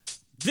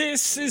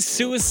This is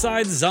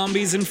Suicide,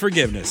 Zombies, and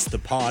Forgiveness, the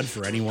pod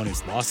for anyone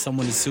who's lost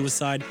someone to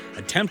suicide,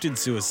 attempted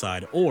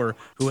suicide, or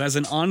who has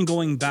an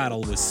ongoing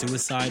battle with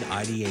suicide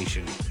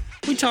ideation.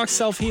 We talk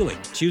self-healing,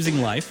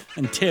 choosing life,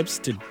 and tips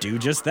to do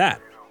just that.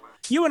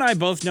 You and I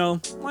both know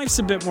life's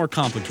a bit more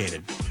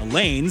complicated.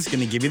 Elaine's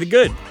gonna give you the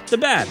good, the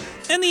bad,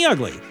 and the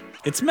ugly.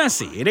 It's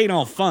messy, it ain't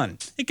all fun,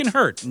 it can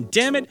hurt, and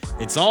damn it,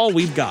 it's all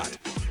we've got.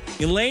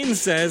 Elaine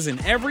says in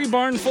every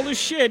barn full of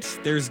shit,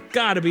 there's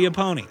gotta be a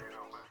pony.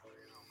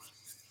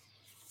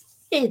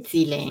 It's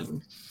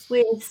Elaine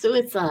with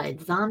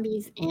Suicide,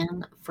 Zombies,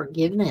 and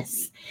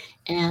Forgiveness.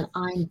 And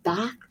I'm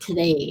back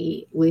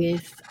today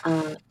with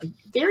a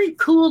very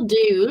cool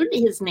dude.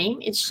 His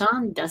name is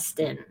Sean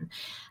Dustin.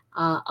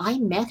 I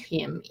met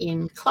him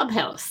in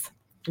Clubhouse.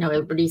 Now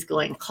everybody's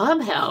going,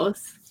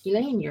 Clubhouse?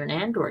 Elaine, you're an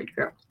Android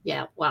girl.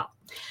 Yeah, wow.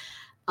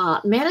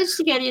 Managed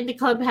to get into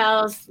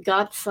Clubhouse,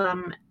 got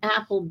some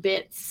Apple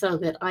bits so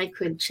that I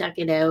could check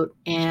it out.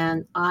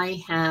 And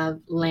I have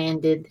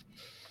landed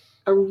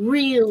a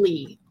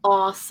really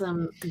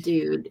awesome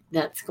dude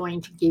that's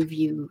going to give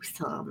you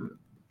some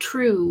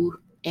true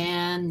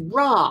and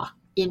raw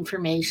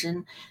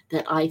information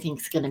that I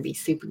think is going to be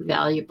super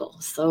valuable.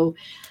 So,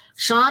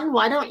 Sean,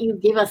 why don't you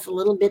give us a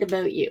little bit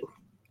about you?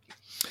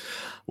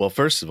 Well,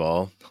 first of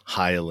all,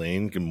 hi,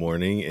 Elaine. Good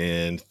morning.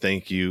 And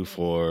thank you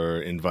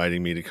for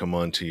inviting me to come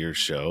on to your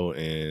show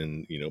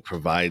and,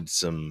 provide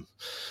some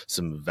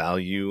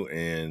value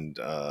and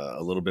a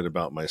little bit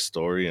about my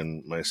story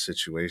and my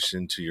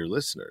situation to your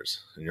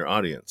listeners and your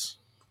audience.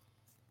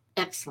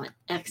 Excellent.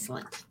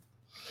 Excellent.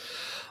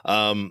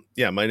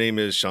 My name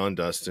is Sean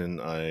Dustin.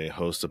 I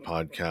host a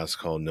podcast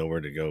called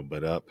Nowhere to Go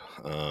But Up.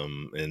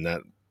 And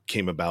that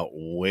came about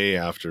way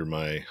after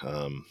my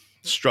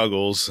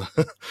struggles.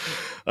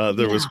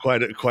 There was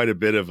quite a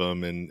bit of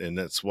them, and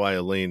that's why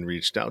Elaine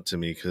reached out to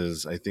me,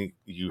 because I think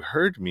you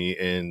heard me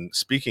in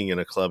speaking in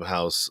a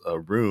Clubhouse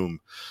room,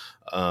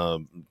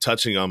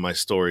 touching on my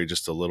story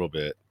just a little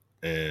bit,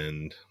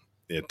 and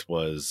it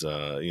was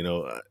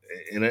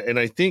and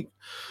I think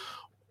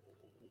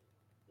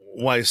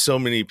why so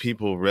many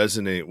people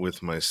resonate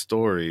with my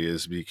story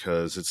is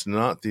because it's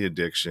not the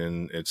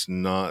addiction, it's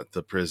not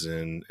the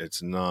prison,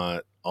 it's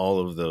not all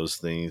of those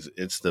things.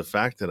 It's the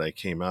fact that I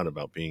came out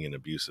about being an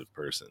abusive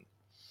person.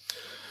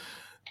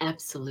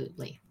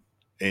 Absolutely.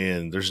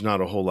 And there's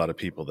not a whole lot of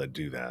people that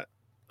do that,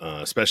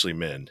 especially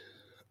men.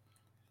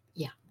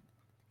 Yeah.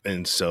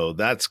 And so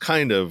that's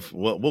kind of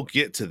what we'll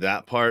get to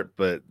that part,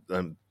 but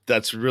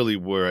that's really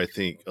where I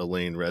think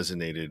Elaine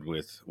resonated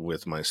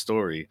with my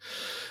story.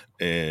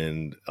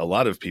 And a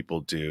lot of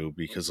people do,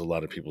 because a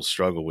lot of people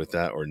struggle with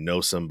that or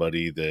know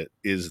somebody that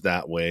is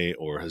that way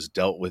or has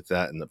dealt with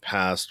that in the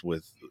past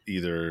with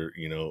either,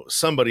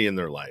 somebody in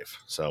their life.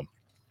 So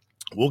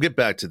we'll get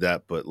back to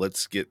that, but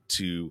let's get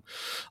to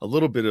a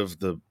little bit of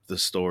the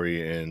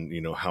story and,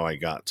 how I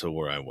got to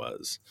where I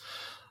was,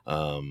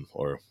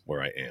 or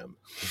where I am.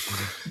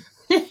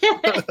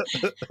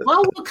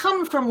 Well, we'll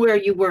come from where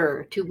you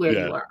were to where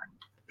you are.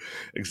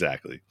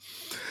 Exactly.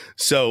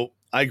 So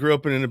I grew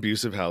up in an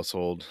abusive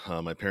household.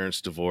 My parents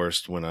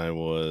divorced when I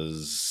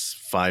was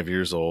 5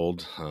 years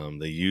old.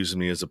 They used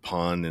me as a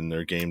pawn in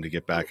their game to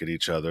get back at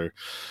each other.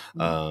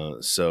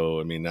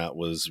 That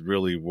was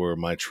really where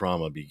my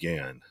trauma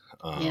began.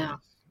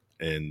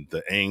 And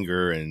the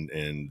anger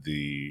and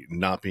the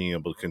not being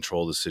able to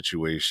control the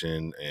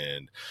situation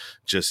and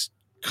just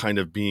kind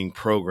of being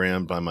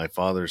programmed by my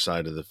father's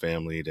side of the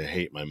family to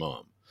hate my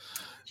mom.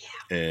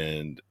 Yeah.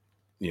 And,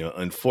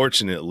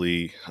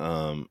 unfortunately,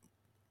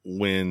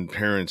 when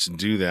parents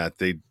do that,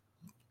 they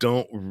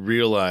don't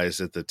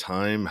realize at the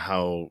time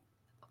how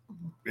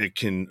it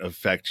can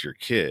affect your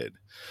kid.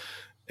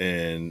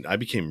 And I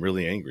became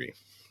really angry.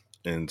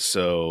 And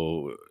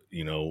so,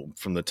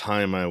 from the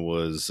time I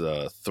was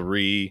by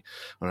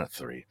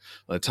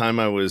the time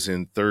I was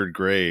in third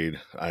grade,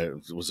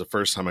 it was the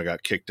first time I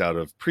got kicked out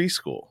of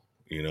preschool,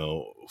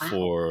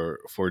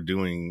 for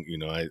doing,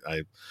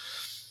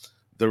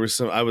 there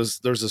was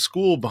a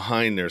school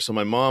behind there. So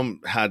my mom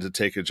had to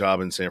take a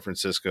job in San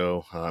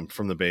Francisco. I'm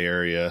from the Bay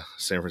Area,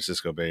 San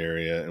Francisco Bay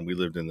Area, and we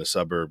lived in the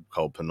suburb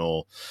called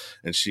Pinole.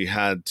 And she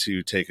had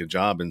to take a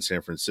job in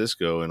San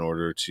Francisco in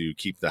order to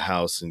keep the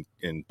house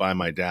and buy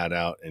my dad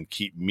out and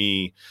keep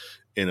me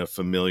in a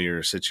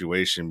familiar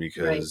situation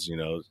because,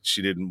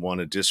 she didn't want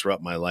to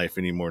disrupt my life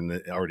any more than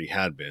it already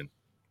had been.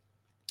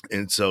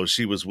 And so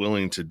she was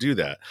willing to do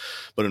that.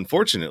 But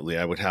unfortunately,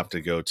 I would have to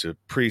go to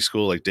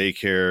preschool, like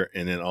daycare,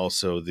 and then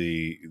also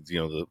the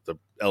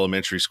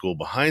elementary school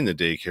behind the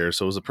daycare.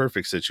 So it was a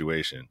perfect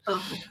situation.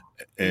 Oh.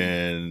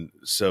 And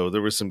so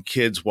there were some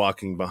kids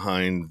walking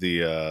behind the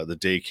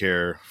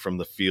daycare from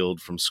the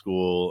field from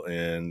school,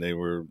 and they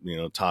were,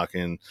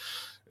 talking,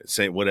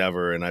 saying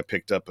whatever. And I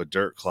picked up a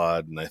dirt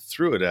clod and I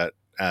threw it at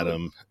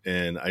him,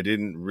 and I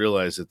didn't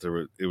realize that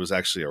it was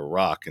actually a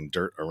rock and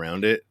dirt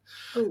around it.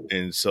 Ooh.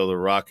 And so the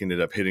rock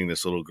ended up hitting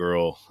this little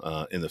girl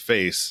in the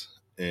face,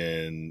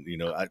 and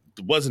I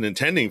wasn't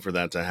intending for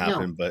that to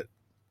happen, but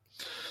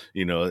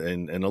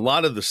and a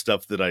lot of the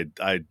stuff that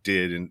I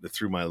did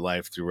through my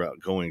life throughout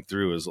going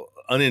through is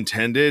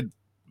unintended,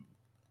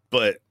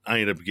 but I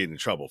ended up getting in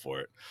trouble for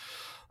it.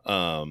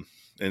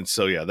 And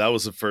so, yeah, that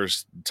was the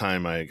first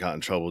time I got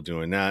in trouble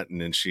doing that. And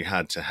then she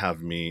had to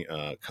have me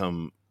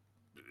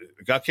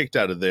got kicked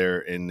out of there.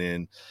 And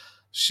then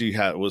she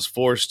was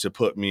forced to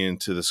put me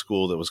into the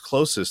school that was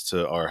closest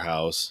to our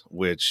house,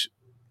 which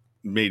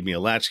made me a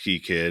latchkey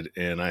kid.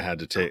 And I had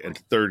to take, in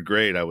third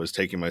grade, I was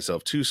taking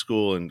myself to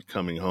school and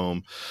coming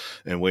home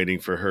and waiting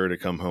for her to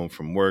come home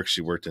from work.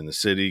 She worked in the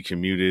city,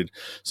 commuted.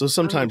 So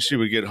sometimes she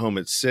would get home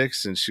at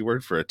 6, and she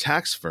worked for a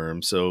tax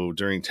firm. So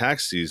during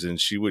tax season,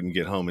 she wouldn't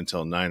get home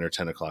until 9 or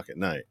 10 o'clock at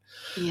night.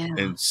 Yeah.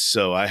 And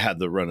so I had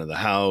the run of the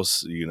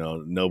house.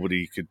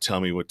 Nobody could tell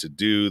me what to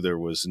do. There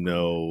was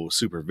no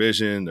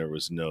supervision. There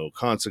was no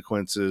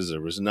consequences.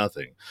 There was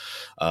nothing.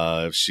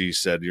 If she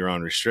said you're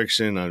on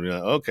restriction, I'd be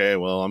like, okay,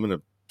 well, I'm going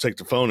to take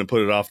the phone and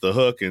put it off the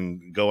hook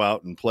and go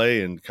out and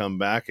play and come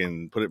back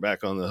and put it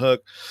back on the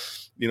hook.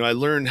 I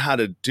learned how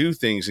to do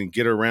things and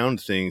get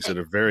around things at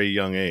a very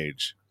young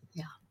age.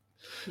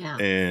 Yeah.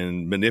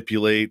 And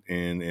manipulate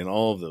and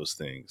all of those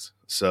things.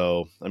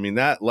 So, I mean,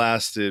 that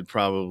lasted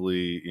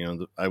probably,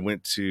 I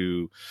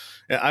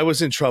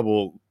was in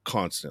trouble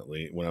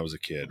constantly when I was a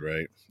kid,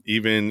 right?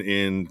 Even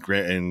in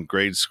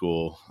grade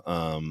school,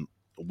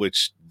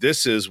 which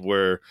this is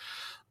where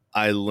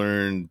I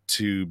learned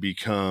to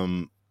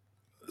become.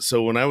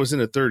 So when I was in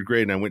the third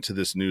grade and I went to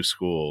this new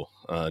school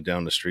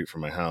down the street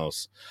from my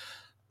house,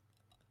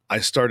 I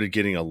started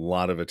getting a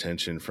lot of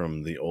attention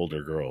from the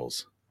older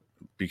girls,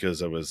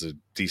 because I was a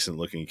decent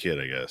looking kid,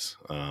 I guess.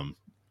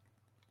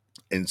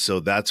 And so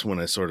that's when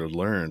I sort of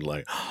learned,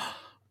 like,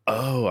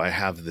 oh, I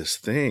have this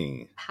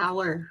thing.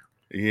 Power.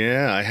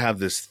 Yeah, I have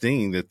this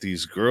thing that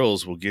these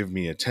girls will give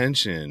me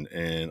attention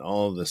and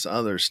all this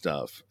other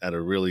stuff at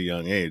a really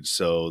young age.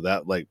 So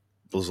that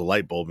was a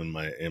light bulb in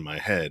my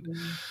head.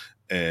 Mm-hmm.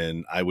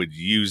 And I would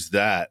use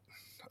that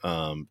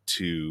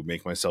to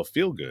make myself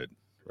feel good,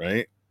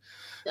 right?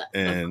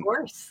 Of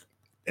course.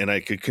 And I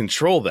could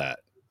control that.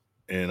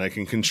 And I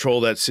can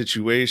control that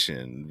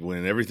situation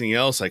when everything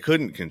else I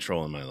couldn't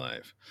control in my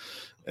life.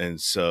 And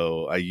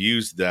so I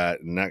used that,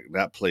 and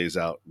that plays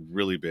out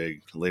really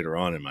big later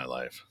on in my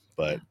life.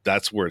 But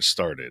that's where it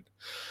started.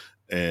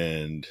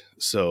 And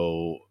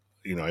so,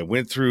 I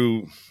went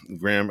through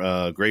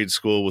grade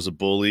school, was a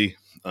bully,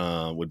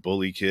 would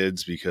bully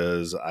kids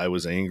because I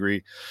was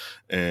angry.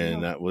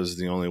 And that was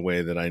the only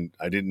way that I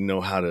didn't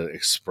know how to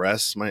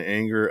express my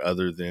anger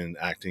other than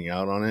acting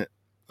out on it.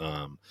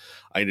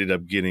 I ended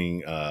up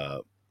getting,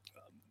 I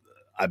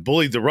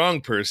bullied the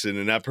wrong person,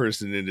 and that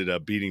person ended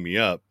up beating me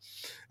up.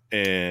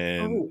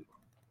 And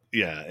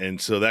and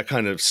so that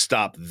kind of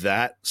stopped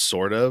that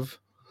sort of.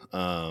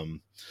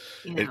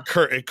 It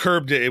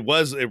curbed it. It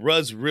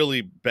was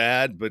really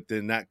bad, but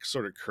then that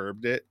sort of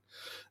curbed it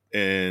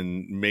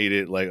and made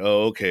it like,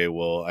 oh, okay,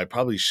 well, I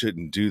probably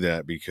shouldn't do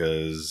that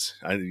because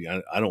I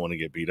don't want to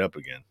get beat up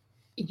again.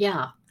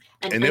 Yeah.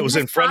 And it was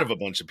in front of a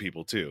bunch of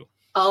people too.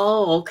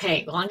 Oh,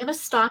 okay. Well, I'm going to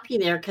stop you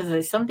there because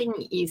there's something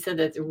you said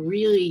that's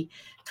really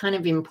kind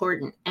of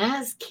important.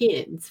 As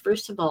kids,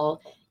 first of all,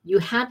 you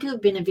had to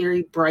have been a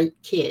very bright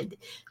kid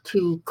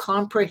to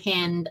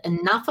comprehend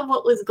enough of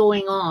what was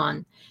going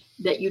on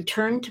that you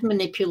turned to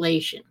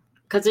manipulation,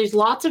 because there's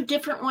lots of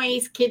different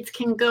ways kids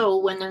can go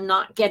when they're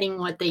not getting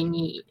what they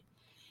need.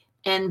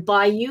 And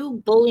by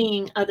you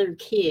bullying other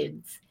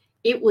kids,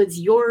 it was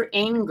your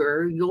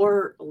anger,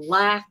 your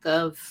lack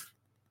of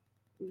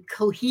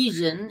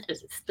cohesion,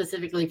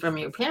 specifically from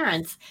your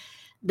parents,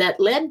 that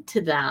led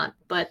to that.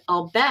 But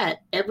I'll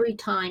bet every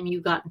time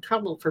you got in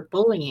trouble for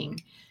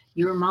bullying,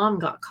 your mom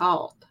got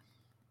called.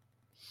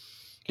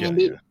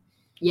 And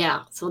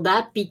so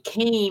that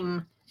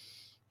became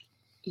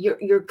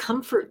your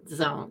comfort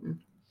zone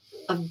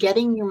of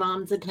getting your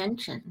mom's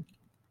attention.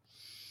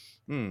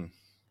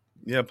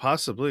 Yeah,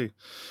 possibly.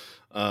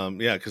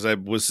 Because I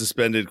was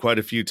suspended quite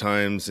a few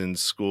times in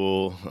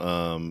school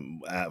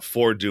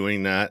for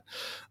doing that.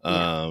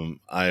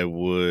 I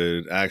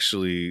would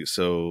actually,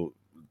 so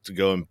to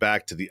going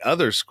back to the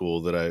other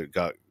school that I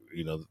got,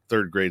 the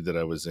third grade that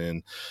I was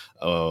in,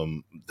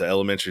 the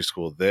elementary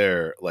school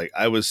there, like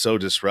I was so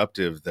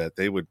disruptive that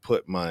they would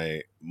put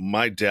my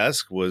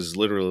desk was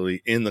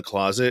literally in the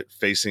closet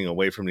facing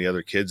away from the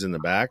other kids in the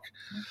back.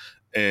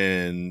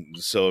 And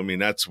so, I mean,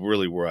 that's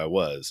really where I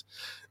was.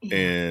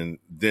 And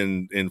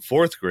then in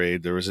fourth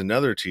grade, there was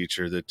another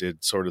teacher that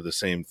did sort of the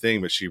same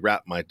thing, but she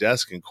wrapped my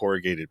desk in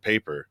corrugated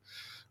paper.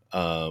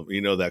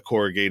 That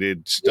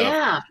corrugated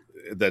stuff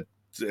that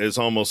is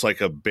almost like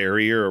a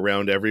barrier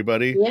around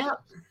everybody. Yeah.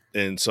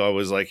 And so I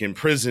was like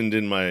imprisoned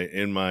in my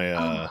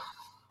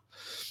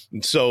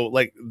and so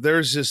like,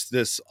 there's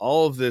just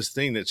all of this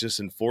thing that's just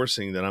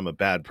enforcing that I'm a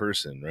bad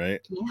person.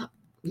 Right. Yeah.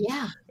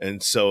 Yeah.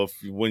 And so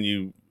when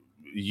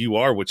you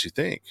are what you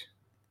think.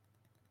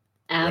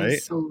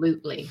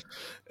 Absolutely. Right?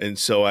 And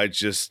so I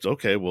just,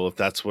 okay, well, if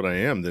that's what I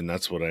am, then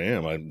that's what I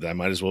am. I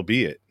might as well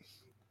be it.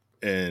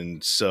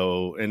 And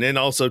so, and then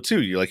also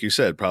too, like you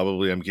said,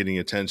 probably I'm getting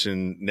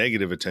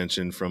negative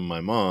attention from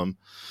my mom,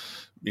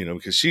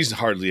 because she's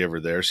hardly ever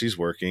there. She's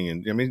working,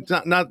 and I mean,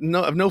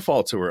 no, of no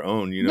fault to her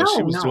own. She No,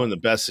 was doing no. the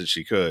best that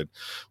she could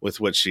with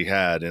what she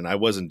had, and I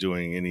wasn't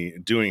doing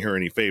her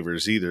any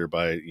favors either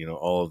by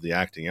all of the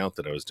acting out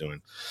that I was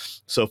doing.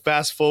 So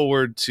fast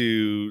forward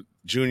to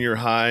junior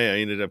high, I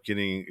ended up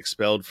getting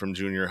expelled from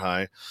junior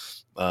high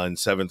in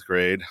 7th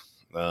grade.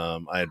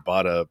 I had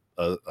bought a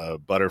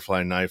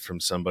butterfly knife from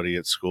somebody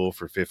at school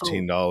for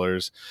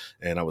 $15,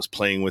 and I was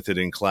playing with it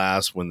in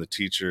class when the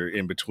teacher,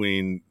 in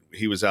between,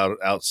 he was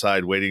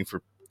outside waiting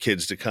for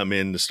kids to come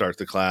in to start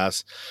the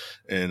class,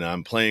 and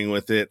I'm playing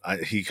with it.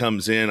 He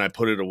comes in, I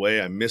put it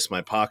away, I miss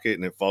my pocket,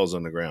 and it falls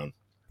on the ground.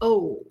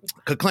 Oh.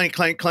 Clank,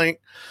 clank, clank.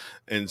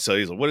 And so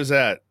he's like, "What is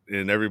that?"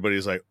 And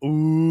everybody's like,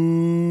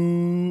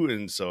 "Ooh."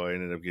 And so I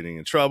ended up getting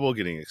in trouble,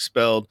 getting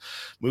expelled,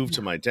 moved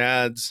to my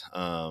dad's,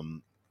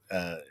 and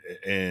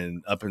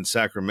up in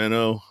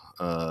Sacramento,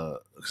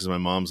 because my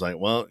mom's like,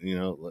 "Well,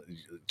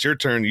 it's your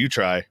turn, you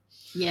try."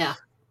 Yeah.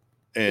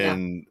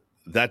 And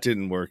that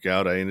didn't work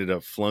out. I ended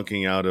up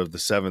flunking out of the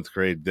 7th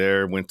grade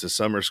there, went to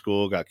summer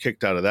school, got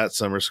kicked out of that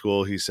summer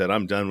school. He said,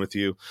 "I'm done with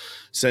you."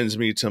 Sends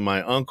me to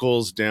my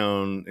uncle's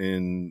down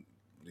in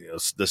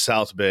the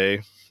South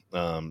Bay,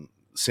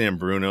 San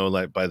Bruno,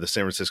 like by the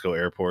San Francisco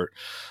airport.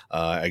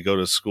 I go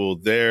to school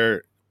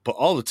there, but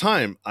all the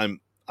time I'm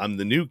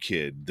the new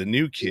kid,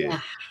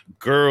 Yeah.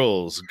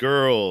 girls.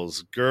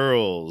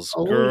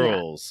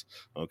 Oh,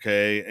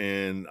 Okay.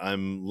 And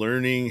I'm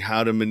learning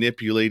how to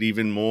manipulate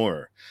even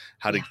more,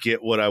 how to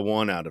get what I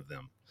want out of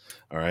them.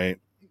 All right.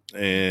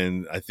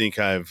 And I think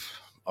I've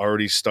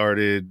already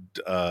started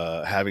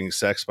having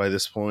sex by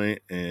this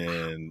point,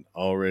 and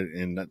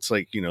that's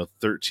like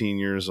 13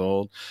 years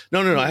old.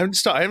 No, I haven't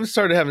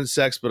started having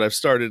sex, but I've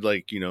started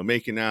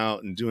making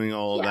out and doing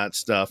all of that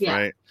stuff. Yeah.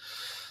 Right.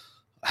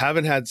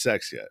 Haven't had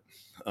sex yet.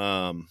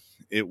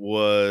 It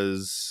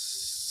was,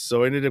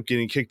 so I ended up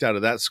getting kicked out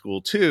of that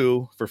school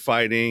too for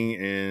fighting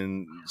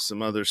and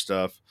some other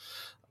stuff.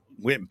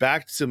 Went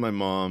back to my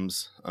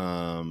mom's,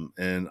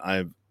 and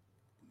I've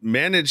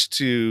managed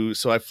to,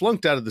 so I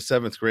flunked out of the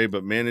 7th grade,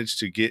 but managed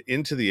to get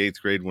into the 8th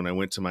grade when I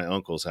went to my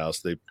uncle's house.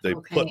 They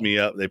put me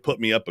up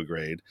a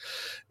grade.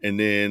 And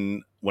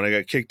then when I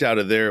got kicked out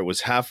of there, it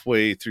was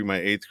halfway through my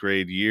 8th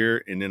grade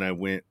year. And then I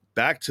went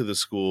back to the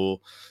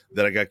school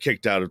that I got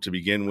kicked out of to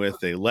begin with.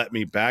 They let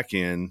me back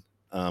in.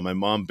 My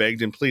mom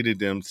begged and pleaded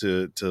them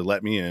to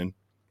let me in.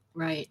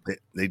 Right.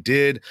 They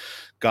did.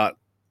 Got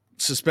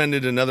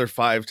suspended another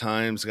 5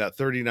 times, got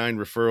 39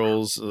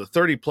 referrals,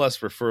 30 plus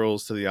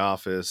referrals to the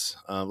office.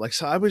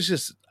 So I was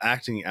just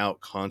acting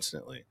out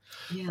constantly.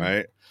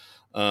 Yeah.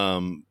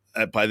 Right.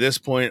 By this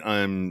point,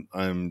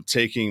 I'm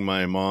taking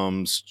my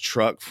mom's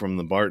truck from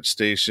the BART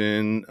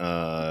station,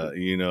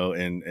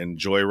 and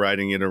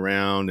joyriding it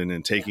around, and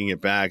then taking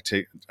it back.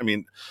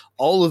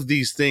 All of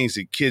these things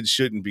that kids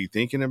shouldn't be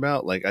thinking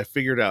about. Like, I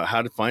figured out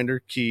how to find her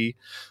key.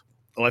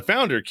 Well, I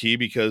found her key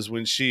because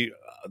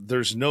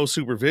there's no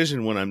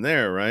supervision when I'm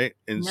there, right?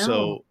 And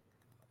so,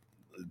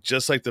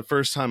 just like the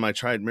first time I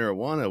tried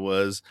marijuana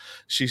was,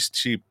 she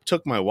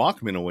took my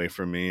Walkman away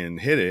from me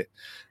and hid it.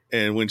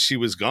 And when she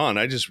was gone,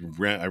 I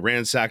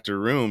ransacked her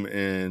room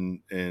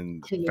and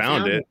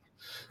found it.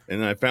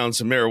 And I found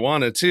some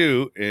marijuana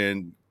too,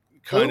 and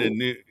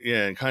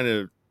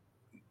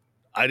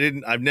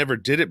I've never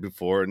did it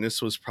before. And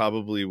this was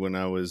probably when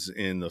I was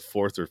in the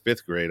 4th or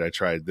 5th grade. I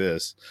tried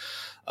this.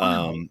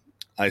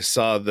 I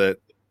saw that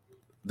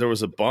there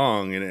was a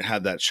bong and it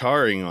had that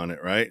charring on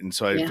it, right? And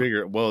so I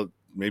figured, well,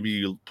 maybe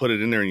you put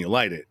it in there and you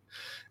light it.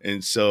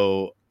 And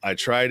so I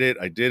tried it.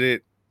 I did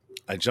it.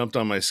 I jumped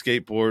on my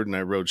skateboard and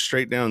I rode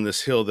straight down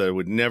this hill that I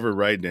would never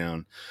ride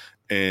down,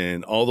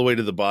 and all the way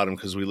to the bottom,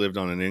 because we lived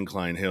on an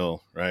incline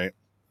hill, right?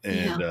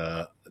 And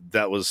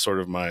that was sort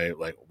of my,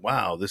 like,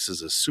 wow, this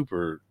is a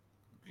super,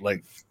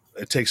 like,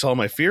 it takes all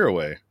my fear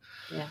away.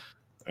 Yeah.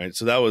 All right.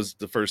 So that was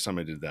the first time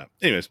I did that.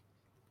 Anyways,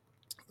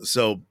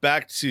 so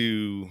back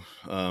to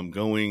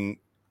going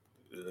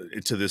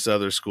to this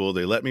other school.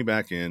 They let me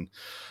back in.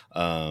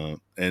 And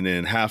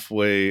then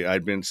halfway,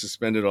 I'd been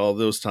suspended all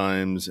those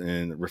times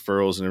and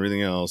referrals and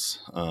everything else.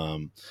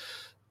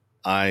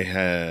 I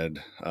had,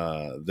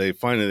 they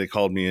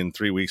called me in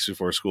 3 weeks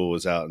before school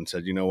was out and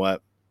said, "You know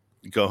what?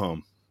 Go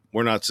home.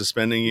 We're not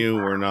suspending you.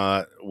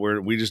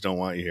 We just don't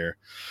want you here.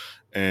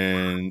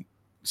 And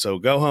so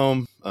go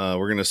home.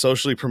 We're going to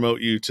socially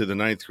promote you to the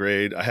 9th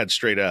grade. I had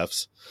straight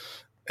F's.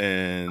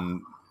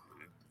 And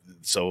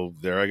so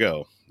there I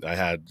go. I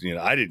had,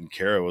 I didn't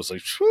care. It was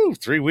like,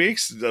 3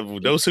 weeks of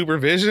no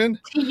supervision.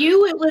 To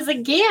you, it was a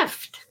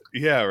gift.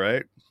 Yeah,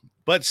 right.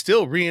 But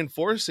still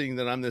reinforcing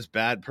that I'm this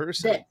bad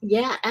person.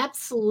 Yeah,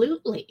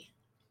 absolutely.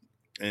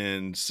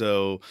 And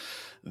so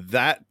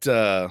that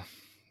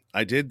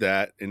I did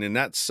that. And in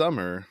that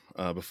summer,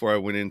 before I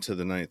went into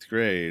the 9th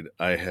grade,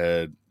 I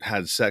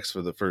had sex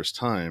for the first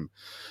time.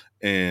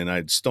 And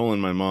I'd stolen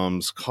my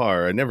mom's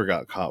car. I never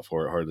got caught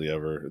for it, hardly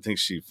ever. I think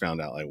she found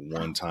out like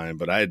one time,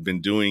 but I had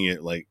been doing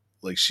it like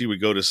like she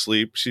would go to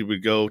sleep, she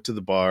would go to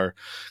the bar,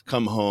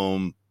 come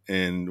home,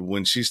 and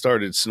when she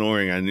started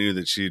snoring, I knew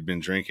that she had been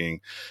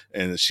drinking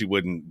and that she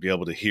wouldn't be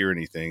able to hear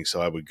anything.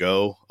 So I would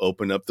go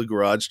open up the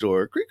garage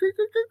door, creak, creak,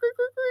 creak, creak, creak,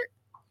 creak,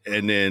 creak,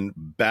 and then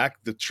back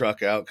the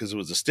truck out because it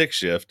was a stick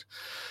shift.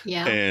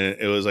 Yeah. And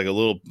it was like a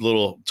little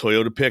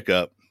Toyota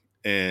pickup,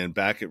 and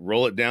back it,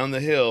 roll it down the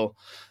hill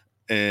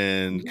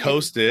and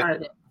coast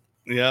it.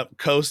 Yep,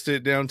 coast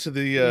it down to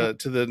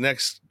the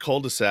next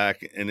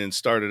cul-de-sac and then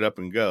start it up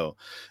and go.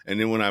 And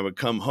then when I would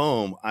come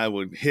home, I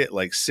would hit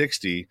like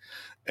 60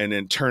 and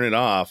then turn it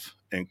off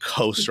and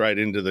coast right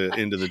into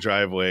the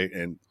driveway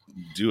and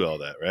do all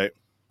that, right?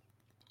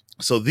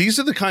 So these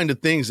are the kind of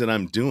things that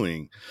I'm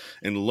doing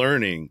and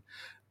learning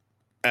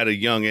at a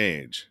young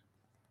age.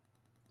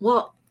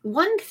 Well,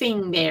 one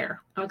thing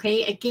there,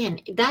 okay, again,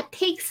 that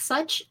takes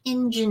such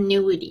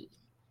ingenuity.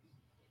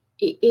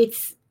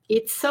 It's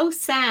so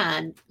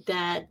sad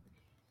that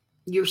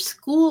your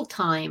school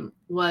time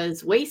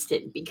was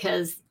wasted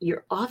because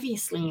you're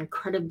obviously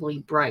incredibly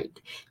bright.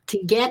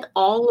 To get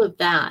all of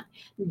that,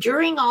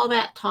 during all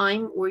that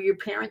time, were your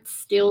parents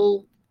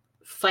still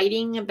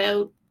fighting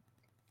about?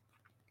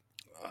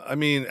 I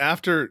mean,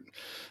 after,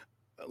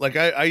 like,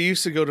 I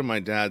used to go to my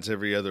dad's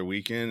every other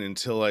weekend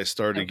until I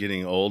started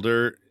getting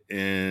older.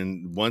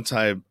 And once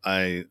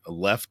I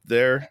left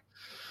there,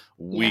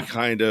 we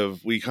kind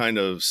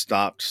of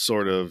stopped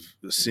sort of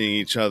seeing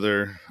each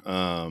other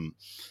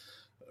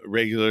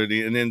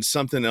regularly. And then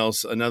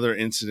another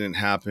incident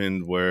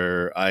happened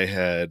where I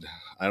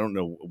don't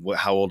know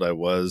how old I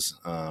was.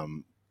 I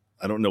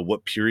don't know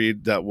what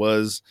period that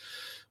was,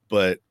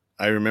 but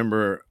I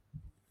remember,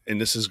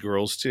 and this is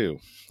girls too.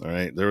 All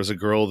right. There was a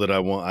girl that I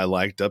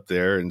liked up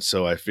there. And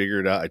so I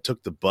figured out, I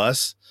took the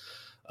bus,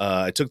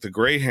 I took the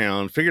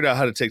Greyhound, figured out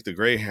how to take the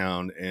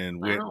Greyhound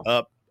and went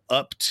up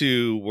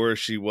to where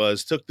she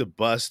was, took the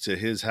bus to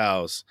his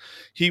house.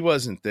 He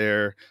wasn't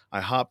there.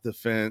 I hopped the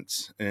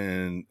fence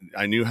and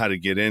I knew how to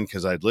get in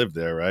because I'd lived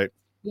there, right?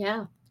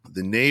 Yeah.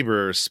 The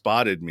neighbor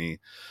spotted me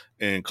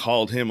and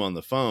called him on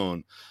the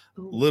phone.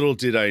 Ooh. Little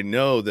did I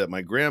know that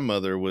my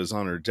grandmother was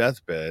on her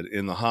deathbed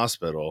in the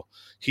hospital.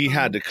 He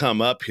had to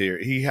come up here.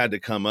 He had to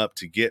come up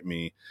to get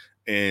me,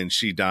 and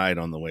she died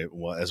on the way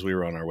as we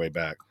were on our way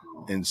back.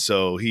 And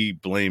so he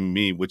blamed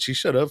me, which he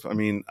should have. I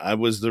mean, I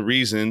was the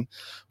reason,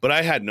 but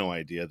I had no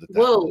idea that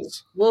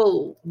was.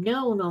 Whoa.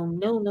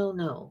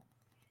 No.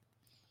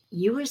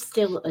 You were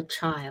still a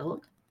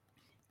child,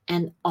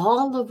 and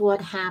all of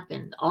what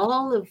happened,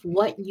 all of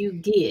what you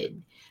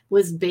did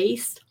was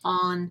based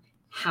on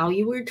how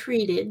you were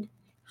treated,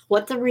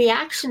 what the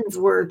reactions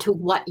were to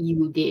what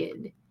you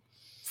did.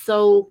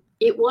 So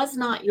it was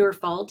not your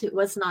fault. It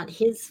was not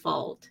his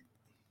fault.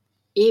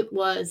 It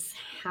was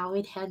how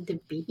it had to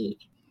be.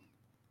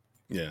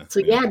 Yeah.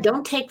 So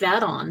don't take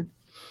that on.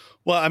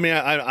 Well, I mean,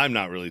 I'm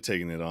not really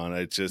taking it on.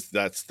 It's just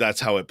that's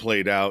how it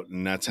played out,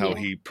 and that's how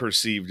he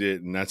perceived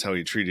it, and that's how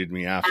he treated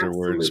me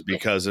afterwards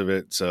because of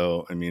it.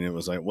 So, I mean, it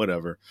was like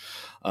whatever.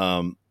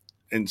 And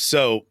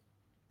so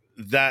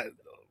that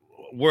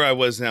where I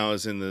was now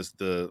is in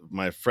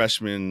my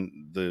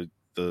freshman the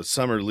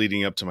summer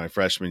leading up to my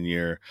freshman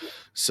year.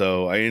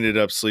 So I ended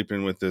up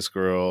sleeping with this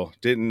girl.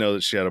 Didn't know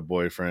that she had a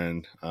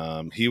boyfriend.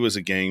 He was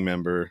a gang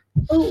member.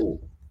 Oh.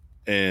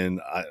 And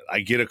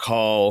I get a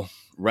call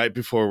right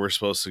before we're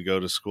supposed to go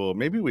to school.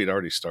 Maybe we'd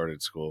already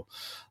started school.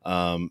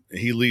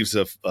 He leaves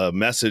a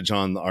message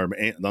on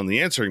the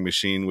answering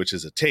machine, which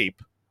is a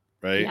tape,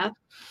 right? Yeah.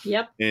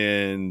 Yep.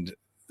 And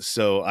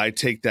so I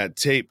take that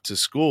tape to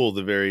school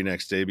the very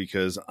next day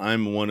because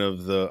I'm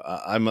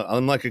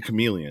I'm like a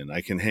chameleon.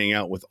 I can hang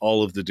out with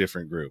all of the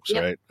different groups,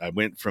 right? I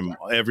went from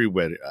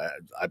everywhere.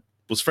 I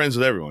was friends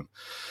with everyone.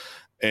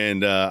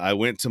 And I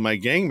went to my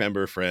gang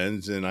member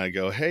friends and I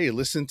go, hey,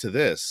 listen to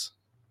this.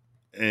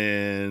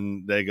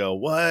 And they go,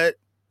 what?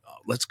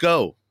 Let's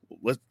go.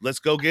 Let's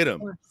go get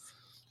him.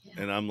 Yeah.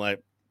 And I'm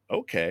like,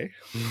 okay,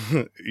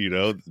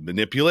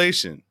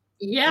 manipulation.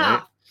 Yeah.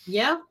 Right?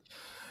 Yeah.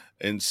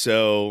 And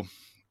so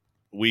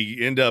we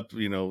end up,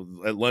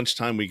 at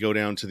lunchtime, we go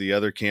down to the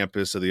other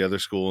campus of the other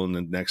school in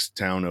the next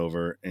town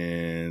over.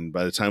 And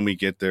by the time we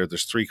get there,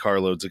 there's 3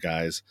 carloads of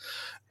guys.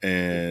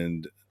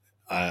 And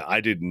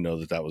I didn't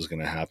know that was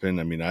going to happen.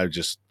 I mean, I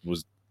just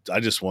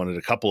wanted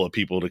a couple of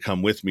people to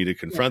come with me to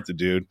confront the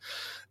dude.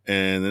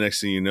 And the next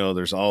thing you know,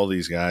 there's all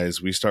these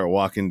guys. We start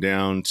walking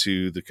down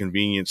to the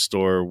convenience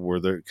store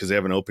because they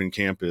have an open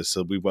campus.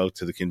 So we walk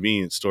to the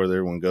convenience store that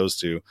everyone goes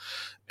to.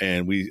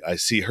 And I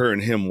see her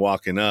and him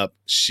walking up.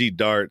 She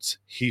darts.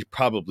 He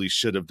probably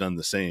should have done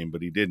the same,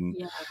 but he didn't.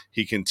 Yeah.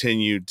 He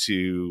continued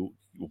to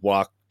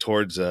walk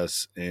towards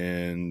us,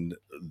 and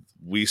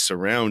we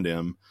surround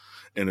him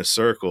in a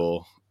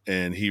circle.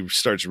 And he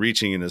starts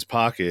reaching in his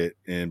pocket,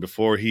 and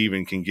before he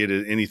even can get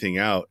anything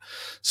out,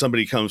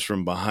 somebody comes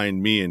from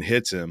behind me and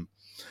hits him,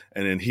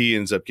 and then he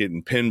ends up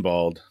getting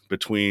pinballed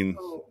between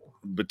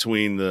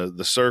between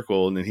the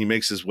circle, and then he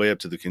makes his way up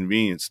to the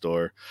convenience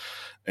store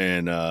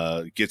and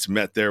gets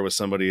met there with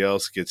somebody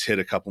else, gets hit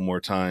a couple more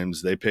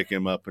times. They pick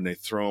him up and they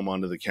throw him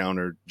onto the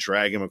counter,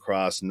 drag him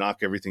across, knock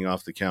everything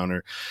off the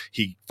counter.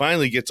 He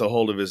finally gets a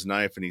hold of his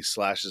knife and he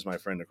slashes my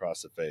friend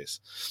across the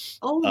face.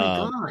 Oh my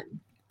God.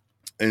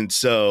 And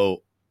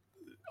so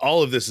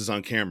all of this is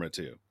on camera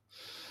too.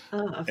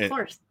 Of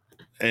course.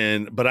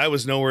 But I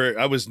was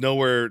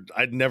nowhere.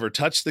 I'd never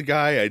touched the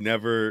guy. I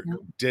never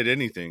did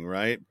anything.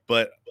 Right.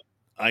 But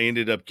I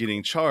ended up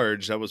getting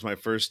charged. That was my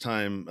first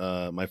time,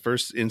 my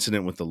first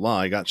incident with the law.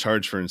 I got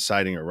charged for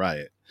inciting a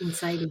riot.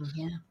 Inciting,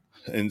 yeah.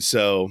 And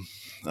so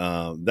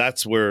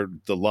that's where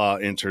the law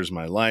enters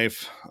my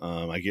life.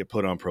 I get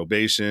put on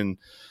probation.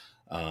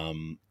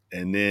 And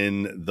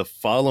then the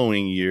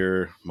following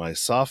year, my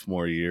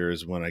sophomore year,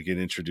 is when I get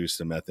introduced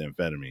to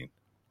methamphetamine,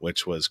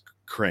 which was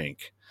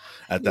crank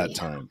at that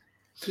time.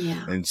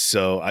 Yeah. And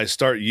so I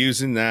start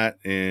using that,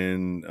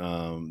 and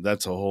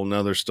that's a whole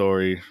nother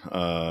story.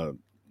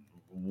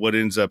 What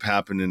ends up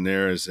happening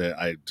there is that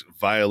I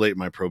violate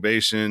my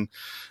probation,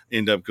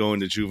 end up going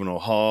to juvenile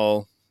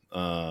hall,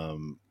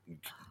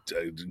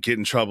 get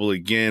in trouble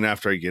again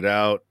after I get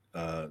out,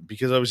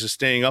 because I was just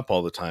staying up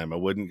all the time. I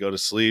wouldn't go to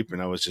sleep,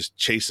 and I was just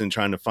chasing,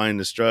 trying to find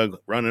this drug,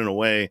 running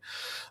away,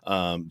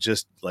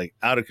 just like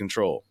out of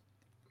control.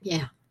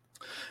 Yeah.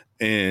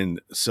 And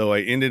so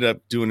I ended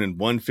up doing in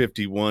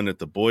 151 at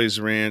the Boys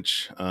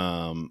Ranch.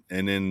 And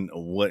then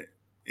what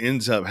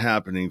ends up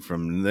happening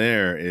from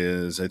there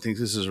is, I think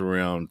this is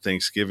around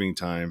Thanksgiving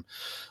time,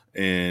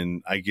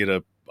 and I get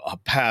a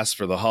pass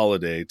for the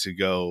holiday to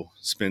go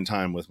spend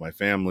time with my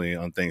family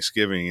on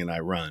Thanksgiving, and I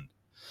run.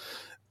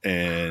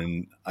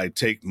 And I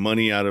take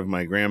money out of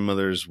my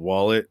grandmother's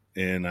wallet,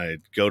 and I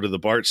go to the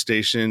BART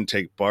station,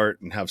 take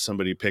BART, and have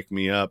somebody pick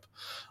me up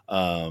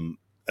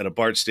at a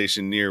BART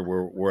station near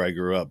where I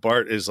grew up.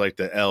 BART is like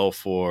the L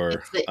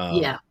for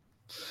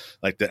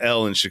like the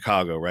L in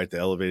Chicago, right? The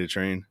elevated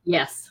train.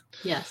 Yes.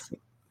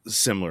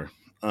 Similar.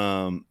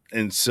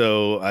 And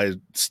so I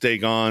stay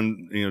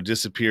gone,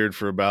 disappeared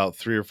for about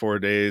 3 or 4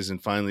 days,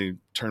 and finally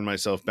turned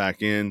myself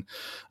back in,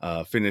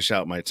 finish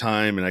out my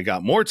time. And I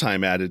got more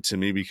time added to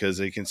me because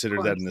they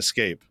considered that an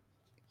escape.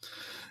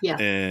 Yeah.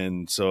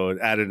 And so it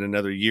added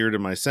another year to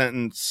my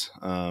sentence,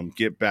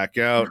 get back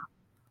out,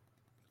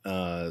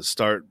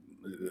 start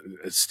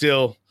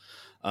still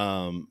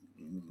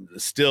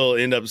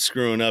end up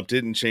screwing up,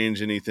 didn't change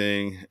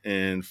anything.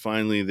 And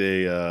finally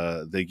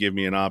they give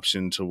me an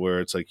option to where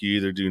it's like, you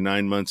either do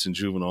 9 months in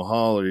juvenile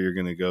hall or you're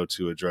going to go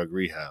to a drug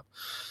rehab,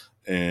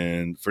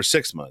 and for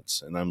 6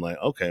 months. And I'm like,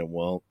 okay,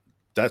 well,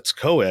 that's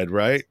co-ed,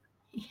 right?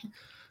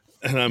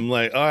 And I'm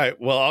like, all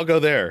right, well, I'll go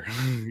there,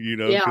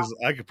 because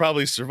I could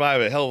probably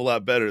survive a hell of a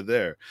lot better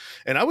there.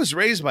 And I was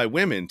raised by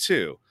women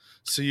too.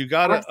 So you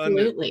got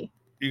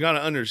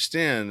to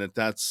understand that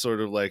that's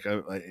sort of like,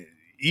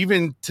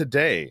 even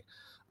today,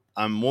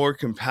 I'm more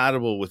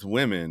compatible with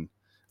women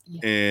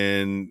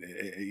than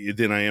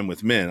I am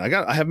with men.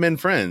 I have men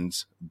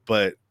friends,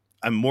 but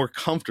I'm more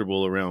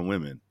comfortable around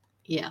women.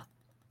 Yeah.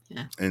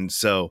 And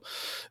so,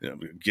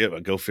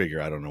 go figure.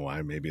 I don't know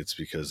why. Maybe it's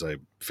because I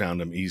found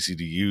them easy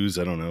to use.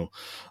 I don't know.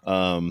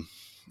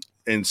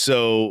 And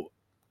so,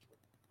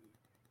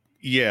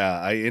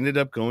 I ended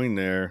up going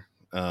there.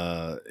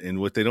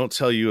 And what they don't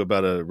tell you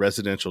about a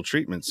residential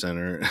treatment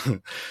center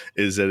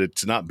is that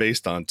it's not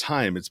based on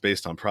time. It's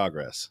based on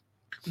progress.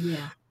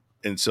 Yeah.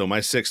 And so my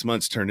 6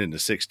 months turned into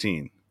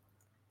 16.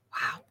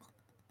 Wow.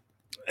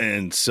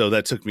 And so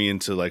that took me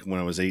into like when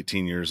I was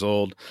 18 years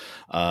old.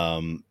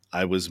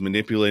 I was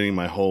manipulating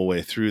my whole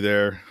way through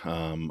there.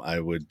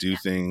 I would do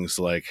things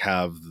like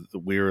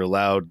we were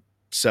allowed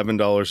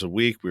 $7 a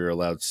week. We were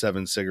allowed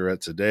 7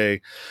 cigarettes a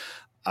day.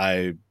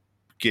 I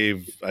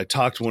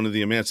talked to one of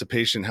the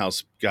Emancipation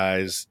House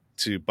guys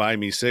to buy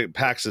me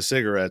packs of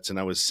cigarettes, and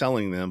I was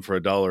selling them for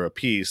 $1 a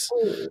piece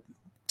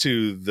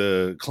to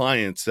the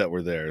clients that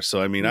were there.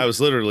 So, I mean, I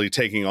was literally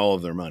taking all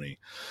of their money.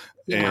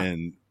 Yeah.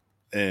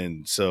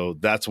 And so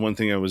that's one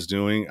thing I was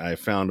doing. I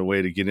found a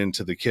way to get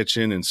into the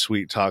kitchen and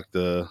sweet talk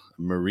the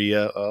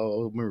Maria.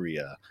 Oh,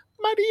 Maria.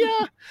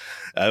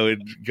 I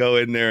would go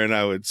in there and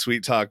I would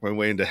sweet talk my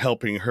way into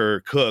helping her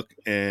cook,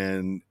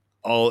 and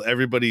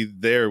everybody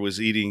there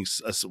was eating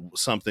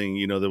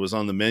something, that was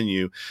on the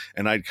menu,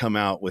 and I'd come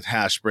out with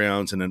hash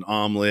browns and an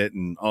omelet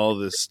and all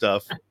this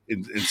stuff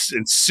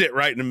and sit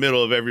right in the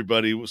middle of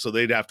everybody. So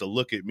they'd have to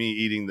look at me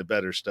eating the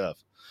better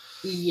stuff.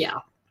 Yeah.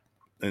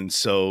 And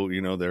so,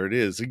 there it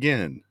is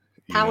again.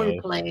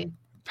 Play.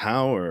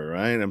 Power,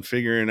 right? I'm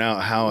figuring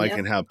out how I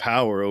can have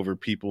power over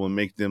people and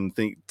make them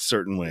think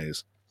certain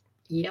ways.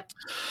 Yep.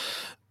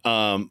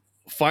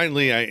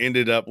 Finally, I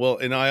ended up,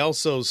 and I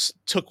also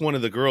took one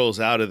of the girls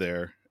out of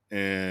there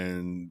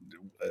and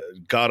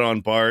got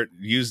on BART,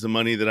 used the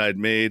money that I'd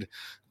made,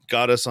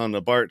 got us on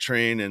the BART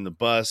train and the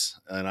bus.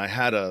 And I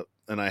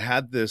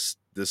had this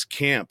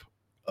camp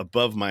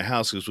above my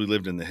house because we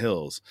lived in the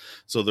hills.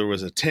 So there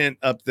was a tent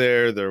up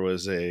there. There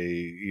was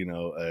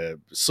a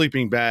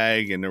sleeping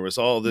bag, and there was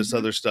all this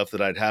other stuff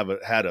that I'd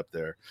had up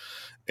there.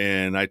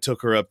 And I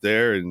took her up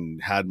there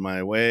and had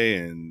my way.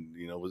 And,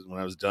 you know, when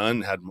I was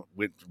done,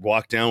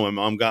 walked down when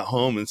Mom got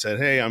home and said,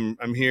 "Hey,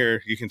 I'm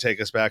here. You can take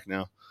us back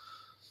now."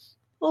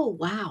 Oh,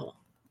 wow.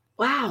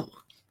 Wow.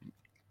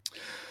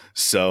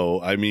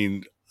 So, I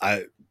mean,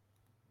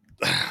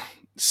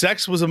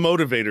 sex was a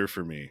motivator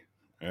for me.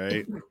 All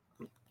right.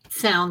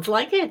 Sounds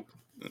like it.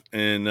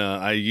 And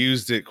I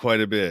used it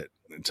quite a bit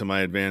to my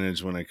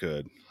advantage when I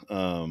could.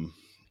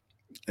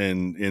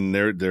 And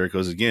there it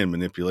goes again,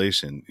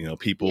 manipulation. You know,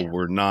 people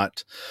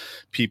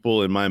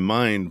in my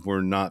mind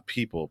were not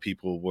people.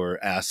 People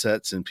were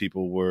assets, and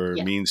people were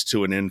means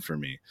to an end for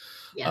me.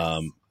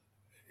 Yes.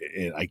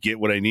 And I get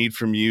what I need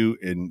from you,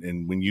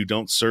 and when you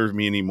don't serve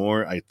me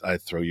anymore, I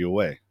throw you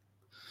away.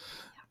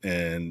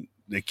 And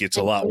it gets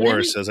a lot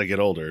worse as I get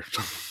older.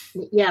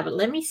 Yeah, but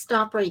let me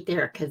stop right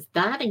there, because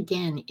that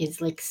again is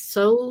like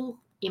so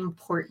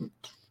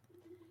important.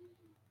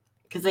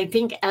 Because I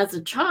think as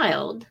a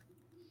child,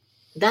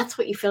 that's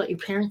what you felt your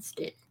parents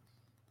did.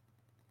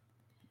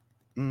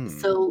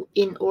 So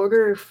in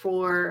order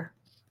for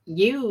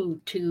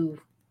you to,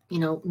 you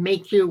know,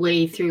 make your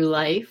way through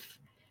life,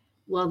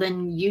 well,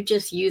 then you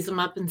just use them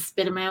up and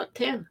spit them out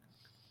too.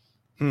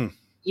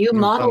 You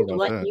modeled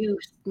what you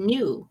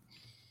knew.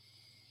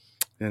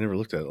 Yeah, I never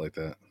looked at it like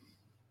that.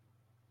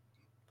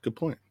 Good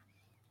point.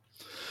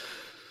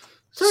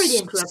 Sorry to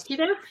interrupt you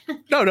there.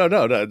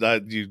 No.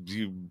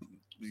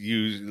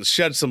 You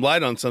shed some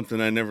light on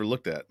something I never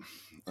looked at.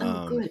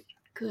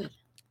 Good.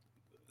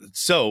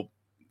 So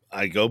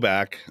I go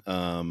back,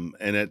 and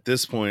at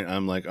this point,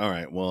 I'm like, all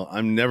right, well,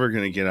 I'm never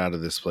going to get out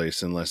of this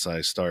place unless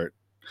I start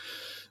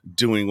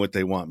doing what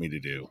they want me to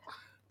do,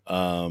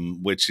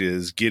 which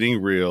is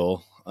getting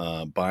real,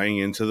 buying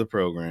into the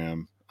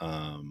program,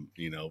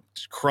 you know,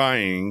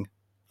 crying,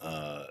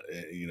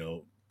 you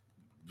know,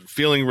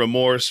 feeling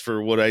remorse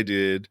for what I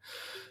did,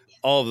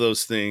 all of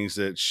those things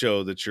that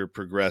show that you're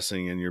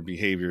progressing and your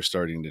behavior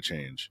starting to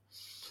change.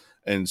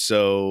 And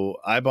so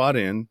I bought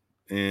in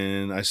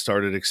and I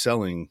started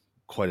excelling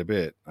quite a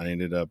bit. I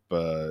ended up,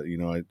 you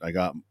know, I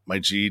got my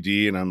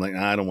GED, and I'm like,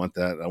 I don't want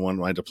that. I want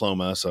my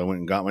diploma. So I went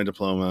and got my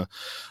diploma,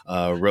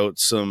 wrote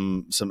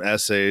some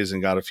essays,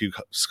 and got a few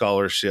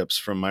scholarships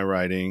from my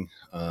writing.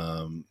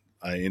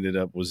 I ended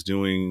up was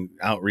doing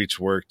outreach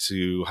work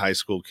to high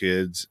school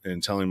kids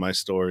and telling my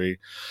story.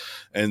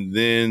 And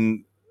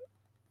then,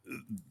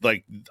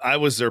 like, I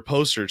was their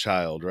poster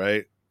child,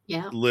 right?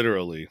 Yeah.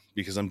 Literally,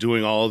 because I'm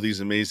doing all of these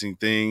amazing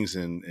things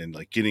and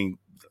like getting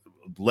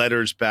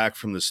letters back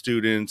from the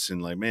students and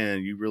like,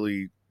 man, you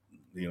really,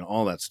 you know,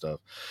 all that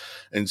stuff.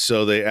 And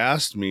so they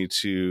asked me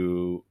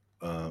to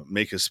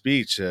make a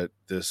speech at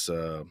this,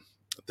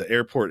 the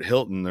airport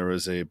Hilton. There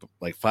was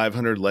like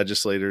 500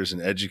 legislators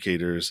and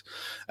educators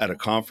at a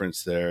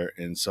conference there.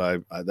 And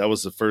so I that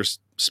was the first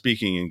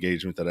speaking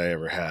engagement that I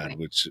ever had,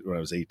 which when I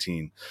was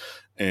 18.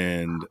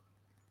 And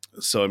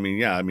so, I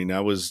mean,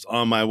 I was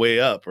on my way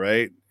up,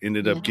 right?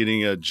 Ended up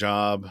getting a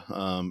job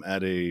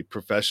at a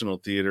professional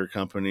theater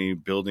company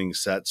building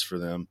sets for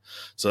them.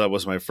 So that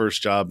was my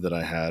first job that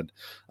I had.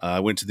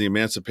 I went to the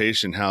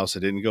Emancipation House. I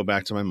didn't go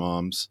back to my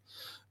mom's.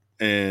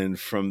 And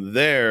from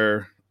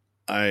there,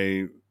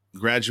 I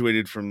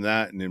graduated from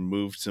that and then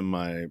moved to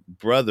my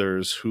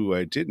brother's, who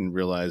I didn't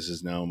realize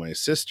is now my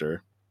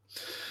sister.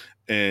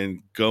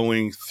 And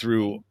going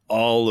through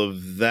all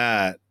of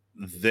that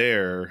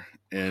there.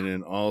 And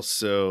then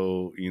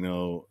also, you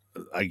know,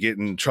 I get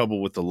in trouble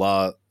with the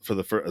law for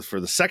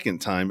the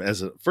second time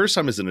first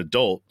time as an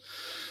adult,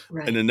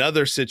 in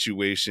another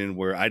situation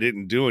where I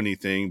didn't do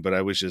anything, but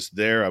I was just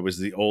there. I was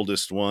the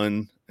oldest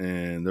one,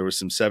 and there was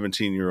some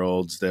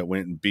 17-year-olds that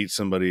went and beat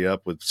somebody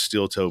up with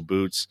steel toe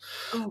boots.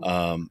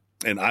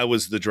 And I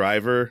was the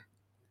driver,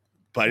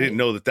 but I didn't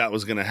know that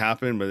was going to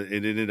happen, but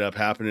it ended up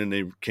happening.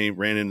 They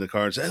ran into the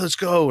car and said, "Hey, let's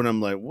go." And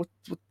I'm like, what?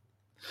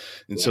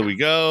 And so we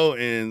go,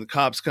 and the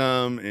cops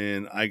come,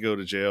 and I go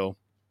to jail,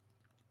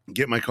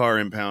 get my car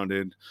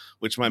impounded,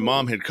 which my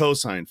mom had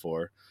co-signed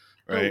for,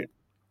 right?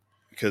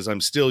 Because I'm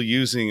still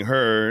using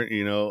her,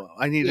 you know,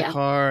 I need a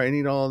car, I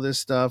need all this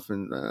stuff.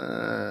 And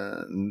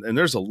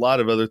there's a lot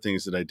of other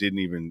things that I didn't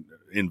even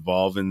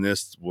involve in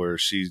this, where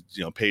she,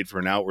 you know, paid for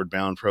an Outward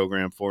Bound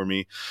program for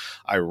me.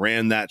 I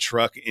ran that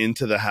truck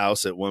into the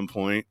house at one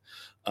point,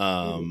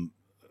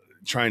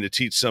 trying to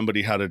teach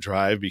somebody how to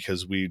drive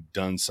because we'd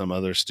done some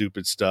other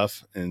stupid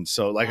stuff. And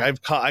so, like,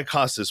 I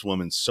cost this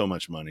woman so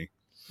much money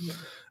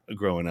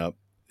growing up.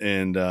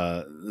 And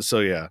so,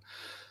 yeah,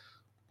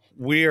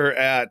 we're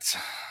at,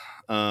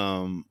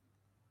 we're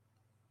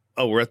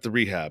at the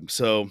rehab.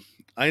 So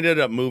I ended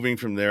up moving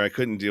from there. I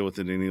couldn't deal with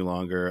it any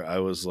longer. I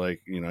was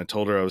like, you know, I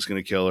told her I was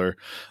going to kill her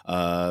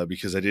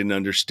because I didn't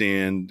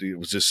understand. It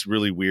was just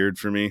really weird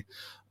for me.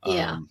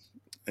 And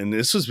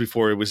this was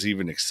before it was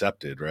even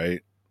accepted,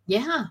 right?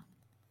 Yeah.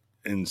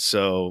 And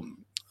so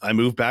I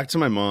moved back to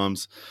my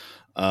mom's.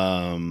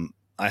 I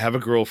have a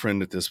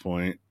girlfriend at this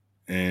point,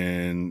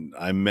 and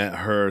I met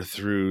her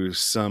through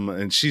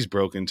and she's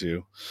broken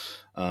too.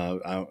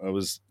 I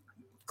was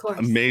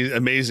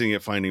amazing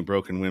at finding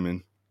broken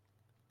women.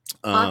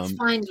 Let's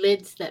find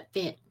lids that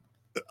fit.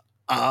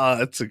 Ah,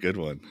 that's a good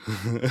one.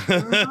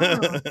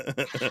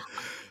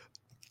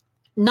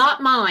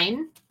 Not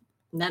mine.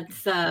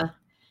 That's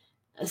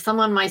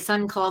someone my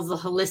son calls the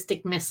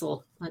holistic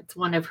missile. That's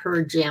one of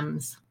her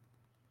gems.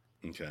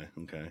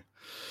 Okay.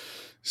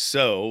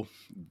 So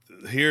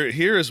here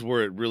is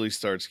where it really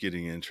starts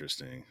getting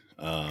interesting.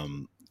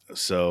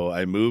 So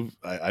I move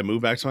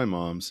back to my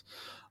mom's.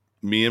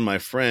 Me and my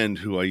friend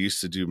who I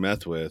used to do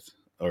meth with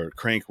or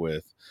crank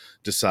with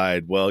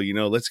decide, well,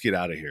 let's get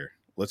out of here.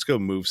 Let's go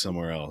move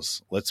somewhere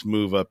else. Let's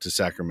move up to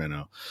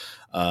Sacramento.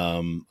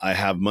 I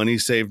have money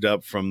saved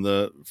up from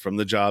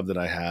the job that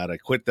I had. I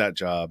quit that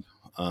job.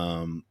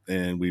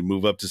 And we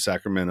move up to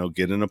Sacramento,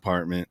 get an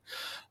apartment,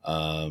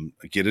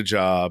 get a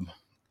job,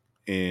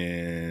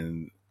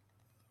 and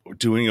we're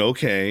doing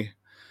okay.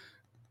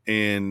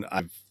 And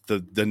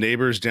the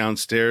neighbors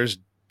downstairs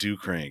do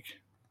crank,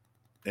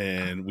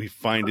 and we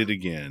find it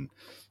again.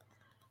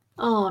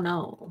 Oh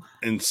no.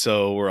 And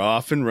so we're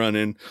off and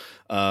running.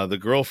 The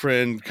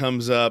girlfriend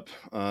comes up,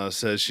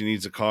 says she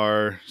needs a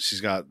car.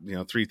 She's got,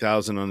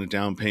 $3,000 on a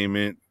down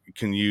payment.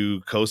 Can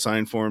you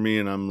co-sign for me?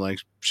 And I'm like,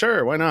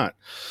 sure, why not?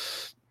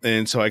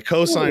 And so I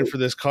co-signed for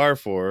this car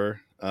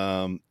for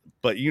her.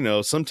 But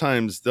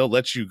sometimes they'll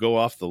let you go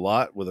off the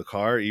lot with a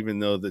car, even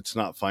though it's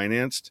not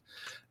financed.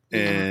 Yeah.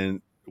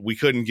 And we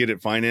couldn't get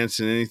it financed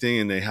in anything,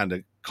 and they had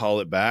to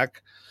call it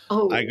back.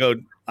 Oh.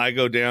 I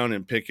go down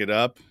and pick it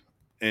up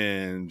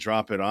and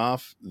drop it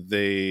off.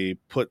 They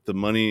put the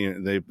money,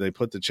 they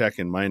put the check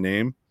in my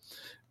name,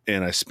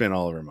 and I spent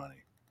all of her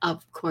money.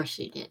 Of course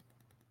you did.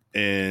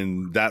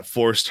 And that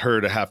forced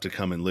her to have to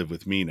come and live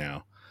with me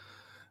now,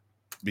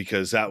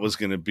 because that was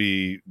going to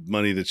be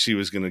money that she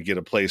was going to get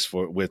a place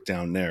with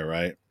down there.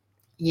 Right.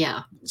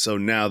 Yeah. So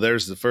now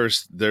there's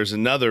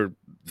another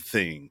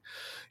thing,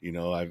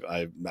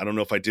 I don't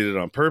know if I did it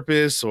on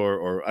purpose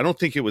or I don't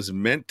think it was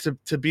meant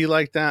to be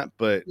like that,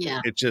 but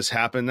it just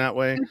happened that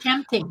way. Too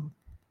tempting.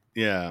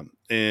 Yeah.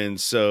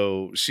 And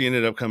so she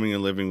ended up coming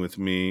and living with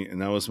me,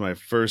 and that was my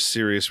first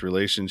serious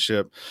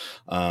relationship.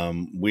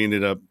 We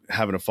ended up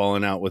having a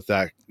falling out with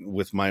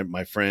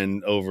my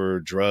friend over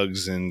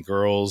drugs and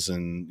girls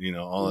and,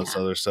 all this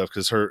other stuff.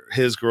 Cause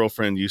his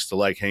girlfriend used to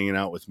like hanging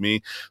out with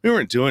me. We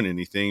weren't doing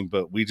anything,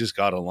 but we just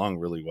got along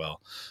really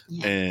well.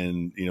 Yeah.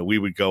 And, we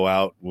would go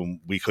out when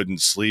we couldn't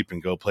sleep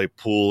and go play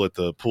pool at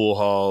the pool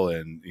hall.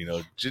 And,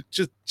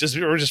 just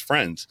we were just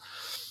friends.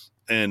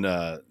 And,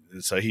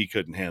 so he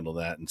couldn't handle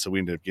that. And so we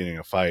ended up getting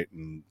a fight,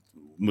 and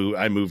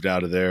I moved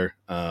out of there.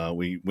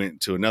 We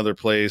went to another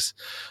place,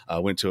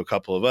 went to a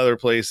couple of other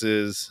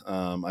places.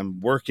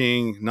 I'm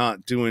working,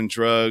 not doing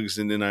drugs.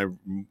 And then I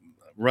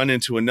run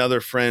into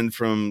another friend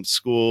from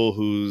school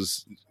who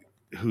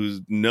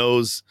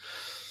knows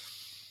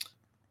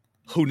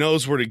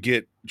where to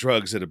get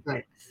drugs at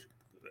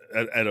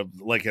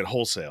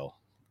wholesale.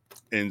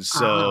 And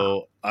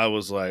so I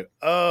was like,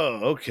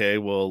 oh, okay,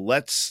 well,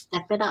 let's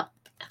step it up.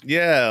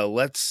 Yeah,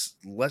 let's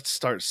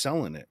start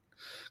selling it,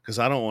 because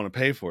I don't want to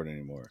pay for it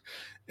anymore.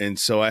 And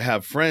so I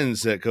have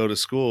friends that go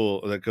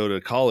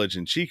to college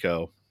in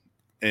Chico.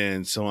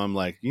 And so I'm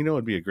like,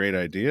 it'd be a great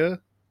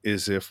idea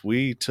is if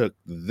we took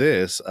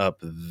this up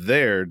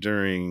there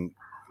during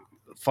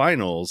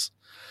finals,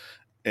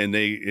 and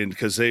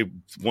because they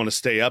want to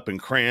stay up and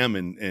cram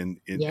and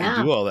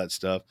do all that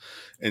stuff.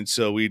 And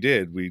so we'd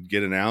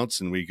get an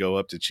ounce and we go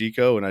up to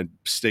Chico, and I'd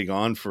stay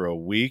gone for a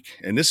week.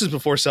 And this is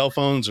before cell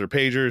phones or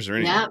pagers or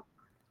anything. Yeah.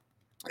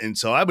 And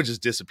so I would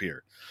just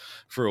disappear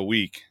for a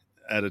week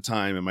at a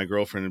time, and my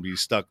girlfriend would be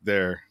stuck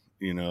there,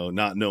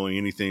 not knowing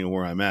anything of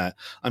where I'm at.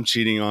 I'm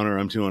cheating on her.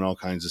 I'm doing all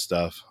kinds of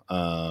stuff.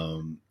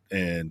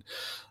 And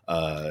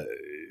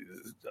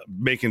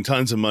making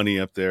tons of money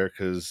up there,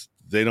 because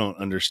they don't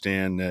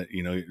understand that,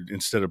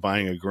 instead of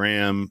buying a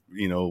gram,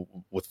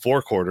 with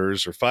 4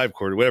 quarters or 5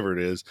 quarters, whatever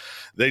it is,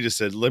 they just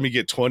said, let me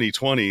get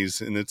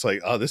 20/20s. And it's like,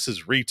 oh, this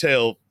is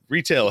retail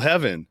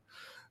heaven.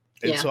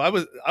 And so I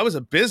was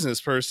a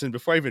business person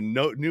before I even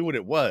knew what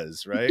it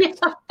was. Right.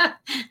 Yeah.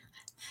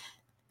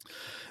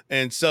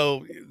 And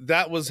so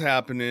that was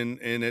happening.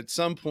 And at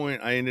some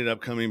point I ended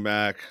up coming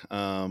back.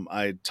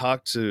 I'd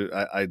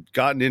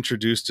gotten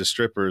introduced to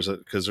strippers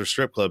because there's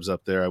strip clubs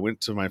up there. I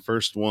went to my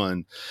first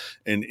one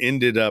and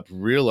ended up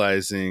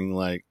realizing,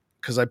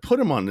 because I put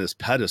them on this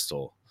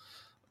pedestal,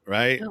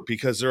 right? Oh,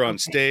 because they're on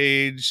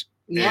stage.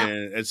 Yeah.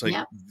 And it's like,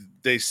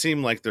 they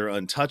seem like they're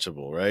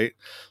untouchable, right?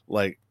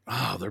 Like,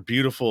 oh, they're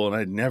beautiful. And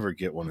I'd never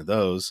get one of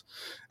those.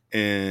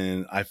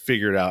 And I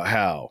figured out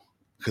how.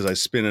 Because I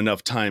spent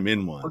enough time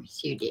in one. Of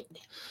course you did.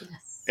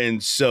 Yes.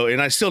 And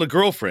I still had a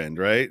girlfriend,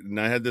 right? And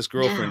I had this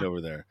girlfriend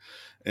over there.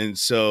 And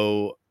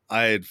so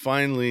I had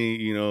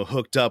finally,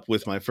 hooked up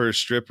with my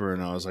first stripper,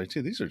 and I was like,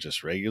 dude, these are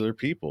just regular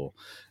people.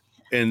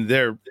 And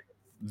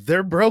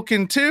they're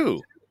broken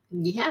too.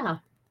 Yeah.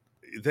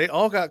 They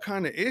all got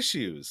kind of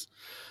issues.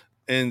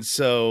 And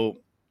so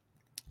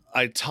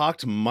I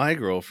talked my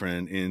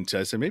girlfriend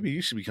I said, maybe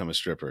you should become a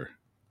stripper.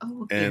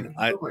 Oh, and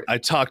I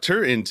talked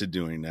her into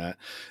doing that,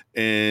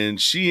 and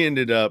she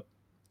ended up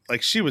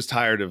she was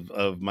tired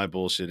of my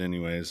bullshit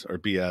anyways, or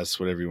BS,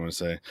 whatever you want to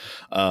say.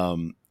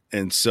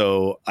 And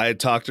so I had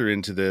talked her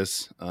into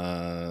this.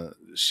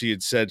 She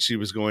had said she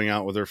was going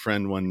out with her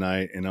friend one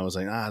night, and I was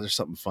like, there's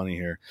something funny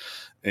here.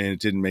 And it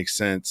didn't make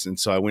sense. And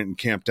so I went and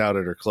camped out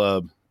at her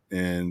club,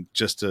 and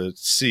just to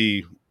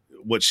see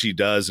what she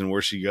does and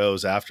where she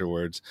goes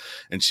afterwards.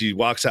 And she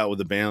walks out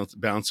with a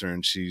bouncer,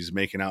 and she's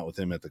making out with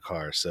him at the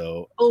car.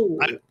 So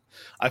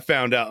I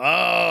found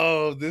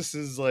out, this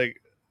is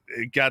like,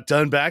 it got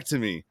done back to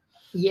me.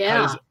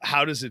 Yeah.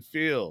 How does it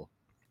feel?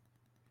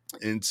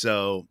 And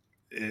so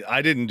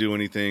I didn't do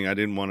anything. I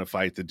didn't want to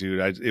fight the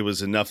dude. It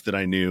was enough that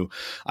I knew.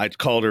 I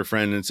called her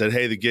friend and said,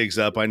 hey, the gig's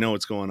up. I know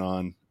what's going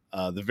on.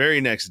 The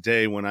very next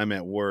day when I'm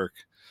at work,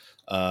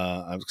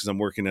 because I'm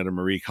working at a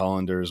Marie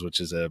Collander's, which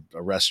is a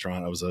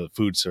restaurant. I was a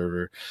food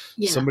server.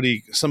 Yeah.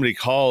 Somebody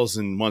calls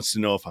and wants to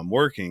know if I'm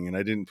working, and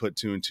I didn't put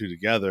two and two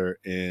together.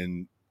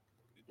 And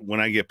when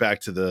I get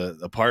back to the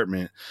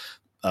apartment,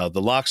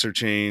 the locks are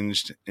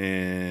changed,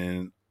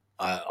 and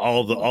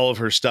all of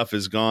her stuff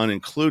is gone,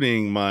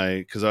 including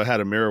because I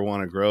had a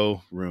marijuana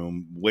grow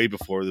room way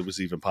before it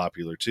was even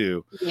popular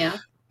too. Yeah.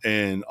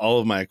 And all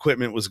of my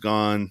equipment was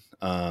gone.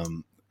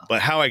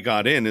 But how I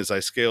got in is I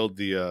scaled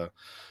the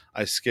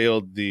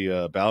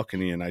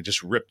balcony, and I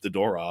just ripped the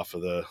door off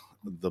of the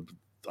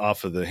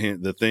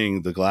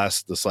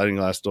sliding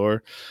glass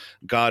door.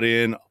 Got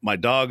in. My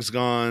dog's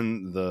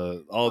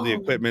gone. All the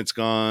equipment's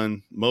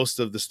gone. Most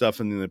of the stuff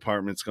in the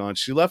apartment's gone.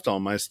 She left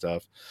all my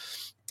stuff.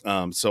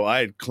 So I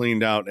had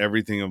cleaned out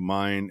everything of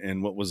mine,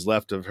 and what was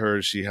left of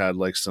hers, she had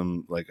like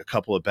a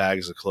couple of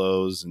bags of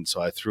clothes. And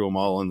so I threw them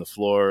all on the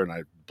floor, and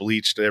I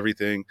bleached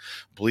everything,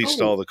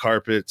 all the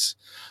carpets.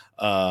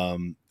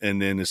 And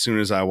then as soon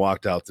as I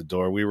walked out the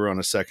door, we were on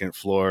a second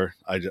floor.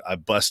 I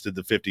busted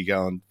the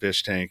 50-gallon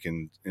fish tank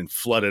and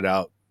flooded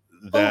out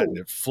that.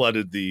 It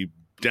flooded the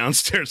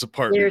downstairs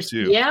apartment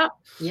too. Yeah.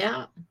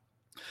 Yeah.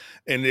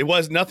 And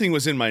nothing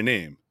was in my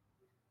name.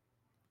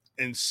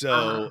 And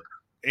so,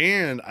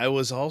 and I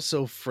was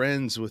also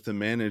friends with the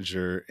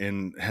manager,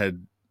 and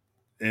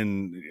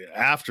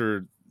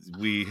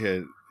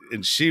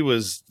she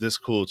was this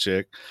cool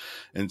chick.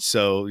 And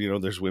so,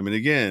 there's women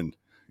again,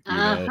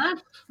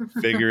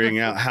 figuring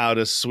out how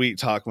to sweet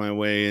talk my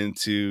way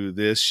into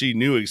this. She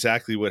knew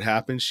exactly what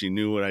happened. She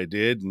knew what I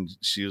did. And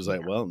she was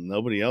like, well,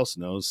 nobody else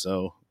knows.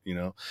 So,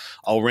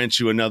 I'll rent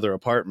you another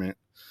apartment.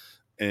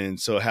 And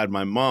so I had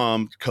my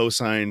mom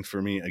co-sign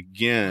for me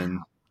again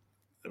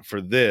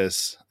for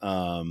this,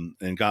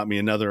 and got me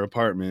another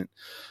apartment.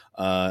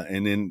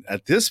 And then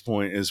at this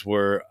point is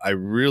where I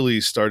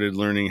really started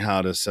learning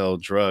how to sell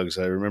drugs.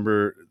 I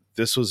remember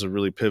this was a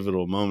really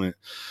pivotal moment.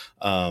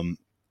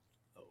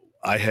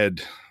 I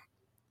had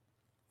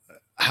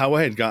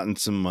gotten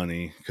some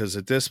money, because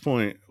at this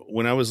point,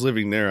 when I was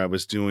living there, I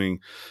was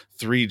doing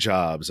 3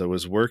 jobs. I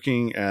was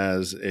working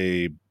as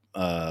a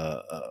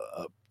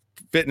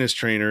fitness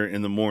trainer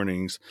in the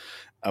mornings.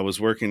 I was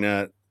working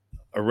at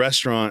a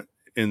restaurant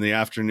in the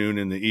afternoon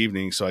and the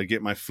evening, so I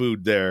get my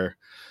food there.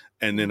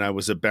 And then I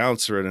was a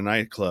bouncer at a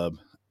nightclub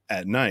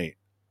at night.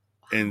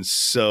 And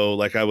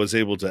so I was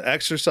able to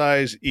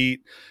exercise,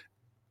 eat,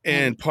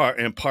 and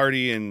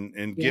party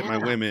and get my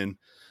women.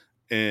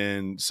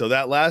 And so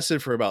that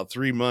lasted for about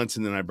 3 months,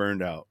 and then I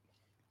burned out.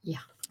 Yeah.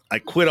 I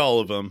quit all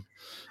of them.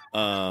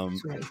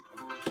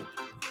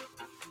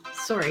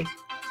 Sorry.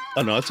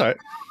 Oh, no, it's all right.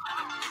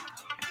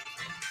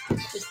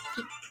 Just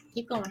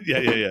keep going.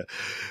 Yeah.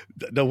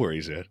 No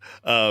worries, man.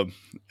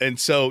 And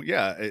so,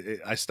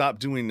 I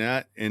stopped doing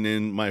that. And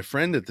then my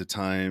friend at the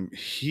time,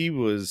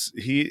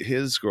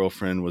 his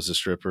girlfriend was a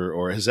stripper,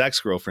 or his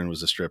ex-girlfriend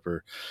was a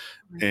stripper.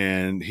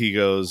 And he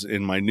goes,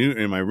 in my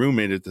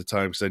roommate at the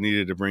time, because I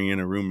needed to bring in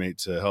a roommate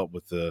to help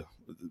with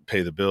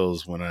pay the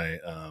bills when I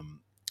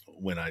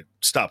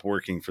stopped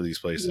working for these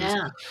places.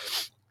 Yeah.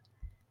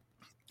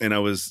 And I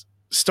was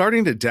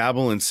starting to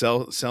dabble in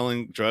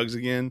selling drugs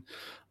again.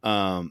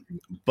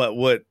 But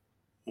what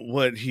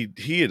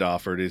he had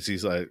offered is,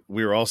 he's like,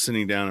 we were all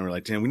sitting down and we're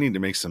like, damn, we need to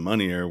make some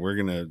money, or we're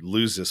going to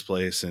lose this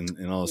place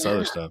and all this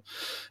other stuff.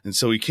 And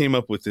so he came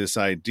up with this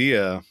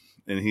idea,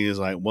 and he was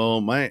like,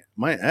 well, my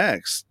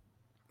ex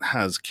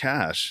has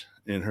cash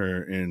at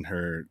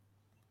her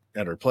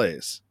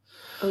place.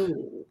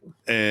 Oh.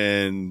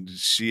 And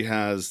she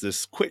has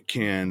this quick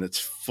can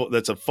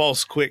that's a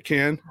false quick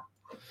can,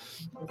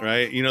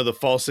 right? The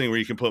false thing where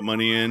you can put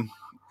money in.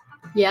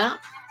 Yeah.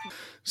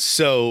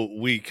 So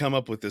we come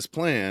up with this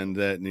plan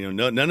that,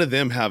 none of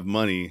them have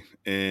money.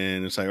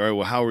 And it's like, all right,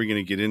 well, how are we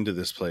going to get into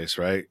this place,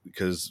 right?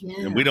 Because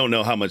and we don't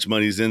know how much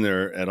money's in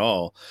there at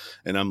all.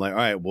 And I'm like, all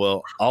right,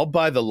 well, I'll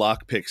buy the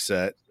lockpick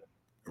set.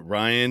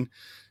 Ryan,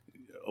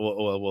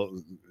 well,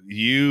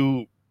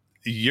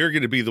 you're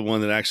going to be the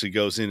one that actually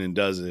goes in and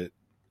does it,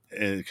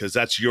 and because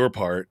that's your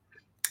part.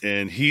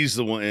 And he's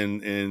the one,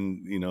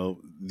 and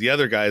the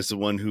other guy is the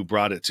one who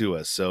brought it to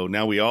us. So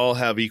now we all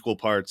have equal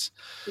parts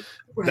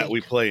that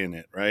we play in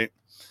it, right?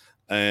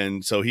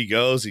 And so he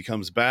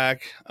comes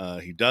back,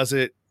 he does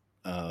it.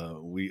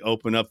 We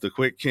open up the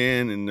quick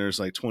can, and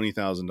there's like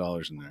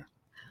 $20,000 in there.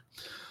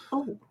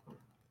 Oh.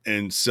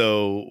 And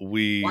so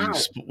we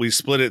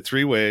split it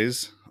 3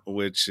 ways.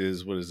 which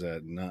is, what is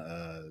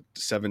that?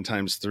 7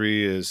 times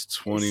 3 is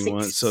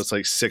 21. So it's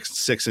like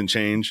six and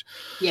change.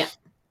 Yeah.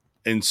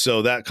 And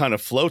so that kind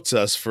of floats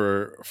us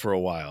for a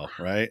while,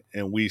 right?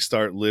 And we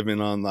start living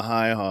on the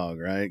high hog,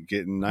 right?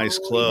 Getting nice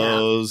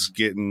clothes,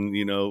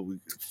 getting,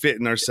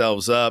 fitting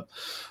ourselves up.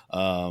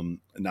 And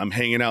I'm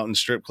hanging out in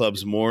strip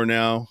clubs more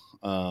now.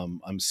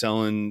 I'm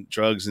selling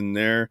drugs in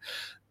there.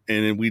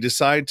 And then we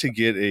decide to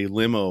get a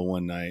limo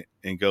one night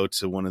and go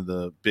to one of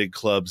the big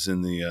clubs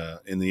in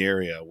the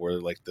area where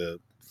like the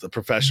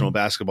professional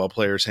basketball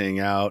players hang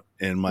out.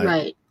 And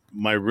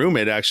my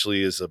roommate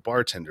actually is a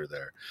bartender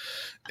there.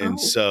 And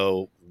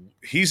so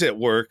he's at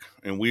work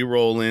and we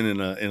roll in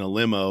a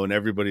limo and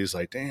everybody's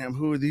like, damn,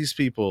 who are these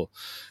people?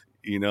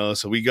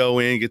 So we go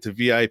in, get the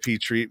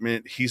VIP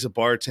treatment. He's a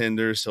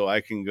bartender. So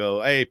I can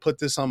go, hey, put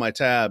this on my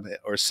tab,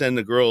 or send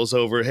the girls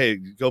over. Hey,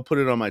 go put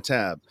it on my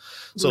tab.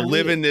 So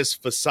live in this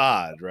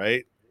facade.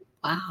 Right.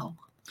 Wow.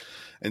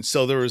 And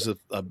so there was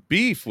a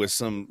beef with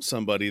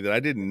somebody that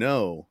I didn't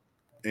know.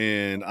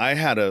 And I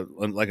had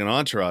an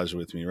entourage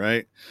with me.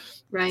 Right.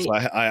 Right. So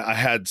I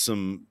had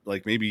some,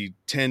 like maybe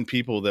 10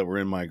 people that were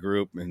in my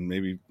group, and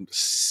maybe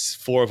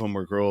 4 of them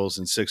were girls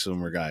and 6 of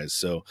them were guys.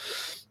 So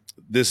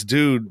this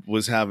dude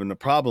was having a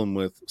problem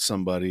with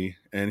somebody,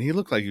 and he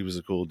looked like he was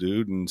a cool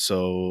dude. And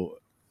so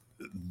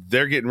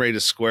they're getting ready to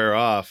square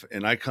off,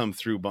 and I come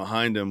through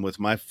behind him with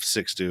my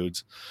 6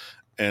 dudes.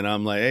 And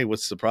I'm like, hey,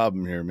 what's the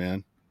problem here,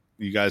 man?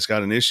 You guys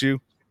got an issue?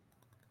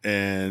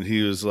 And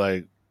he was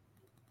like,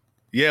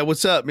 yeah,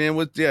 what's up, man?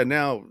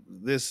 Now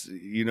this, what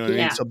I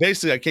mean? So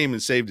basically I came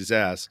and saved his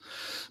ass.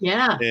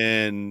 Yeah.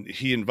 And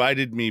he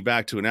invited me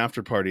back to an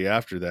after party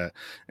after that.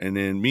 And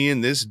then me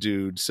and this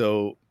dude.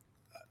 So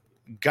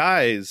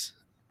guys,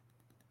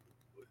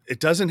 it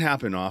doesn't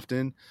happen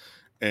often.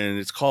 And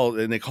they call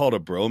it a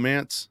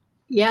bromance.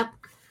 Yep.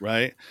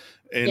 Right.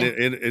 And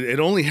it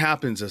only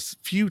happens a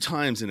few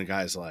times in a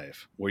guy's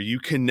life where you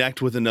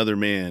connect with another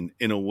man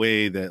in a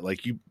way that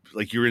like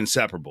you're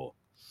inseparable.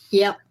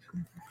 Yep.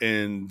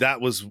 And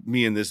that was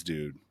me and this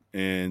dude.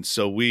 And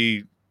so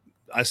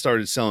I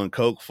started selling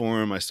coke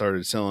for him. I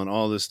started selling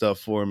all this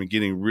stuff for him and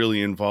getting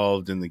really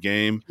involved in the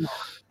game.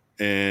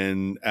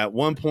 And at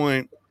one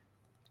point,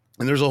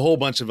 and there's a whole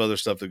bunch of other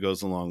stuff that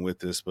goes along with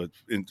this, but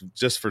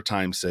just for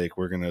time's sake,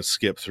 we're going to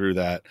skip through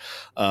that.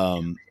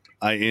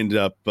 I end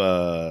up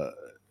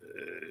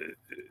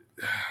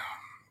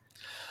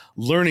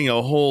learning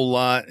a whole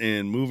lot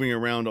and moving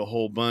around a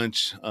whole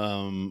bunch.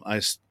 I'm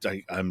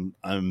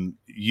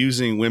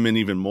using women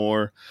even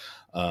more,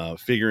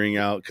 figuring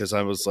out, because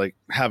I was like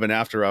having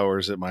after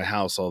hours at my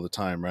house all the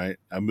time. Right.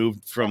 I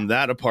moved from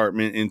that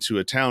apartment into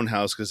a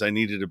townhouse because I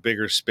needed a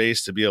bigger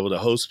space to be able to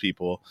host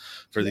people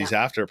for these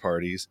after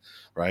parties.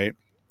 Right.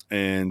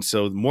 And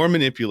so more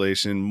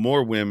manipulation,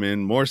 more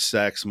women, more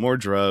sex, more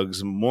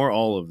drugs, more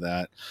all of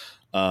that.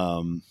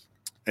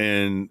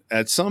 And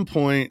at some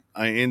point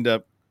I end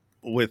up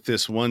with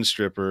this one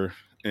stripper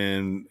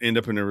and end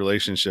up in a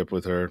relationship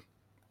with her.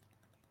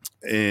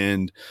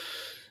 And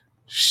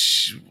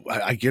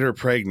I get her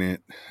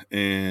pregnant,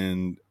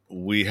 and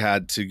we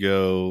had to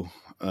go.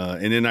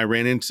 And then I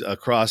ran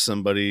across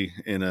somebody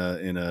in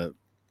a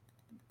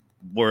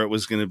where it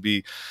was going to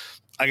be.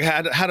 I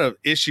had an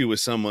issue with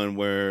someone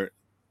where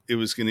it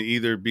was going to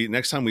either be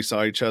next time we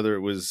saw each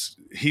other,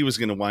 he was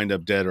going to wind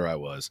up dead or I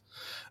was.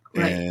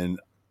 Right. And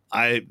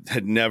I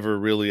had never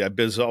really. I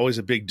was always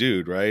a big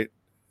dude, right?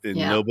 And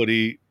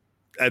nobody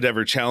had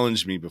ever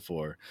challenged me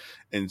before.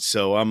 And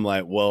so I'm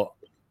like, well,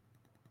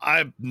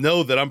 I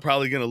know that I'm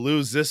probably going to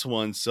lose this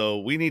one. So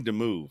we need to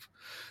move.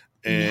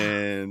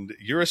 And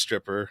you're a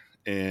stripper,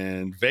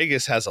 and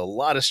Vegas has a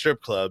lot of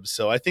strip clubs.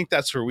 So I think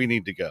that's where we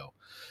need to go.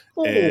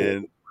 Oh.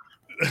 And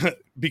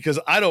because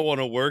I don't want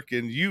to work,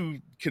 and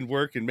you can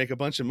work and make a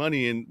bunch of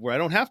money, and where I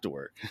don't have to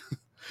work.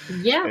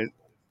 Yeah.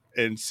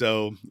 And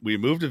so we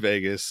moved to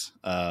Vegas.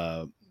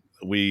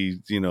 We,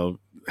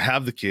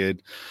 have the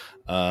kid.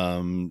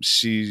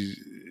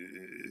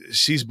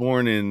 She's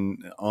born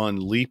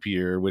on leap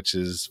year, which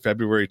is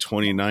February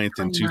 29th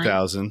in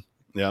 2000.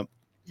 Yep.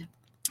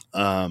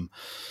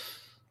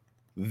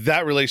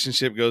 That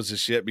relationship goes to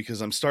shit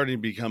because I'm starting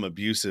to become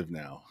abusive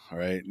now. All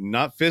right.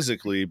 Not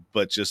physically,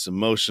 but just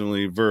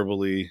emotionally,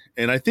 verbally.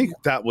 And I think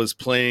that was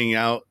playing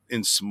out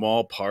in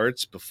small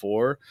parts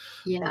before.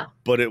 Yeah.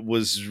 But it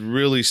was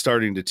really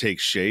starting to take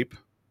shape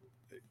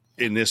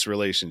in this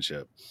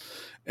relationship.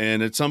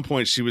 And at some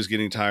point she was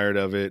getting tired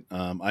of it.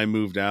 I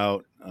moved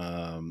out,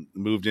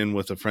 moved in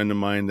with a friend of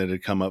mine that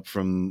had come up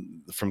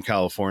from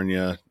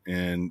California,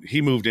 and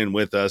he moved in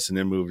with us and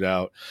then moved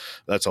out.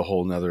 That's a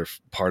whole nother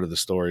part of the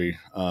story.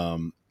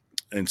 And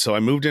so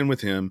I moved in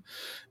with him,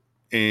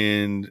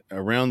 and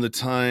around the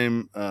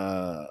time,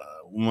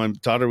 when my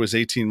daughter was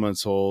 18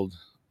 months old,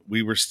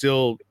 we were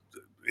still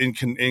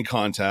in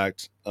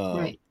contact.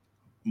 Right.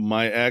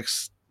 My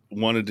ex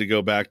wanted to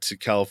go back to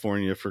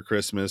California for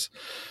Christmas.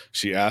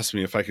 She asked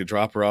me if I could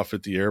drop her off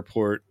at the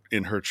airport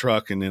in her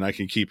truck, and then I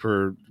can keep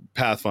her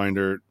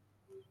Pathfinder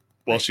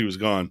while she was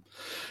gone.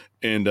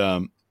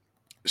 And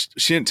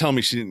she didn't tell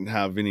me she didn't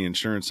have any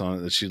insurance on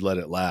it, that she'd let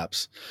it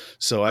lapse.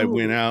 So I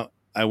went Oh, out.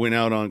 I went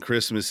out on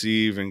Christmas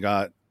Eve and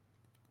I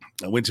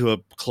went to a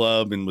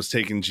club and was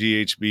taking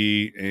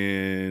GHB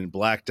and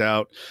blacked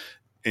out.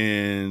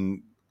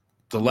 And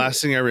the oh,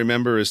 last thing I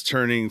remember is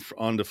turning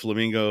onto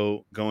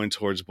Flamingo going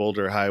towards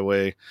Boulder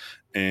Highway,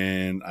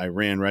 and I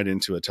ran right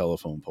into a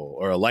telephone pole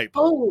or a light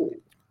pole. oh,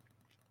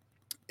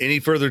 Any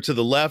further to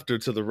the left or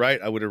to the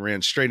right, I would have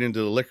ran straight into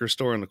the liquor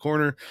store in the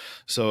corner.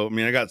 So, I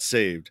mean, I got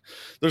saved.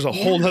 There's a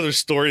whole yeah. nother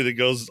story that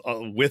goes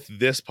with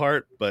this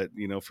part, but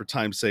for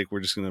time's sake, we're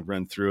just going to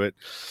run through it.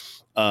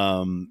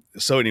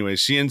 So anyway,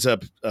 she ends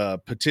up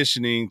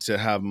petitioning to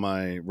have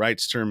my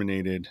rights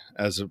terminated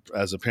as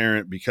a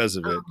parent because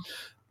of it. Oh,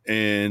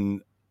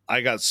 And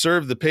I got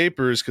served the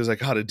papers because I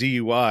got a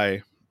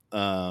DUI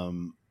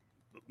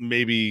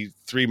maybe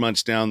 3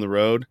 months down the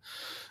road.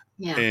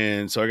 yeah.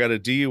 And so I got a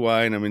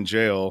DUI and I'm in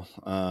jail,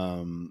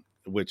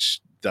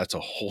 which that's a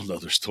whole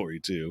nother story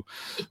too.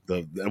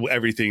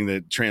 Everything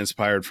that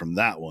transpired from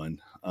that one.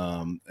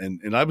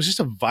 And I was just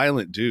a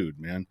violent dude,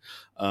 man.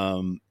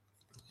 Yeah.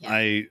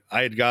 I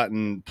had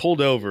gotten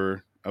pulled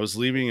over. I was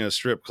leaving a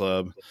strip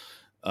club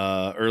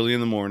early in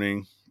the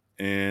morning,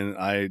 and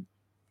I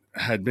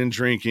had been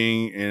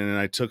drinking, and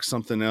I took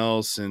something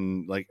else,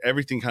 and like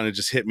everything kind of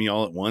just hit me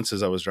all at once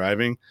as I was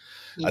driving.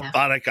 Yeah.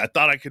 I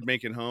thought I could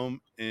make it home,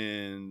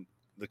 and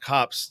the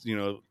cops,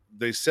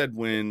 they said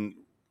when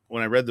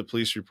I read the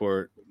police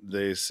report,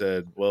 they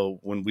said, well,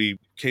 when we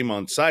came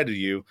on side of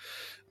you,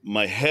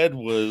 my head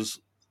was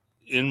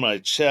in my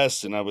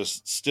chest and I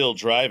was still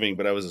driving,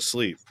 but I was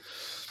asleep.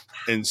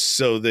 And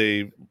so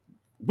they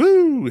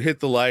hit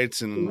the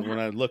lights, and when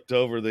I looked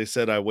over, they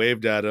said I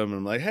waved at them and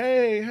I'm like,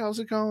 hey, how's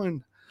it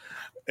going?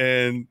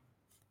 And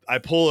I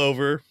pull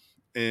over,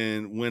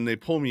 and when they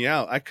pull me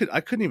out, I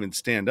couldn't even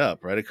stand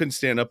up, right? I couldn't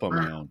stand up on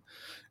my own.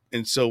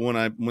 And so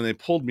when they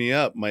pulled me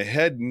up, my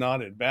head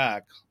nodded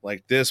back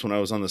like this when I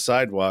was on the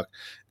sidewalk,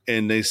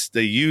 and they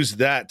used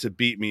that to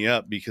beat me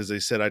up because they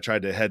said I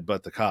tried to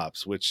headbutt the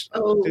cops, which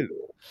Oh, dude.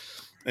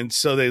 And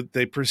so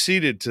they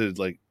proceeded to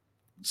like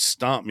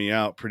stomp me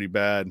out pretty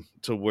bad,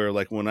 to where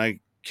like when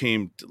I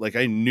came like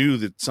I knew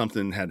that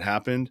something had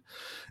happened,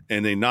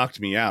 and they knocked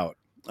me out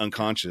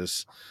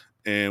unconscious.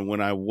 And when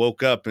I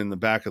woke up in the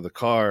back of the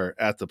car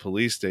at the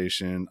police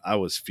station, I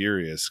was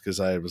furious because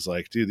I was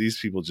like, dude, these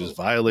people just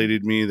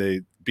violated me.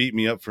 They beat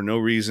me up for no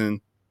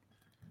reason.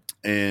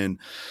 And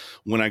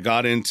when I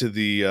got into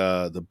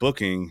the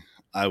booking,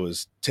 I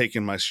was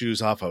taking my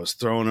shoes off. I was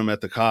throwing them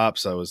at the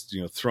cops. I was,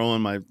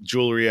 throwing my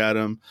jewelry at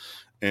them.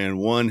 And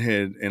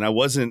I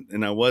wasn't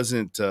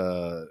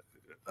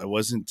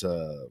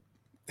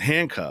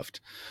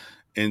handcuffed.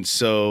 And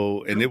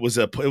so, and it was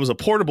a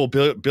portable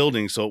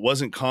building. So it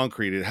wasn't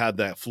concrete. It had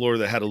that floor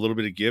that had a little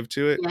bit of give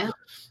to it. yeah.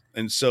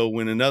 And so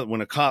when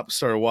a cop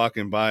started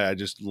walking by, I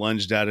just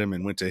lunged at him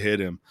and went to hit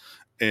him.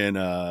 And,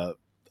 I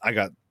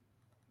got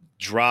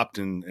dropped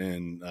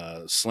and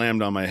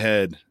slammed on my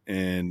head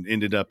and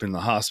ended up in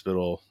the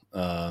hospital.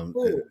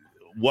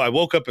 Well, I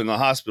woke up in the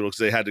hospital because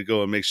they had to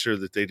go and make sure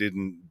that they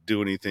didn't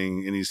do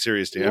any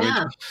serious damage.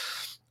 Yeah.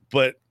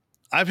 But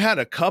I've had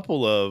a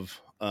couple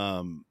of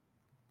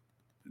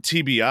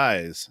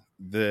TBIs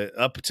that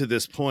up to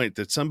this point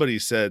that somebody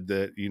said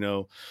that,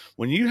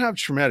 when you have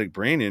traumatic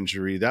brain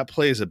injury, that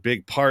plays a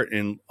big part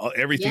in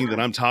everything that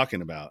I'm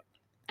talking about.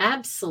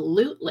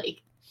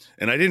 Absolutely.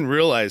 And I didn't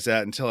realize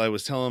that until I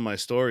was telling my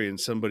story and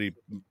somebody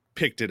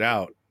picked it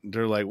out.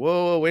 They're like,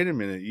 whoa, wait a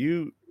minute.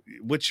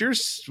 What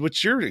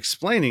you're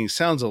explaining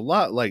sounds a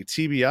lot like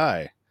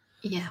TBI.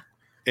 Yeah.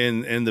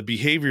 And the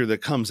behavior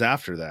that comes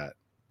after that.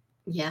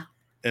 Yeah.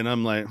 And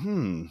I'm like,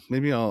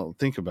 maybe I'll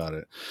think about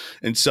it.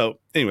 And so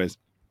anyways,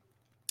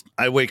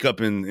 I wake up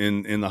in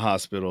the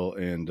hospital,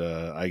 and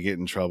I get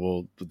in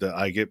trouble.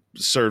 I get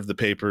served the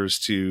papers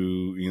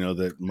to,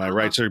 that my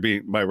rights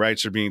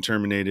are being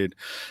terminated.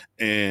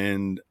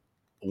 And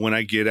when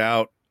I get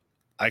out,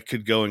 I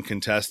could go and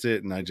contest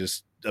it. And I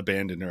just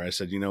abandoned her. I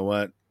said, you know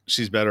what?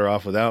 She's better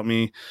off without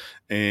me.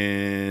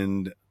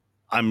 And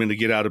I'm going to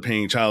get out of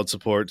paying child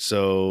support.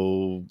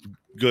 So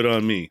good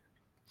on me.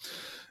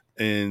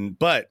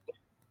 But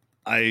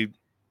I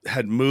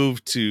had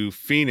moved to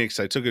Phoenix.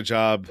 I took a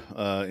job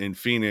in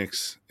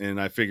Phoenix, and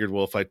I figured,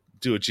 well, if I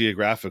do a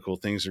geographical,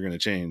 things are going to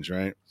change,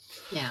 right?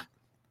 Yeah.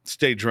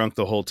 Stayed drunk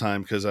the whole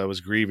time because I was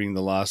grieving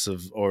the loss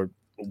of, or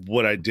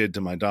what I did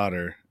to my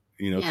daughter,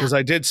 because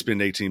I did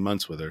spend 18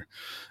 months with her.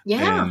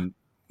 Yeah.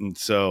 And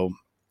so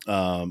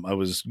I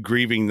was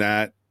grieving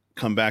that,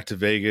 come back to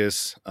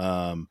Vegas,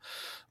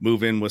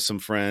 move in with some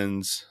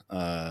friends.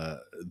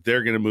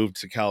 They're going to move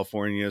to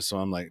California. So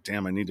I'm like,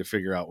 damn, I need to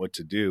figure out what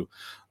to do.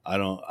 I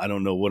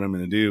don't know what I'm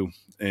going to do.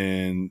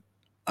 And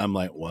I'm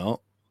like,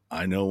 well,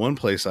 I know one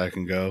place I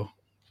can go.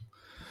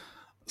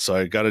 So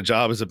I got a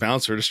job as a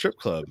bouncer at a strip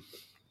club.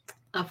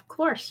 Of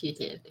course you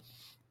did.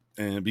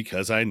 And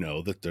because I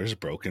know that there's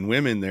broken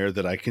women there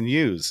that I can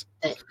use.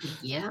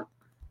 Yeah.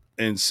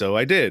 And so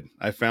I did.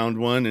 I found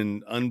one,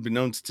 and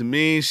unbeknownst to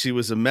me, she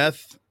was a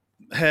meth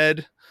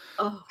head.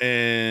 Oh,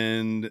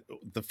 And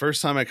the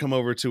first time I come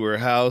over to her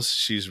house,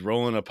 she's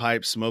rolling a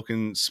pipe,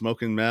 smoking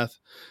meth.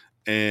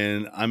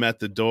 And I'm at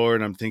the door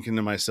and I'm thinking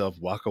to myself,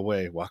 walk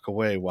away, walk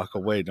away, walk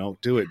away. Don't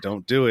do it.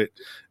 Don't do it.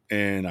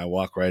 And I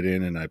walk right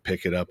in and I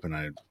pick it up and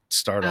I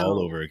start all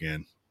oh, over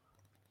again.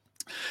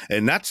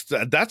 And that's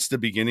the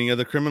beginning of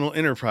the criminal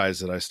enterprise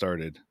that I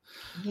started.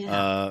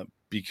 yeah.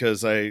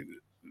 Because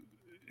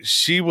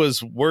she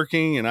was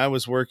working and I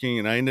was working,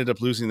 and I ended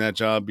up losing that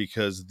job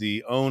because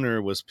the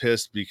owner was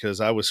pissed because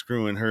I was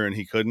screwing her and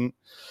he couldn't.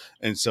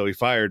 And so he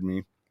fired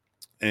me.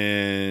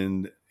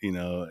 And,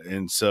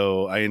 and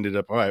so I ended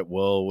up, all right,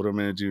 well, what am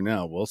I going to do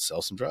now? Well,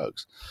 sell some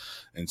drugs.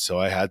 And so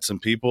I had some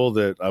people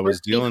that I was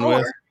Worked dealing before.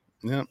 with.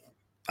 Yeah.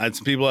 I had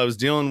some people I was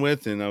dealing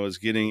with, and I was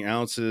getting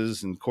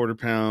ounces and quarter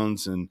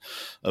pounds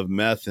of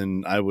meth,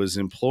 and I was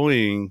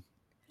employing,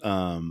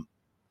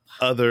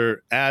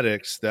 other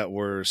addicts that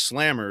were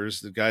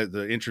slammers,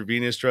 the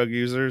intravenous drug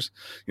users,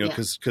 Yeah.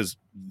 because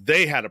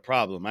they had a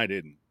problem. I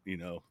didn't,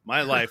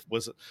 my life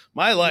was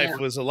Yeah.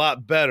 a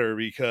lot better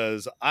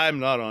because I'm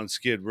not on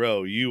Skid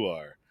Row. You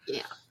are.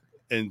 Yeah.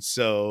 And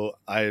so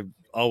I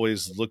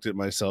always looked at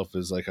myself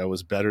as like I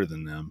was better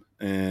than them.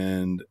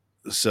 And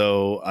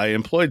so I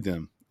employed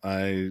them.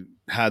 I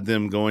had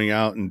them going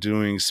out and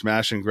doing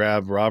smash and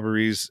grab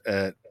robberies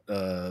at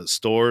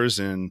stores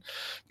and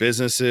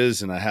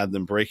businesses, and I had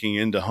them breaking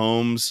into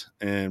homes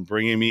and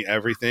bringing me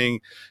everything,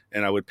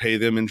 and I would pay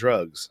them in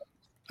drugs.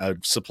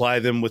 I'd supply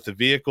them with the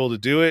vehicle to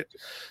do it,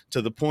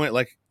 to the point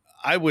like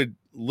I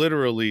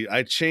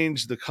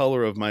changed the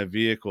color of my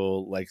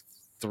vehicle like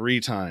 3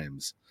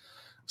 times.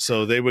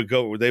 So they would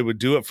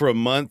do it for a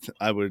month.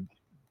 I would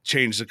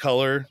change the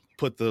color,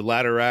 put the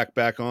ladder rack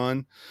back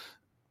on.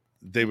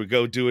 They would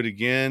go do it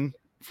again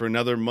for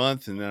another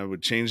month, and I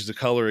would change the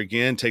color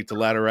again, take the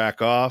ladder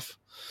rack off.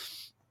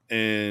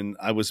 And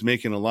I was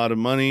making a lot of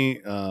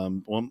money.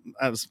 Well,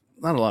 I was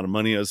not a lot of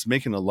money. I was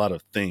making a lot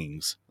of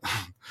things,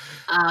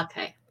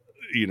 Okay.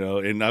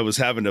 and I was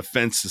having to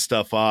fence the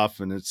stuff off.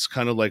 And it's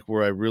kind of like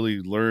where I really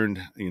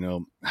learned,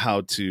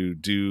 how to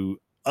do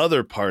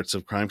other parts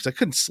of crime, because I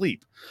couldn't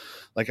sleep.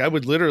 Like I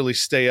would literally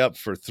stay up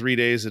for 3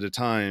 days at a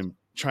time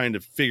trying to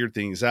figure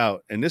things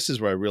out. And this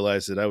is where I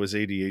realized that I was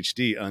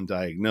ADHD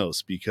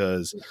undiagnosed,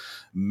 because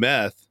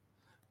meth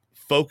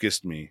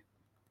focused me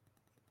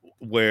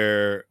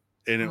and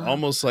it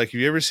almost like, have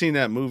you ever seen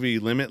that movie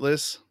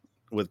Limitless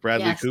with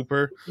Bradley Yes.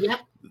 Cooper? Yep.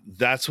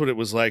 That's what it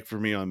was like for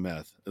me on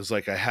meth. It was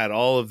like I had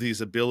all of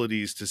these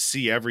abilities to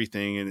see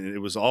everything, and it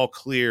was all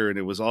clear and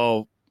it was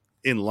all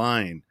in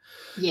line.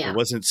 Yeah. It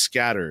wasn't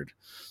scattered.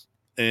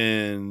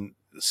 And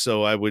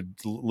so I was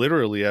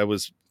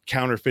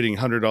counterfeiting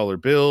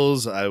 $100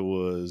 bills. I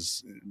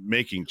was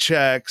making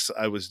checks.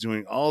 I was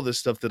doing all this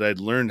stuff that I'd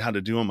learned how to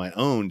do on my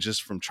own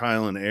just from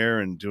trial and error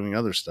and doing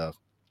other stuff.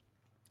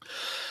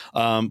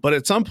 But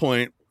at some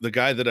point, the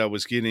guy that I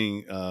was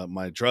getting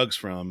my drugs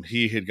from,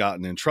 he had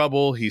gotten in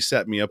trouble. He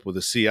set me up with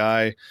a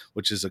CI,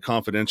 which is a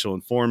confidential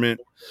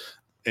informant.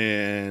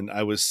 And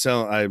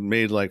I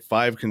made like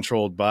 5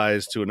 controlled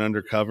buys to an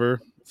undercover.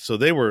 So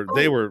they were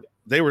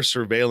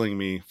surveilling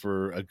me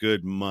for a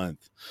good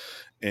month.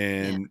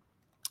 And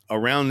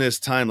around this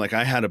time, like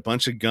I had a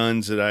bunch of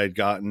guns that I had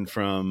gotten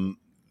from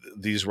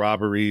these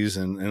robberies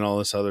and all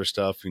this other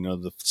stuff.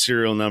 The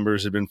serial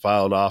numbers had been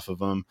filed off of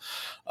them.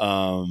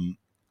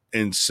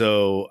 And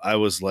so I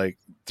was like,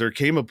 there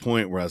came a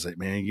point where I was like,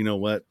 man, you know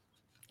what?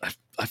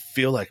 I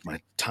feel like my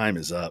time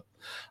is up.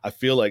 I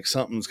feel like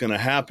something's going to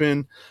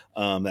happen.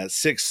 That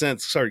sixth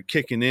sense started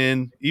kicking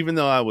in. Even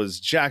though I was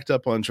jacked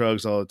up on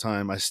drugs all the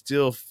time, I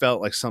still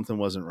felt like something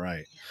wasn't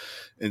right.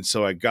 And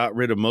so I got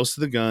rid of most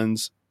of the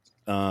guns.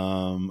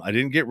 I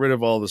didn't get rid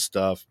of all the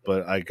stuff,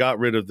 but I got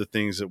rid of the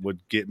things that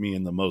would get me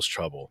in the most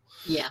trouble.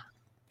 Yeah.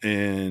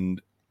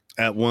 And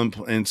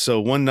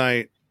so one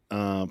night,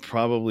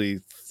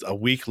 probably a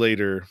week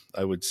later,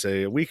 I would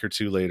say a week or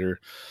two later,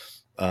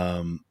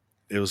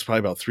 it was probably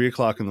about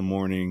 3:00 in the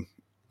morning.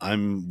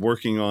 I'm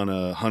working on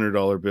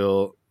 $100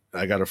 bill.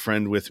 I got a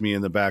friend with me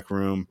in the back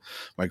room.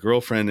 My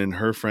girlfriend and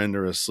her friend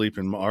are asleep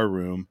in our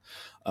room.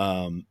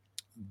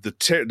 The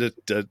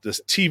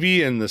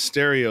TV and the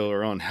stereo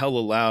are on hella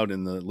loud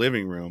in the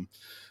living room.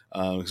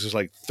 There's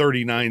like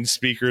 39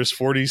 speakers,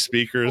 40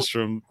 speakers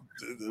from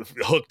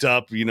hooked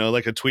up,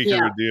 like a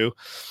tweaker would do.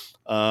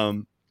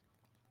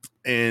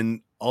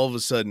 And all of a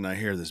sudden I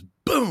hear this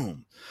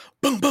boom,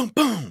 boom, boom,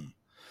 boom.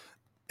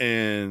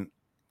 And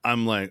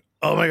I'm like,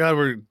 oh my God,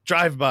 we're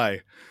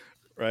drive-by,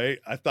 right?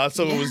 I thought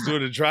someone was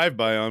doing a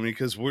drive-by on me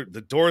because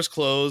the doors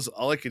closed.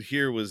 All I could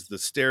hear was the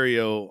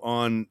stereo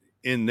on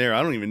in there.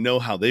 I don't even know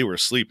how they were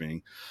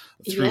sleeping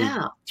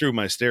through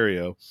my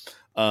stereo.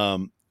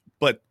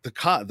 But the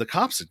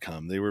cops had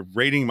come. They were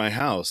raiding my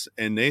house,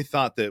 and they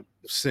thought that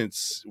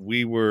since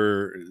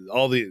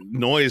all the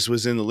noise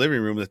was in the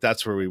living room,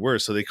 that's where we were.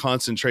 So they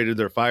concentrated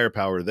their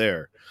firepower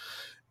there.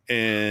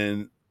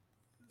 And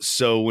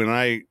so when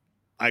I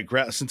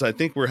grabbed, since I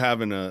think we're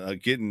having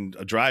getting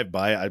a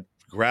drive-by, I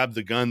grabbed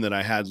the gun that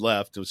I had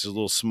left. It was a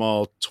little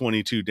small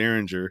 22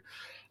 Derringer.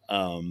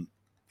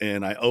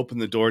 and I open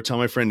the door, tell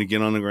my friend to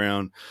get on the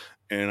ground,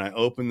 and I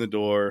open the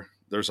door.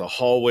 There's a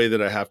hallway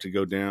that I have to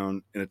go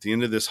down, and at the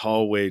end of this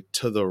hallway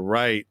to the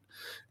right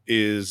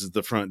is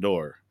the front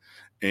door.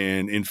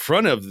 And in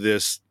front of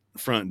this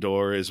front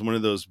door is one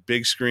of those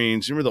big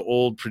screens. You remember the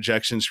old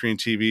projection screen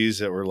TVs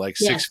that were like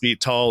 6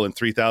 feet tall and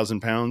 3,000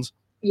 pounds?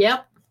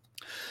 Yep.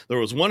 There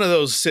was one of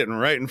those sitting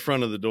right in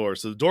front of the door.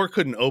 So the door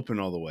couldn't open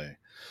all the way.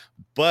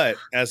 But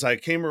as I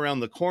came around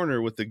the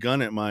corner with the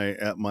gun at my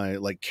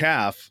like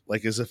calf,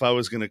 like as if I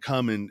was going to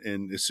come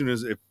and as soon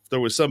as if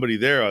there was somebody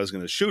there, I was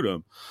going to shoot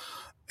them.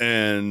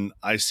 And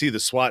I see the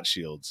SWAT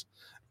shields.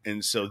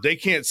 And so they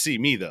can't see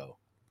me though.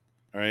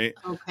 All right.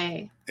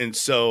 Okay. And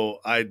so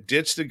I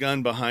ditched the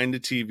gun behind the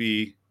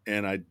TV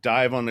and I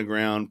dive on the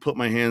ground, put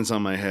my hands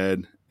on my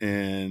head,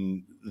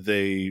 and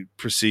they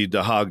proceed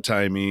to hog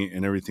tie me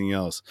and everything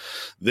else.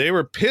 They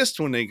were pissed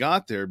when they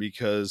got there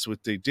because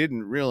what they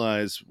didn't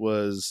realize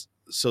was,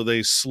 so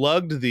they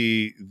slugged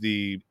the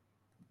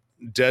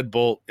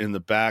deadbolt in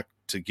the back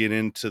to get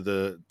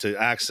into to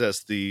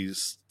access the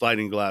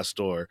sliding glass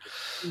door.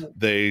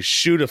 They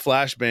shoot a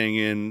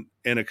flashbang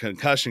in a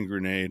concussion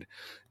grenade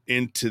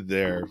into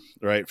there,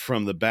 right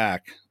from the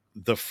back.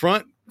 The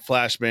front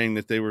flashbang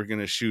that they were going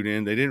to shoot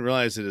in, they didn't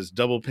realize it is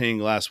double pane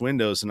glass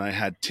windows, and I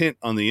had tint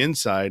on the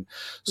inside,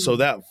 so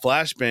that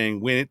flashbang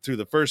went through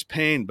the first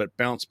pane but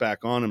bounced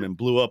back on them and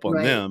blew up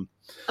on them.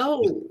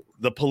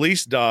 The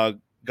police dog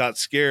got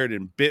scared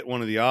and bit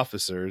one of the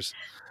officers.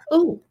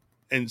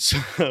 And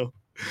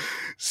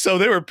so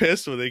they were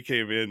pissed when they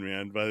came in,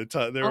 man. By the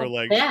time they were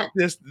like,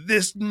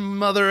 this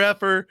mother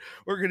effer,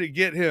 we're gonna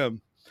get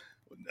him.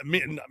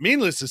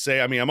 Meaningless to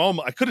say, I mean,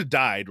 I could have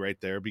died right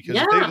there, because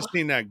if they'd have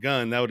seen that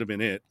gun, that would have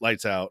been it,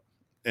 lights out.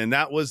 And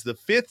that was the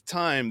 5th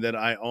time that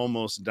I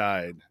almost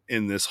died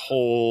in this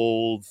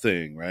whole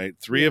thing, right?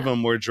 3 of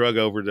them were drug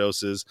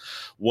overdoses.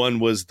 One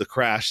was the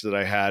crash that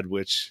I had,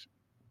 which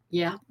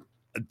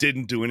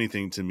didn't do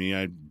anything to me.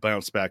 I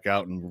bounced back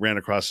out and ran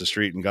across the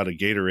street and got a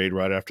Gatorade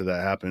right after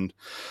that happened.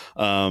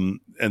 And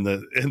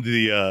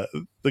the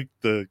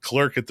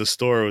clerk at the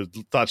store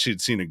thought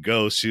she'd seen a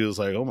ghost. She was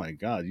like, "Oh my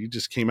God, you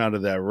just came out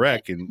of that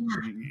wreck, and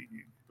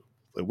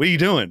what are you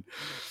doing?"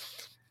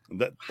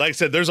 That, like I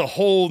said, there's a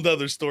whole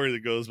nother story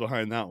that goes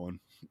behind that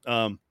one.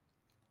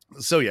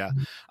 So yeah,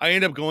 I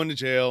ended up going to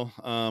jail.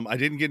 I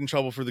didn't get in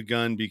trouble for the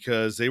gun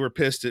because they were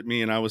pissed at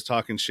me and I was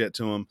talking shit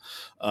to them.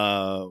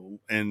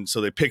 And so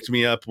they picked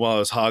me up while I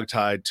was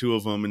hogtied, 2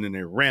 of them, and then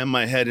they rammed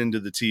my head into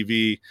the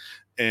TV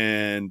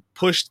and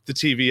pushed the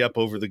TV up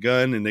over the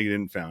gun, and they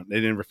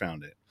never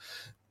found it.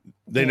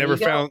 They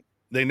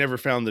never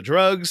found the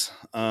drugs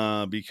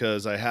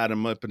because I had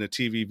them up in a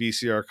TV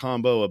VCR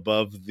combo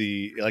above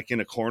like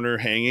in a corner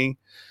hanging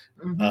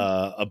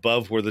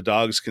above where the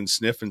dogs can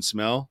sniff and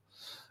smell.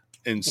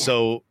 And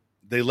so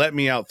they let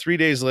me out 3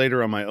 days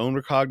later on my own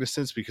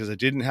recognizance because I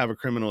didn't have a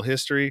criminal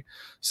history.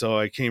 So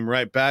I came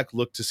right back,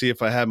 looked to see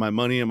if I had my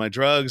money and my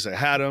drugs. I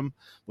had them,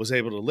 was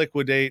able to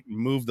liquidate,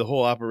 move the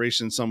whole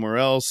operation somewhere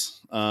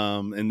else.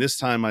 And this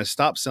time I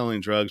stopped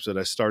selling drugs, but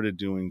I started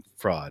doing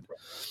fraud.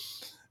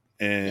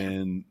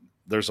 And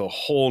there's a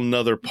whole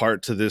nother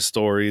part to this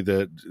story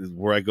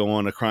where I go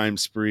on a crime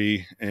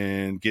spree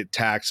and get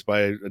taxed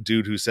by a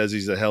dude who says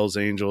he's the Hells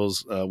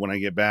Angels when I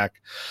get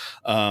back.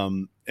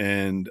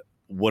 And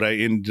what I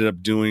ended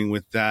up doing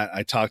with that,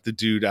 I talked the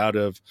dude out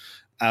of,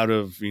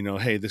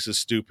 hey, this is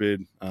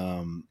stupid.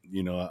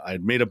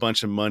 I'd made a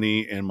bunch of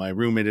money, and my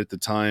roommate at the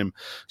time,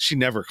 she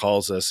never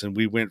calls us. And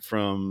we went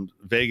from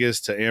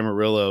Vegas to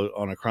Amarillo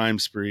on a crime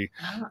spree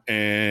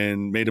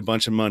and made a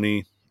bunch of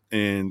money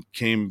and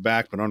came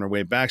back. But on our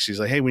way back, she's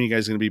like, "Hey, when are you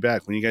guys going to be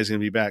back? When are you guys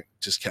going to be back?"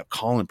 Just kept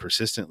calling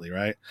persistently.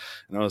 Right.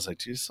 And I was like,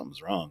 "Geez,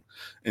 something's wrong."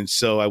 And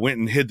so I went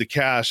and hid the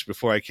cash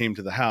before I came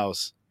to the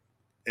house.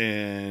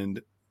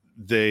 And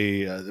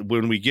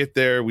when we get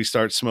there, we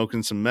start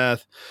smoking some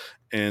meth,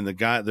 and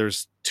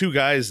there's 2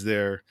 guys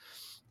there,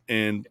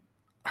 and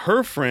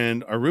her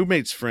friend, our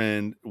roommate's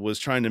friend, was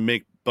trying to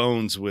make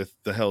bones with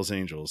the Hells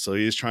Angels. So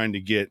he was trying to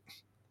get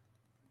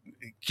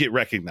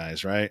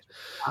recognized. Right.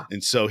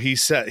 And so he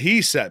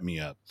set me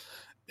up,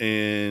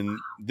 and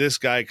this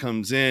guy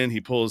comes in, he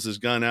pulls his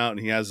gun out and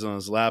he has it on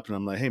his lap. And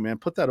I'm like, "Hey man,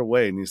 put that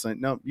away." And he's like,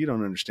 "No, you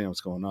don't understand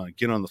what's going on.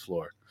 Get on the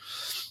floor."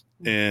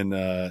 And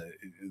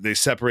they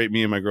separate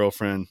me and my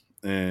girlfriend,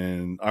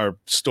 and our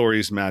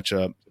stories match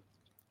up.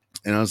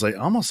 And I was like,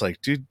 almost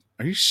like, "Dude,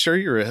 are you sure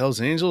you're a Hells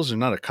Angels or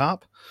not a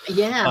cop?"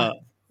 Yeah.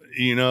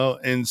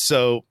 And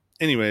so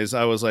anyways,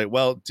 I was like,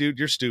 "Well, dude,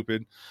 you're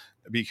stupid,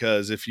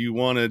 because if you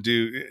want to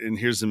do," and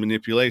here's the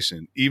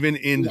manipulation, even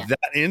in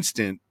that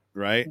instant,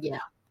 right? Yeah.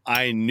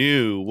 I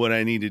knew what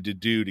I needed to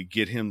do to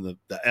get him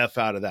the F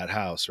out of that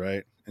house.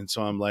 Right. And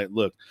so I'm like,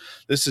 "Look,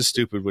 this is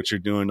stupid what you're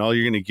doing. All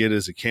you're going to get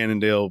is a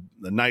Cannondale,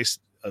 a nice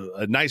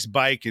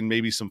bike, and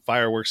maybe some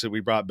fireworks that we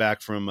brought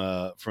back from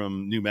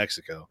New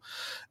Mexico.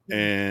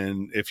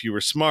 And if you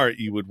were smart,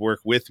 you would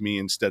work with me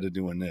instead of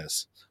doing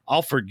this.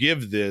 I'll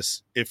forgive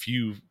this if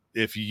you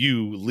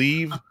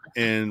leave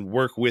and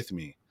work with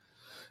me."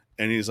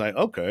 And he's like,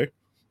 "Okay,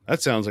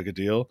 that sounds like a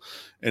deal.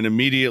 And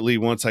immediately,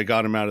 once I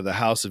got him out of the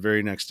house, the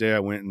very next day, I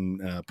went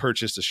and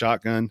purchased a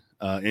shotgun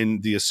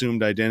in the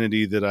assumed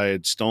identity that I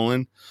had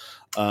stolen.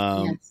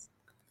 Yes.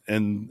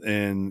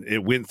 And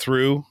it went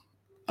through.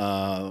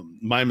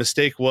 My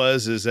mistake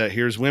is that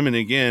here's women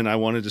again. I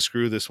wanted to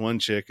screw this one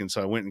chick, and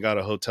so I went and got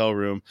a hotel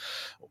room,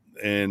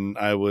 and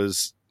I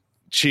was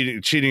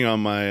cheating on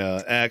my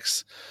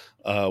ex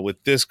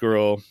with this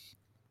girl.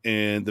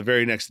 And the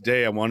very next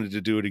day, I wanted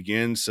to do it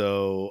again,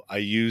 so I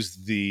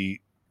used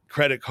the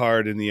credit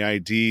card and the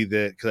ID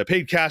because I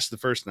paid cash the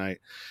first night,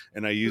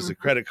 and I used the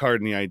credit card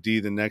and the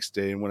ID the next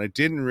day. And what I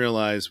didn't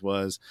realize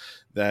was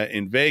that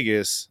in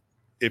Vegas,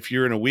 if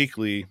you're in a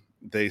weekly,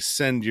 they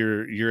send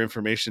your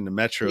information to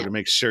Metro to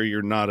make sure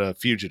you're not a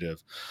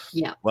fugitive.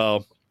 Yeah.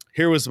 Well,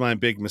 here was my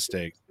big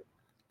mistake.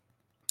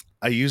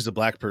 I used a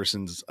black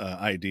person's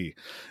ID,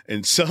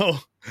 and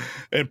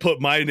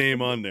put my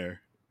name on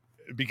there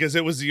because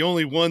it was the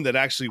only one that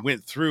actually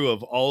went through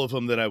of all of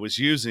them that I was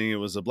using. It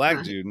was a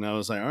black dude, and I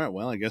was like, all right,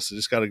 well, I guess I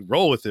just got to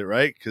roll with it,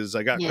 right? Because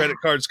I got credit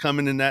cards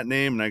coming in that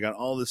name, and I got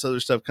all this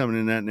other stuff coming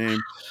in that name,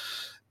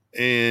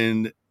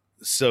 and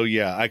so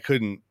I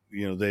couldn't.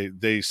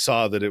 They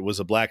saw that it was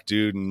a black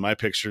dude and my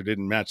picture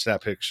didn't match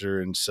that picture.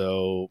 And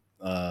so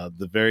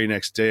the very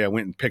next day I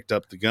went and picked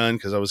up the gun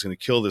because I was going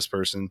to kill this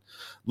person.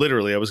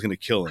 Literally, I was going to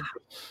kill him.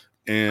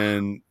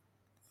 And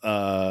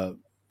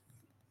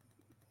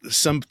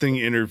something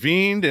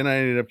intervened and I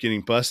ended up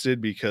getting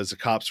busted because the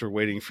cops were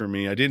waiting for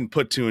me. I didn't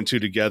put 2 and 2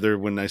 together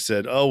when I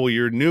said, oh, well,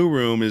 your new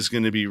room is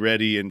going to be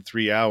ready in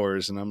 3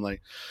 hours. And I'm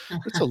like,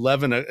 it's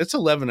 11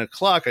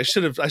 o'clock. I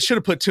should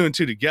have put 2 and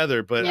 2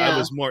 together, but I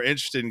was more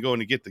interested in going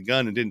to get the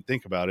gun and didn't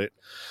think about it.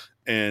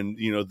 And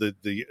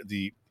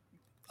the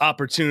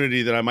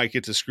opportunity that I might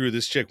get to screw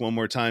this chick one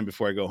more time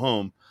before I go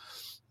home.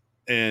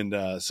 And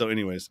so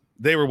anyways,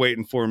 they were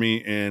waiting for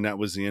me and that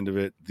was the end of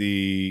it.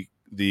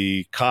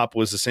 The cop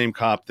was the same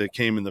cop that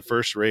came in the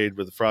first raid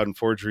with the fraud and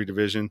forgery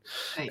division.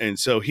 Right. And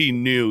so he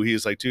knew, he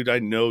was like, dude, I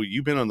know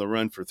you've been on the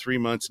run for 3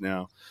 months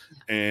now.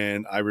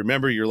 And I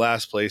remember your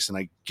last place and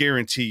I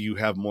guarantee you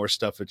have more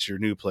stuff at your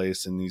new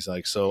place. And he's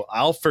like, so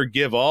I'll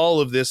forgive all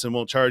of this and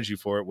won't charge you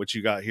for it, what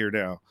you got here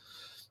now,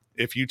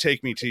 if you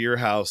take me to your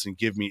house and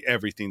give me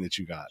everything that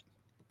you got.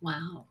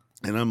 Wow.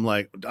 And I'm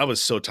like, I was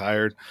so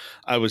tired.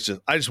 I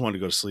just wanted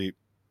to go to sleep.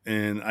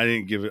 And I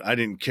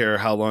didn't care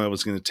how long it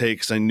was going to take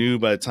because I knew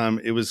by the time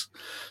it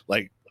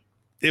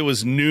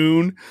was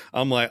noon,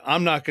 I'm like,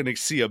 I'm not going to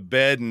see a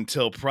bed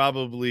until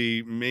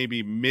probably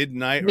maybe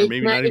midnight or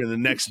maybe not even the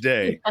next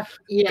day.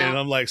 Yeah. And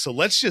I'm like, so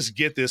let's just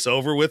get this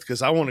over with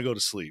because I want to go to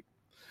sleep.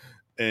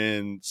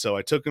 And so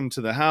I took him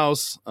to the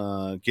house,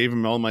 gave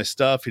him all my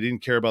stuff. He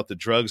didn't care about the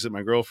drugs that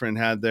my girlfriend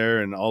had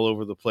there and all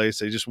over the place.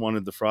 They just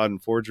wanted the fraud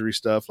and forgery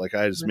stuff. Like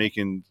I was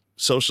making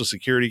Social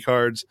Security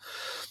cards.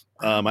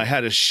 I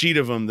had a sheet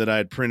of them that I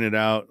had printed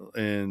out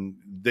and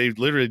they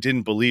literally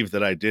didn't believe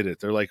that I did it.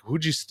 They're like,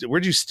 where'd you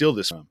steal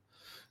this from?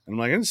 And I'm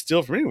like, I didn't steal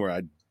it from anywhere.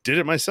 I did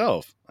it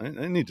myself. I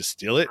didn't need to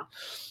steal it.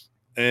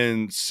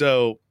 And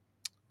so,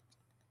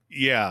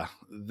 yeah,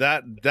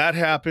 that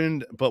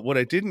happened. But what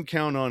I didn't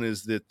count on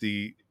is that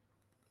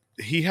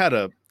he had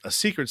a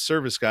Secret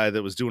Service guy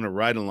that was doing a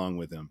ride along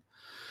with him.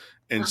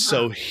 And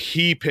so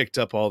he picked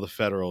up all the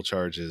federal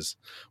charges,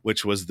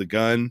 which was the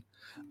gun.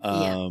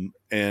 And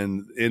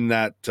in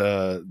that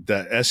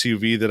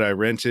SUV that I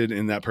rented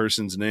in that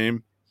person's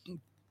name,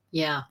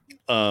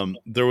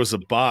 there was a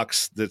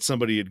box that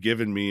somebody had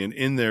given me, and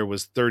in there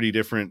was 30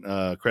 different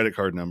credit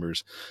card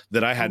numbers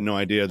that I had no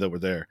idea that were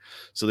there.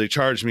 So they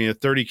charged me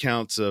 30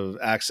 counts of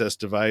access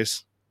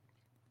device,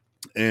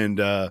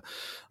 and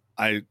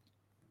I'm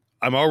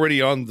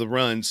already on the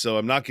run, so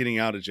I'm not getting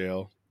out of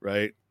jail,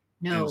 right?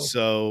 No. And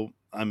so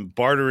I'm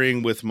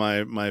bartering with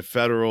my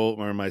federal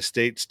or my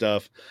state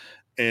stuff.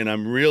 And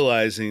I'm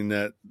realizing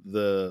that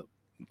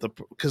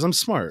because I'm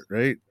smart,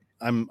 right?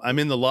 I'm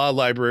in the law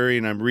library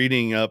and I'm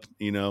reading up,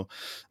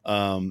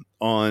 on,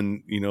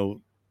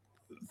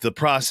 the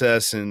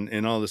process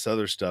and all this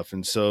other stuff.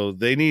 And so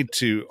they need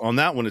to, on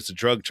that one, it's a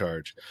drug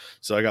charge.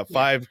 So I got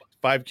five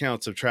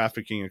counts of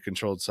trafficking a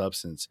controlled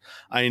substance.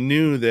 I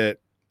knew that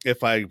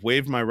if I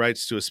waived my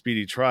rights to a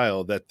speedy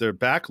trial, that their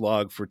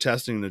backlog for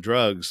testing the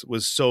drugs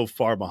was so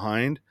far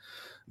behind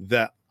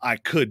that I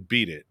could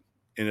beat it.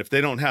 And if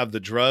they don't have the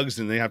drugs,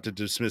 then they have to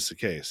dismiss the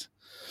case.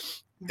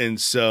 And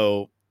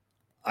so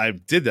I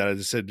did that. I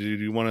just said, do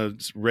you want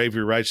to waive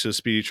your rights to a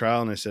speedy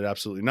trial? And I said,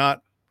 absolutely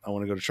not. I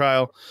want to go to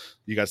trial.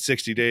 You got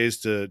 60 days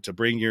to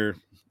bring your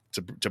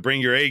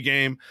A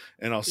game,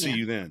 and I'll see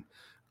you then.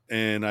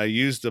 And I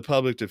used the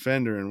public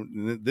defender.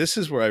 And this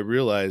is where I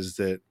realized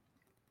that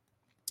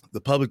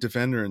the public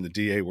defender and the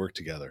DA work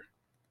together.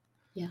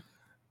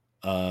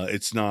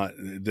 It's not,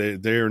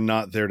 they're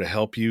not there to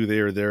help you. They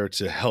are there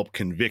to help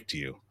convict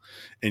you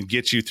and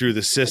get you through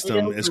the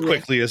system as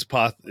quickly as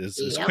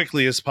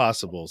quickly as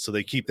possible. So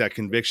they keep that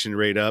conviction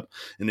rate up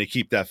and they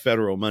keep that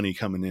federal money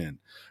coming in.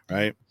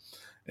 Right.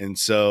 And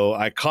so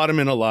I caught him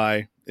in a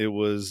lie. it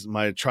was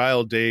my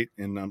trial date,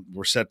 and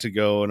we're set to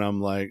go. And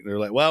they're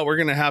like, well, we're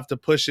going to have to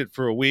push it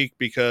for a week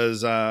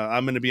because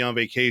I'm going to be on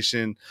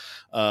vacation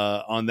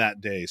on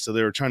that day. So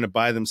they were trying to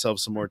buy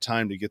themselves some more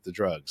time to get the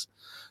drugs.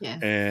 Yeah.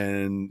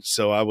 And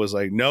so I was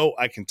like, no,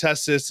 I can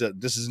test this.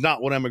 This is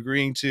not what I'm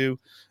agreeing to.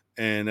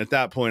 And at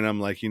that point, I'm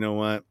like, you know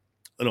what?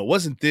 And it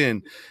wasn't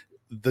then.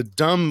 The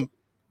dumb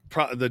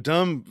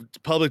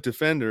public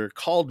defender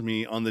called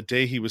me on the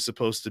day he was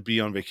supposed to be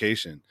on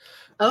vacation.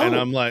 Oh. And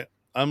I'm like,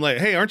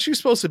 hey, aren't you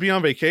supposed to be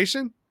on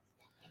vacation?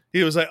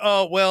 He was like,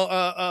 oh, well,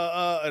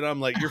 and I'm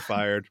like, you're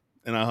fired.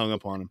 And I hung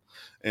up on him.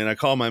 And I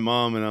called my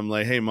mom, and I'm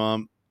like, hey,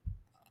 Mom,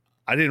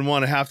 I didn't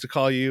want to have to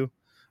call you,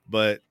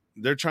 but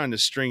they're trying to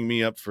string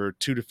me up for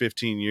 2 to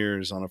 15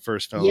 years on a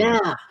first felony.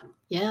 Yeah.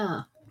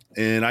 Yeah.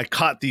 And I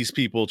caught these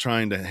people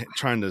trying to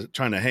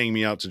hang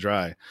me out to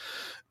dry.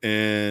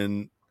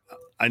 And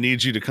I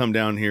need you to come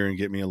down here and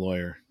get me a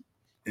lawyer.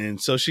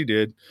 And so she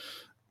did.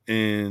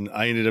 And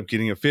I ended up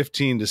getting a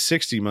 15 to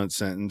 60 month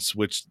sentence,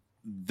 which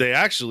they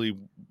actually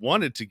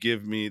wanted to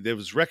give me. It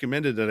was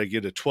recommended that I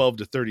get a 12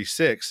 to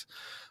 36,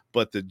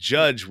 but the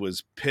judge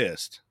was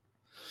pissed.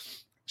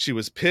 She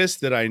was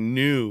pissed that I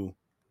knew,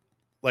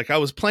 like, I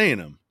was playing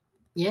him.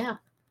 Yeah.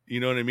 You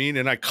know what I mean?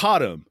 And I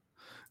caught him.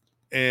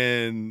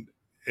 And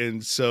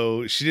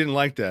so she didn't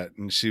like that.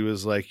 And she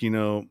was like, you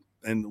know,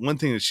 and one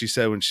thing that she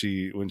said when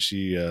she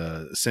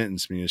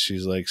sentenced me is,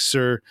 she's like,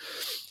 sir,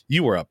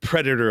 you are a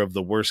predator of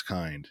the worst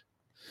kind.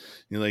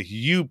 You're like,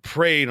 you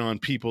preyed on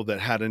people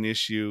that had an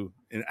issue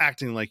and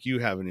acting like you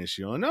have an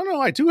issue. Oh, no,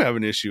 I do have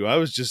an issue.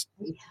 I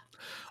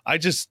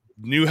just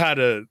knew how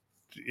to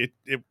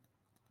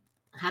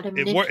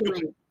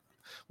manipulate.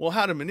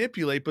 How to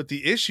manipulate. But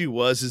the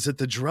issue is that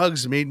the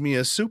drugs made me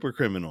a super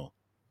criminal.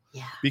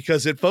 Yeah.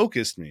 Because it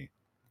focused me.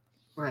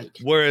 Right.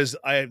 Whereas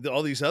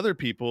all these other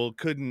people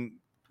couldn't,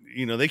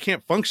 you know, they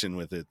can't function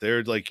with it.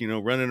 They're like, you know,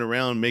 running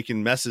around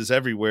making messes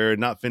everywhere and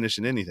not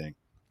finishing anything.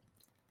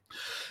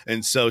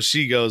 And so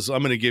she goes,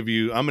 I'm going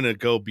to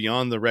go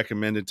beyond the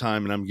recommended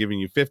time, and I'm giving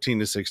you 15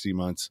 to 60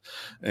 months.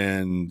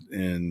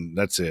 And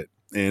that's it.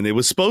 And it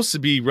was supposed to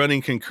be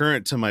running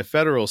concurrent to my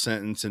federal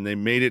sentence, and they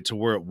made it to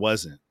where it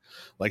wasn't.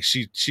 Like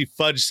she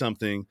fudged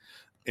something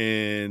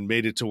and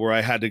made it to where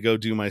I had to go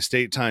do my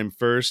state time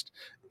first.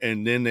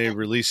 And then they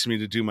released me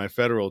to do my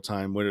federal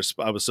time, where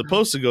I was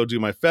supposed to go do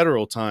my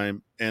federal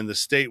time, and the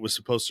state was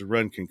supposed to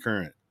run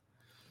concurrent.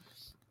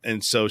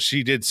 And so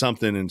she did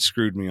something and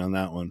screwed me on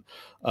that one.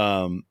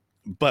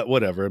 But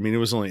whatever. I mean, it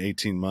was only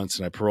 18 months,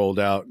 and I paroled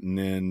out, and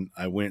then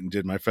I went and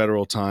did my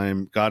federal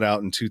time, got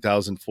out in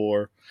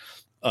 2004,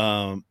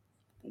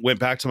 went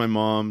back to my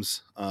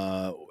mom's,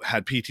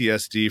 had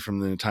PTSD from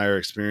the entire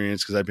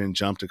experience because I'd been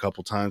jumped a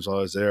couple times while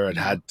I was there. I'd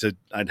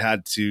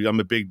had to, I'm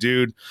a big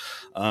dude.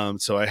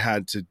 So I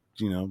had to,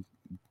 you know,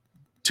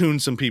 tune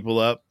some people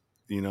up,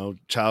 you know,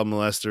 child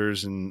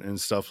molesters and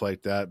stuff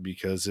like that,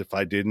 because if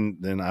I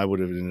didn't, then I would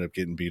have ended up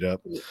getting beat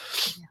up. Yeah.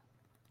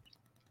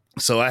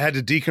 So I had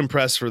to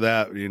decompress for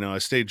that. You know, I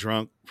stayed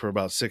drunk for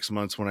about 6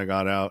 months when I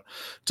got out,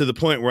 to the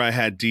point where I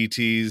had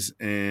DTs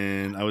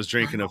and I was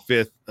drinking a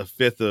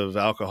fifth of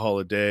alcohol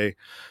a day.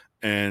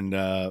 And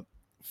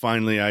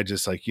finally I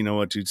just like, you know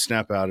what, dude,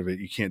 snap out of it.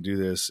 You can't do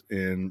this.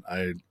 And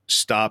I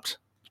stopped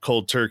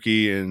cold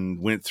turkey and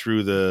went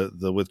through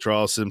the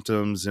withdrawal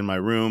symptoms in my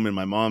room in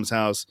my mom's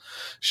house,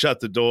 shut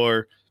the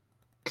door,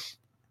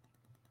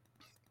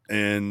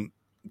 and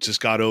just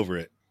got over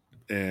it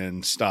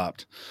and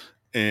stopped.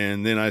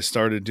 And then I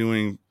started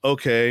doing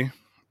okay,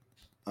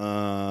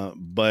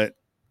 but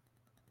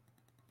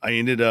I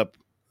ended up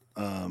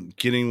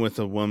getting with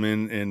a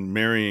woman and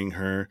marrying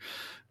her,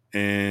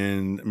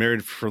 and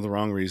married for the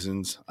wrong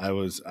reasons.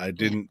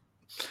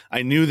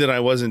 I knew that I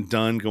wasn't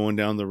done going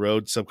down the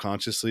road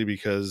subconsciously,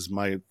 because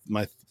my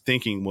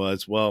thinking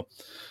was, well,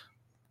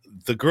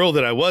 the girl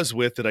that I was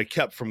with that I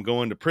kept from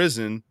going to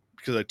prison,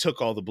 because I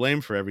took all the blame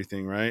for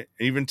everything, right?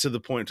 Even to the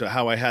point to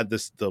how I had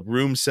the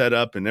room set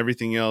up and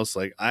everything else.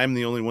 Like, I'm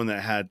the only one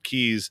that had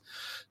keys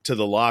to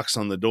the locks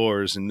on the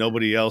doors, and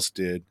nobody else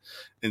did.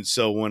 And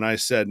so when I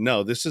said,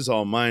 no, this is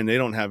all mine, they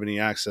don't have any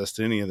access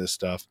to any of this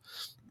stuff,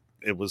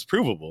 it was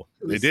provable.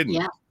 They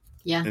didn't.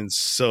 Yeah. And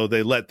so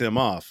they let them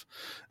off.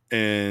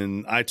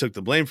 And I took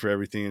the blame for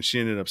everything, and she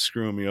ended up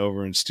screwing me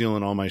over and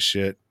stealing all my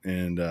shit,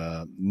 and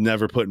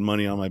never putting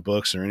money on my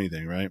books or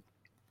anything, right?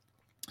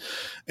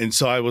 And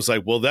so I was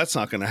like, well, that's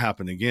not going to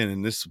happen again.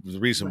 And the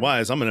reason why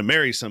is I'm going to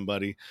marry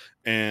somebody.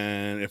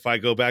 And if I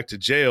go back to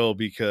jail,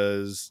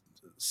 because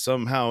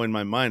somehow in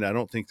my mind, I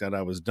don't think that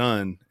I was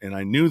done. And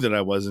I knew that I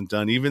wasn't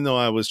done, even though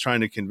I was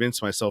trying to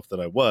convince myself that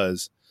I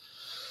was.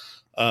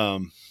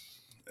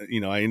 You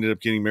know, I ended up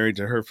getting married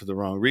to her for the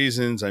wrong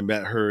reasons. I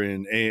met her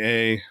in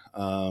AA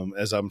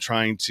as I'm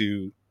trying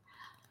to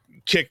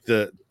kick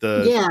the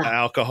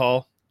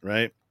alcohol,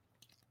 right?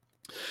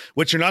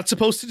 Which you're not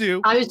supposed to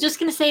do. I was just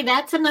going to say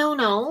that's a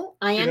no-no.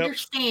 I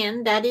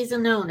understand that is a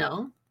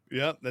no-no.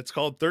 Yeah, that's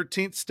called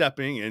 13th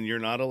stepping, and you're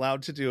not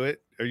allowed to do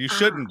it, or you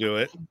shouldn't do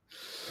it.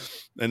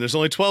 And there's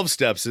only 12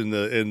 steps in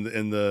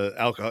the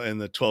alcohol in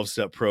the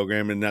 12-step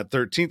program, and that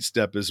 13th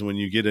step is when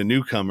you get a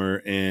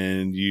newcomer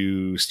and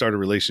you start a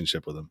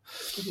relationship with them.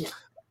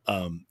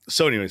 Yeah.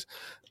 So anyways,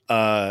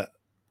 I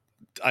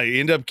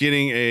end up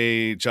getting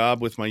a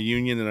job with my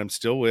union that I'm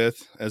still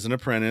with as an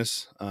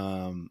apprentice.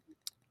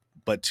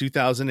 But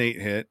 2008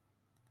 hit,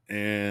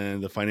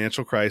 and the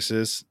financial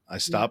crisis. I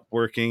stopped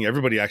working.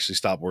 Everybody actually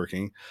stopped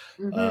working.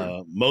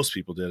 Most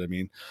people did, I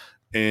mean.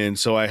 And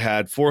so I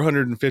had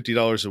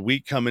 $450 a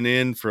week coming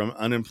in from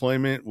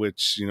unemployment,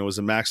 which, you know, was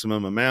a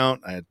maximum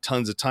amount. I had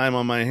tons of time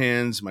on my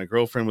hands. My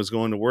girlfriend was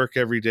going to work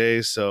every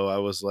day. So I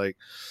was like,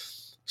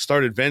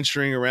 started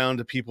venturing around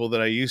to people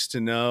that I used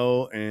to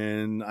know.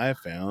 And I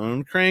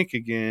found crank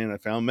again. I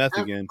found meth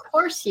again. Of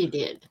course you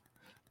did.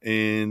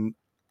 And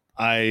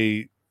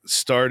I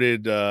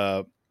started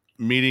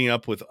meeting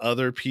up with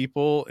other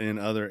people in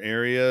other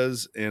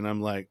areas. And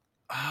I'm like,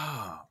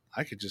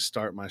 I could just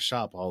start my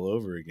shop all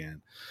over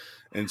again.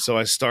 And so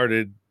I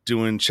started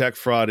doing check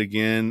fraud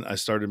again. I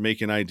started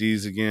making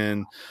IDs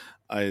again.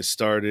 I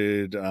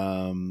started,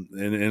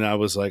 and I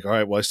was like, all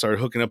right, well, I started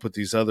hooking up with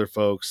these other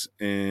folks.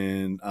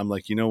 And I'm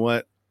like, you know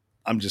what?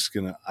 I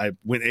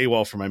went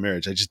AWOL for my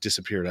marriage. I just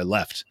disappeared. I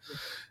left.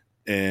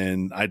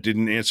 And I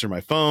didn't answer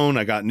my phone.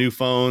 I got new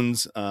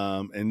phones,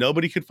 and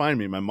nobody could find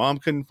me. My mom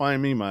couldn't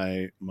find me.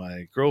 My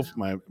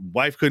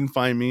wife couldn't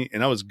find me,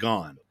 and I was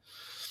gone.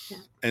 Yeah.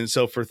 And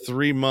so for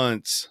 3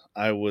 months,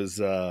 I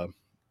was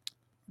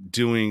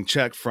doing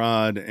check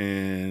fraud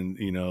and,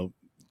 you know,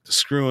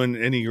 screwing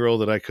any girl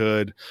that I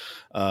could,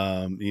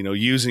 you know,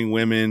 using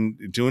women,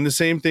 doing the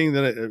same thing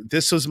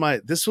this was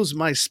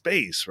my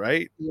space,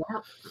 right? Yeah.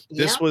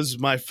 This was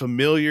my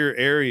familiar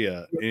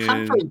area. Your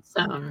comfort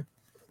zone.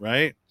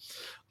 Right.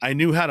 I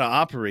knew how to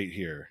operate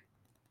here.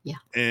 Yeah.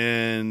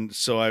 And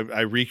so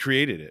I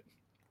recreated it.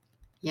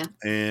 Yeah.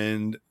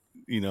 And,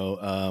 you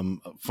know,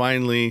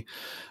 finally,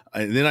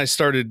 then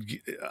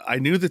I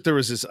knew that there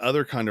was this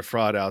other kind of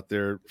fraud out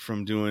there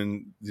from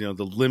doing, you know,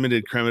 the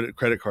limited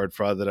credit card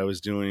fraud that I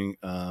was doing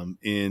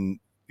in,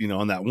 you know,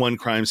 on that one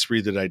crime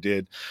spree that I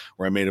did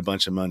where I made a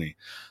bunch of money.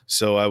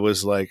 So I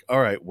was like,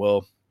 all right,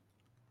 well,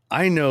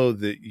 I know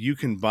that you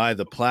can buy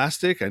the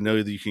plastic. I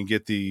know that you can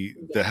get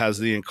that has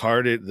the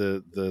encarded,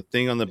 the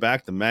thing on the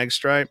back, the mag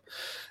stripe,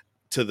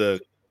 to the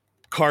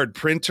card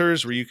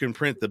printers where you can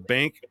print the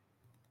bank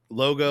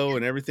logo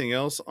and everything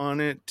else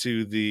on it,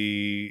 to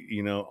the,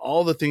 you know,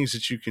 all the things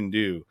that you can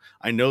do.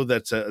 I know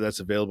that's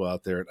available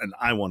out there, and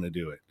I want to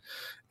do it.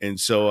 And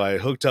so I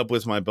hooked up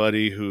with my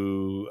buddy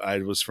who I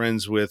was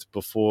friends with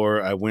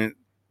before I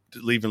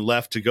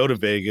left to go to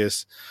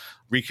Vegas,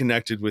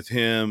 reconnected with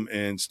him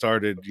and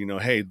started, you know,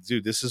 hey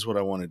dude, this is what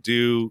I want to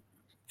do.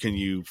 Can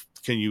you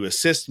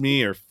assist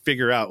me or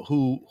figure out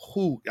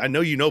who I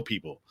know, you know,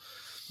 people.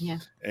 Yeah.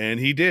 And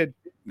he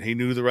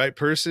knew the right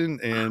person.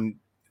 And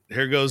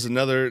here goes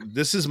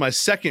this is my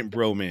second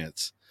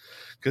bromance,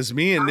 because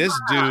me and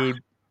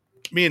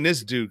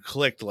this dude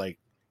clicked like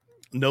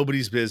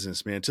nobody's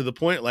business, man, to the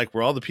point like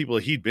where all the people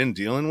he'd been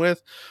dealing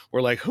with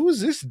were like, who is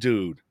this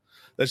dude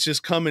that's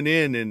just coming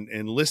in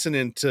and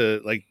listening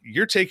to, like,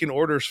 you're taking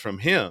orders from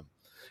him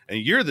and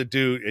you're the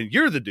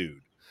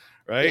dude.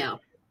 Right. Yeah.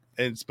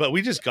 But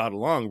we just got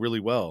along really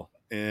well.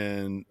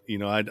 And, you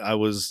know, I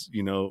was,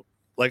 you know,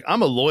 like,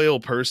 I'm a loyal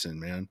person,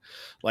 man.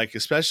 Like,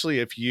 especially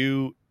if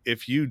you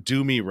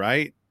do me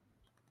right,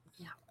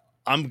 yeah,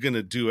 I'm going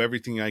to do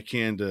everything I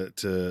can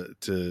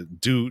to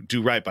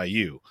do right by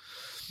you.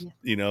 Yeah.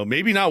 You know,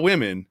 maybe not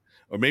women,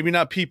 or maybe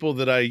not people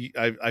that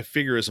I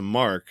figure as a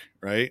mark.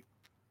 Right.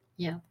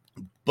 Yeah.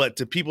 But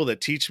to people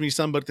that teach me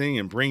something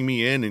and bring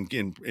me in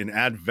and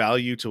add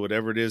value to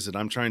whatever it is that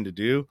I'm trying to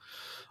do,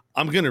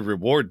 I'm going to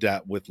reward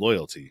that with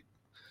loyalty,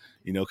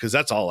 you know, because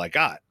that's all I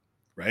got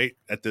right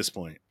at this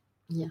point.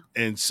 Yeah.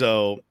 And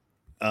so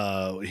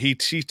he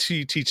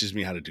teaches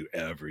me how to do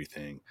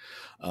everything.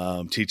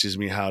 Teaches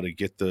me how to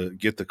get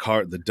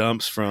the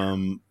dumps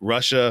from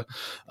Russia,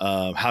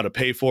 how to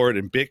pay for it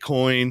in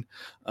Bitcoin,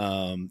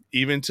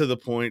 even to the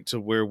point to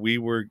where we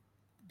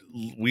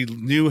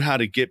knew how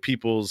to get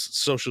people's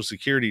social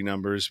security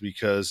numbers,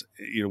 because,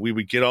 you know, we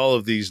would get all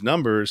of these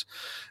numbers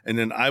and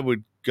then I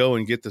would go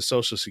and get the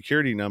social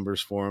security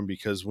numbers for them,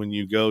 because when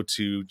you go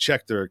to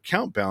check their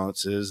account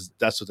balances,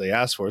 that's what they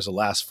ask for, is the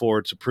last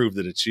four to prove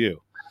that it's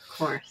you. Of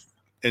course.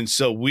 And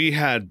so we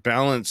had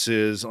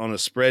balances on a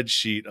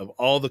spreadsheet of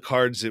all the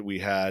cards that we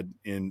had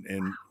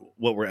in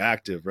what were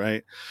active,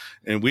 right?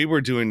 And we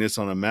were doing this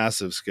on a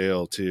massive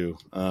scale too.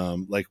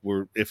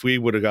 If we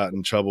would have gotten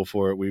in trouble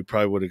for it, we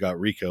probably would have got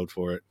RICO'd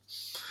for it.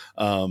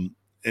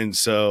 And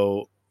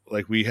so,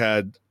 like, we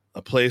had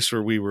a place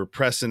where we were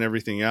pressing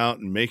everything out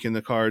and making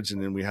the cards,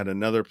 and then we had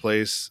another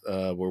place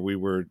where we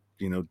were,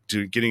 you know,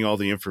 getting all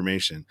the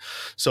information.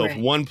 So right. If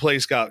one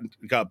place got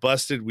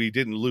busted, we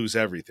didn't lose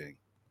everything.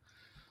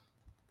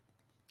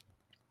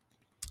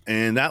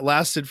 And that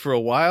lasted for a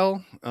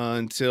while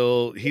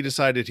until he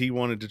decided he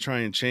wanted to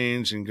try and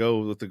change and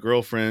go with the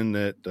girlfriend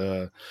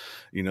that,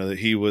 you know, that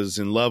he was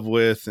in love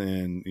with.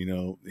 And, you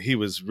know, he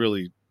was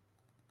really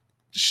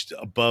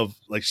above,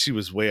 like she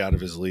was way out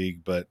of his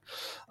league, but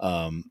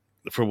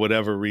for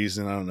whatever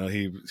reason, I don't know,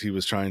 he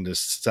was trying to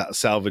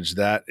salvage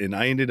that, and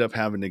I ended up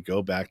having to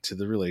go back to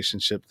the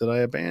relationship that I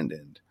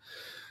abandoned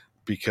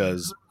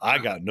because I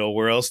got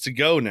nowhere else to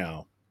go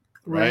now,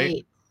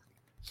 right?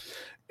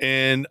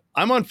 And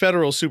I'm on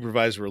federal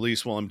supervised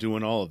release while I'm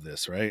doing all of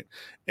this, right?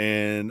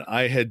 And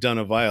I had done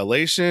a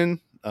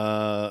violation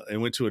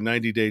and went to a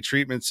 90-day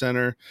treatment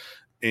center.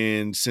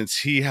 And since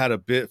he had a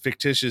bit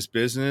fictitious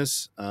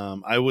business,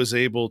 I was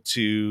able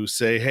to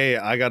say, hey,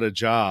 I got a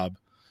job.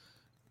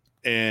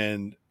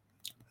 And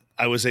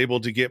I was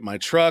able to get my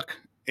truck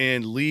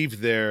and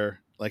leave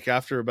there. Like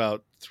after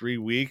about 3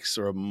 weeks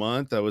or a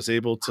month, I was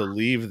able to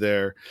leave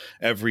there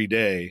every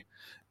day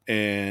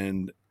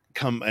and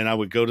come, and I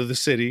would go to the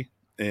city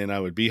and I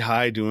would be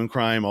high doing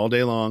crime all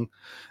day long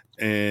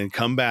and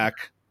come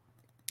back.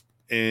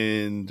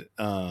 And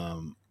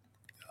I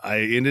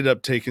ended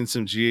up taking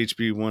some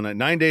GHB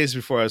 9 days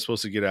before I was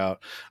supposed to get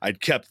out. I'd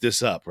kept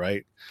this up,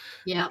 right?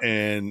 Yeah.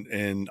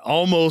 And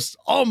almost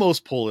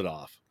pull it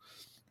off.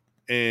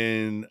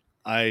 And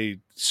I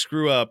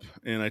screw up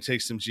and I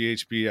take some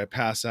GHB, I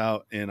pass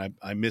out and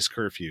I miss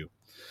curfew.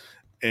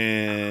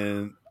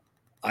 And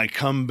I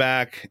come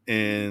back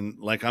and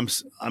like I'm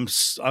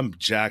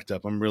jacked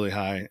up. I'm really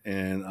high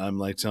and I'm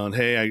like telling,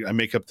 hey, I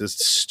make up this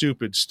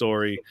stupid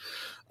story,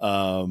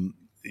 so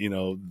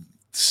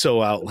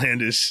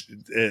outlandish.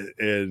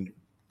 And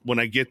when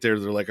I get there,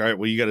 they're like, all right,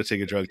 well, you got to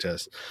take a drug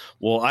test.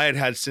 Well, I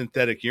had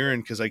synthetic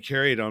urine because I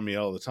carry it on me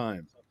all the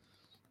time.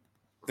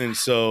 And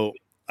so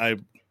I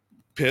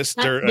pissed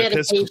dirt.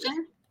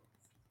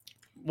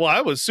 Well,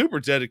 I was super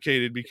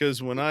dedicated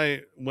because when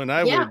I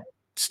would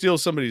steal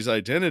somebody's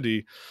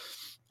identity,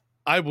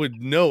 I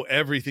would know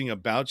everything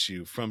about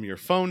you from your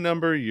phone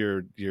number,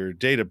 your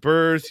date of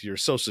birth, your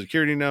social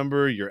security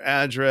number, your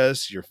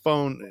address, your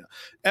phone,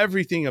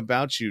 everything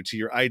about you to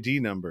your ID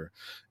number.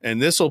 And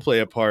this will play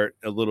a part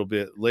a little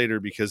bit later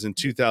because in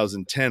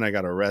 2010 I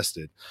got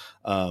arrested.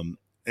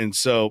 And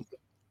so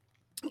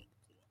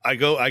I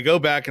go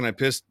back and I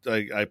piss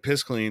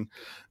clean.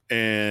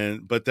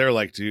 But they're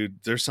like, dude,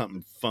 there's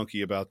something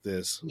funky about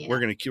this. Yeah.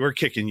 We're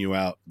kicking you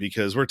out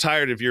because we're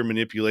tired of your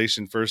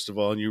manipulation, first of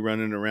all, and you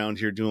running around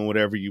here doing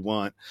whatever you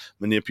want,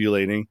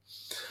 manipulating,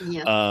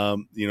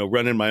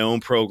 running my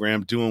own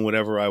program, doing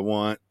whatever I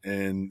want.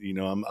 And,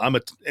 I'm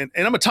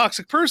a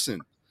toxic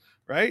person.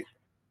 Right.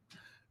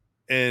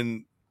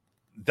 And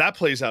that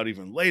plays out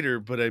even later.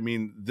 But I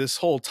mean, this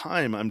whole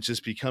time I'm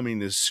just becoming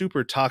this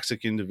super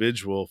toxic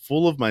individual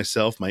full of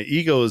myself. My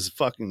ego is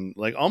fucking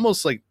like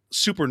almost like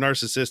super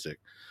narcissistic.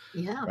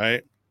 Yeah.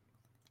 Right.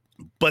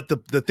 But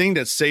the thing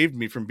that saved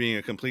me from being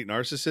a complete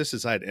narcissist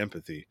is I had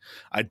empathy.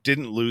 I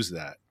didn't lose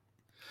that.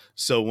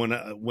 So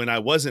when I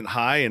wasn't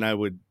high and I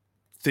would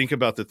think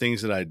about the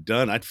things that I'd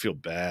done, I'd feel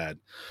bad,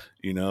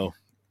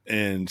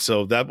 and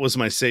so that was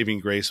my saving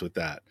grace with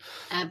that.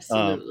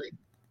 Absolutely.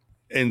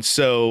 And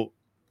so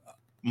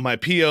my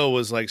PO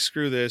was like,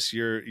 screw this.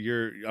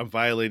 I'm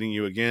violating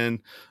you again.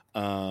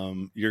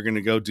 You're going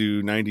to go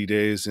do 90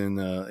 days in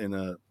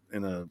a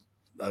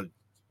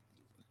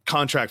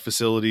contract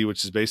facility,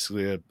 which is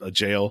basically a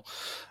jail.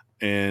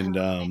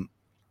 And,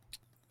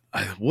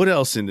 what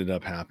else ended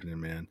up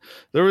happening, man?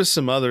 There was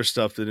some other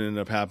stuff that ended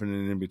up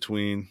happening in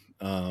between.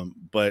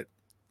 But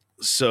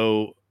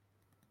so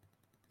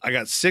I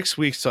got 6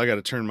 weeks, so I got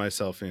to turn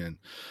myself in.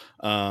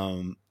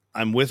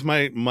 I'm with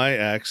my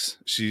ex.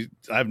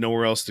 I have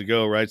nowhere else to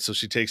go. Right. So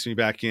she takes me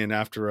back in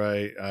after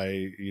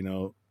I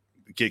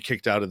get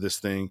kicked out of this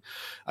thing.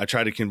 I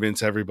try to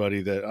convince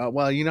everybody that,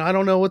 I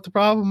don't know what the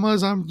problem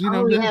was. It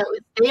was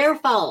their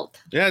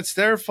fault. Yeah, it's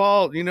their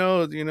fault.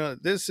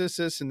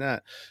 This and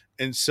that.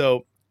 And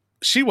so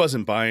she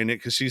wasn't buying it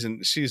because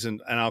she's an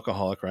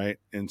alcoholic. Right.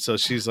 And so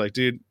she's like,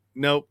 dude,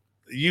 nope,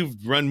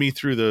 you've run me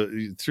through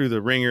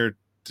the ringer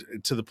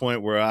to the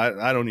point where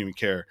I don't even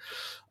care.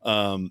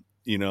 I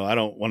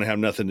don't want to have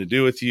nothing to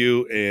do with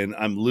you. And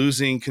I'm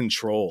losing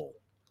control.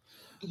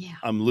 Yeah.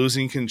 I'm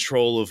losing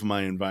control of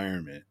my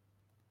environment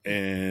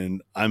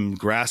and I'm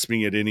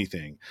grasping at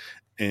anything.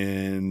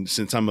 And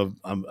since I'm a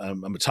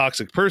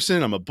toxic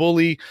person, I'm a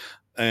bully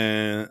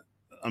and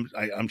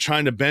I'm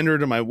trying to bend her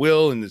to my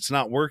will and it's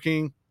not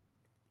working.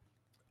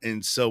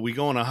 And so we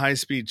go on a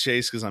high-speed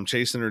chase because I'm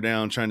chasing her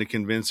down, trying to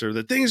convince her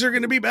that things are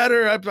going to be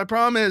better. I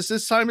promise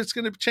this time it's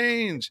going to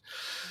change.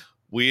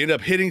 We end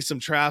up hitting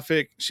some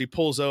traffic. She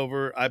pulls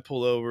over. I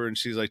pull over. And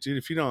she's like, dude,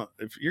 if you're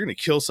going to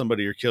kill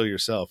somebody or kill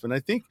yourself. And I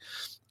think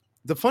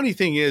the funny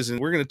thing is, and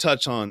we're going to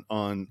touch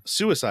on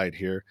suicide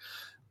here,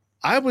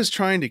 I was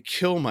trying to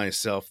kill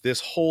myself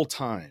this whole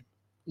time.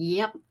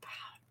 Yep.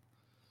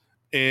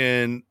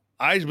 And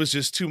I was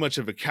just too much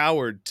of a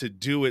coward to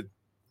do it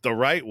the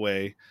right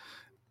way.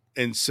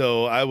 And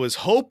so I was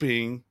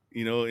hoping,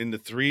 in the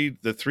three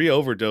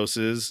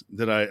overdoses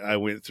that I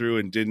went through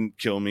and didn't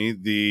kill me,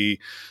 the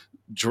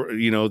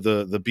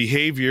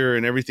behavior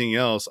and everything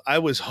else, I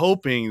was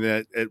hoping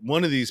that at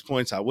one of these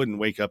points I wouldn't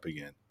wake up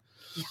again.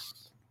 Yeah.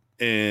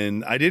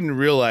 And I didn't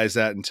realize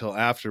that until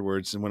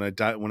afterwards. And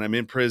when I'm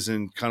in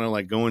prison, kind of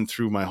like going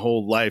through my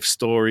whole life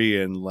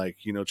story and like,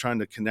 trying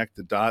to connect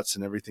the dots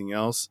and everything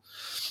else.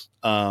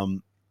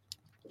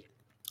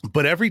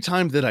 But every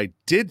time that I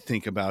did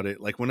think about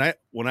it, like when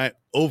I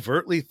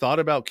overtly thought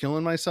about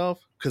killing myself,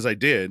 because I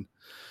did,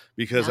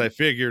 because I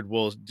figured,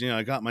 well,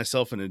 I got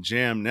myself in a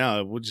jam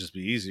now, it would just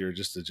be easier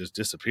just to just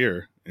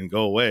disappear and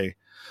go away.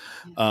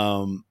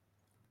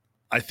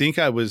 I think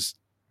I was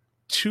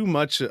too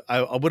much.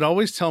 I would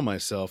always tell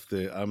myself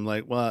that I'm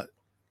like, well,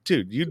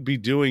 dude, you'd be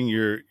doing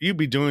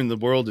the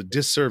world a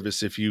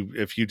disservice if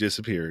you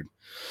disappeared.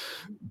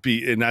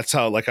 And that's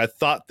how, like, I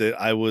thought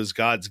that I was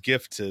God's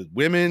gift to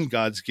women,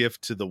 God's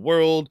gift to the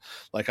world.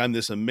 Like, I'm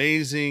this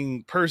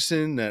amazing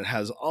person that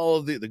has all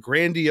of the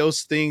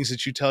grandiose things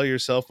that you tell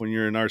yourself when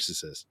you're a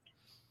narcissist.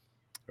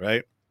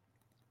 Right.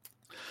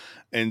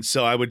 And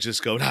so I would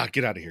just go,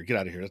 get out of here.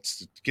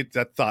 Let's get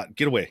that thought.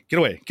 Get away.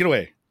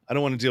 I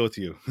don't want to deal with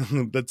you.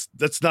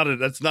 that's not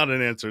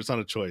an answer. It's not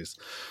a choice.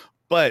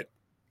 But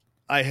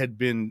I had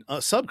been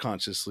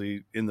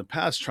subconsciously in the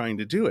past trying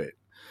to do it.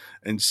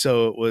 And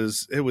so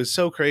it was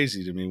so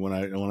crazy to me when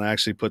I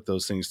actually put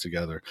those things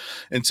together.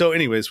 And so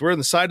anyways, we're on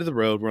the side of the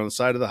road, we're on the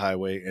side of the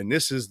highway. And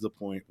this is the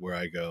point where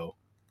I go,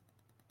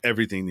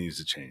 everything needs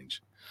to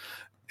change.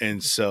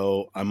 And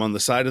so I'm on the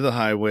side of the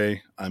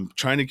highway. I'm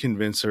trying to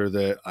convince her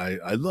that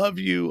I love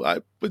you.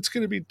 It's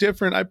going to be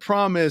different. I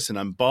promise. And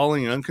I'm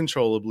bawling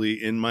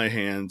uncontrollably in my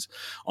hands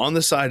on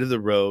the side of the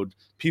road.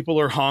 People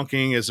are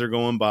honking as they're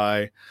going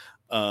by,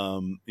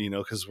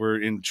 because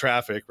we're in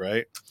traffic,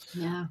 right?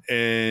 Yeah.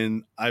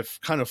 And I've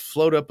kind of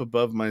float up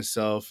above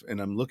myself and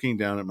I'm looking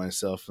down at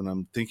myself and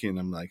I'm thinking,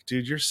 I'm like,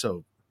 dude, you're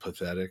so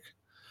pathetic.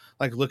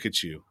 Like, look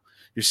at you.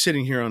 You're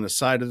sitting here on the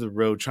side of the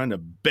road trying to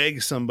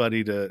beg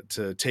somebody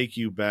to take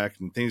you back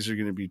and things are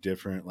going to be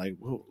different. Like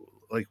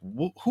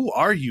who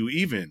are you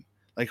even?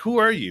 Like, who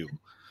are you?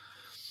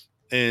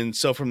 And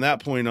so from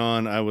that point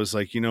on, I was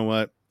like, you know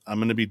what? I'm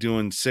going to be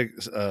doing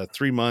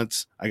 3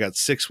 months. I got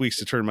 6 weeks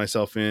to turn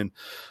myself in.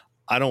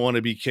 I don't want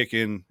to be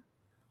kicking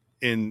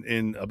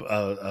in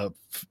a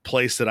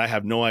place that I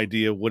have no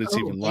idea what it's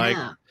even like.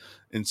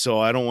 And so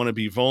I don't want to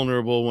be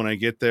vulnerable when I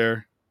get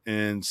there.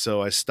 And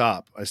so I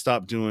stopped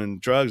doing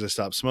drugs. I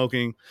stopped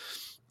smoking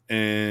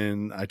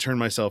and I turn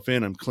myself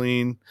in. I'm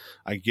clean.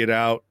 I get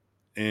out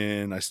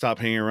and I stop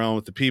hanging around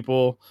with the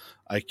people.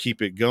 I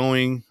keep it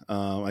going.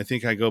 I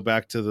think I go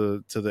back to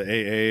the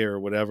AA or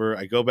whatever.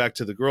 I go back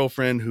to the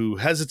girlfriend who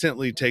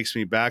hesitantly takes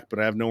me back, but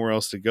I have nowhere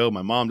else to go.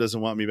 My mom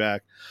doesn't want me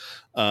back.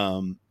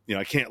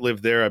 I can't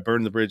live there. I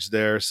burned the bridge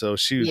there. So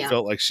she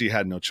felt like she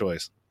had no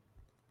choice.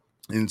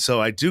 And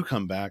so I do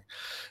come back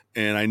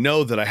and I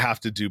know that I have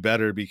to do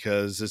better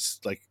because it's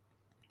like,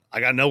 I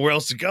got nowhere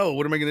else to go.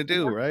 What am I going to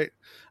do? Right.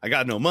 I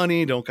got no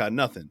money, don't got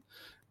nothing.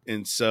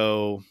 And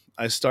so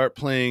I start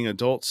playing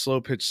adult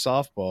slow pitch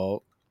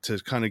softball to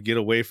kind of get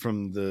away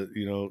from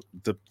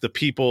the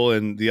people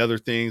and the other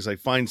things, like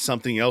find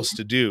something else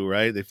to do.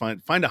 Right. They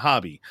find a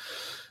hobby.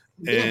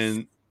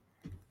 Yes.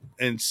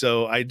 And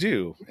so I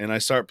do, and I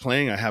start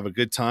playing. I have a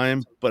good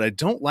time, but I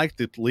don't like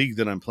the league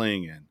that I'm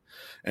playing in.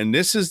 And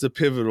this is the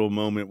pivotal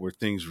moment where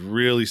things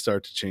really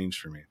start to change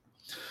for me.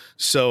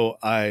 So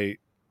I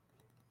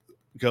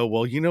go,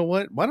 well, you know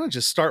what? Why don't I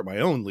just start my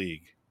own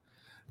league?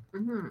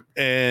 Mm-hmm.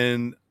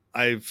 And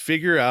I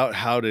figure out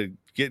how to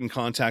get in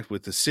contact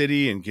with the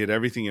city and get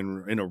everything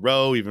in a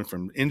row, even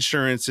from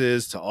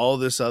insurances to all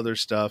this other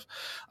stuff.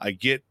 I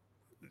get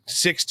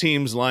 6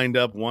 teams lined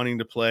up wanting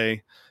to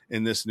play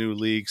in this new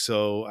league.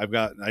 So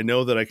I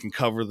know that I can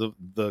cover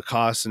the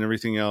costs and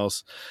everything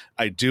else.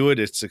 I do it.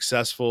 It's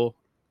successful.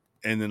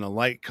 And then a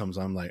light comes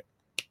on. I'm like,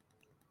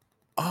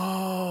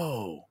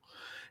 oh,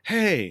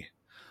 hey,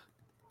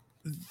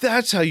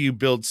 that's how you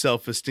build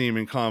self-esteem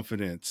and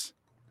confidence.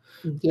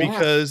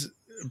 Yes.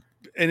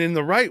 And in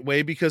the right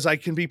way, because I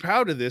can be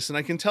proud of this and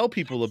I can tell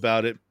people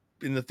about it.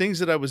 In the things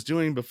that I was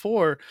doing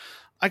before,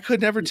 I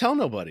could never tell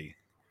nobody.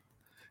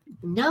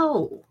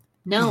 No,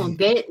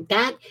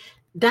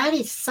 that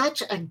is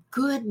such a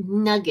good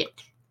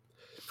nugget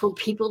for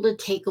people to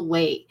take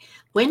away.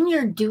 When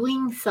you're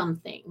doing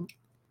something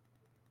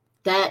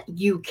that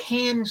you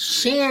can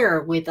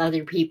share with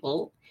other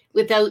people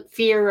without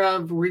fear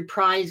of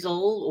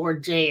reprisal or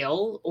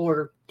jail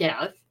or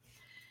death,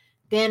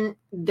 then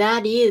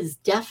that is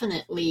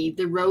definitely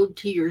the road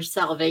to your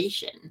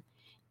salvation.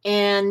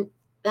 And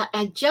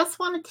I just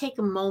want to take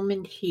a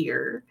moment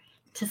here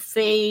to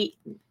say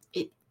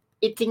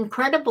it's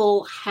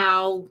incredible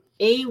how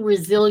A,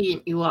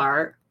 resilient you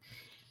are,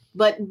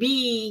 but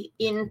B,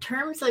 in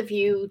terms of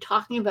you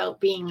talking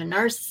about being a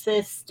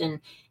narcissist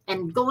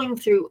and going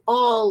through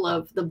all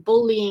of the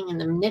bullying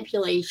and the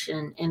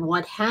manipulation and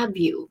what have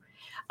you,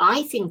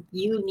 I think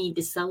you need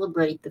to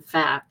celebrate the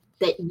fact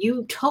that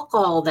you took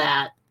all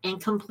that and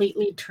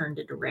completely turned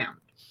it around.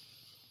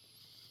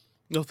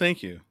 No,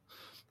 thank you.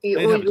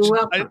 You're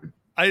welcome.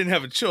 I didn't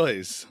have a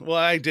choice. Well,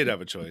 I did have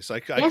a choice. I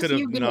could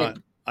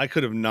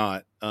have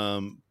not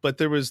But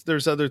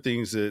there's other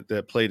things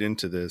that played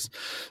into this.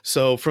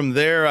 So from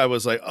there, I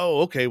was like,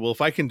 oh, okay, well,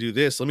 if I can do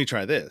this, let me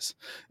try this.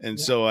 And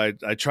Yeah. so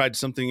I tried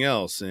something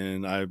else,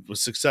 and I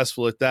was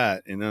successful at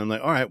that. And I'm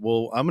like, all right,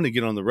 well, I'm going to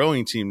get on the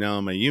rowing team now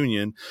in my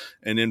union.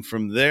 And then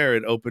from there,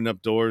 it opened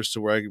up doors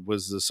to where I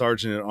was the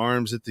sergeant at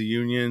arms at the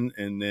union.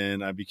 And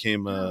then I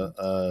became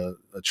a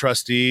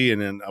trustee,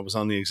 and then I was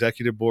on the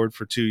executive board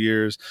for 2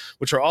 years,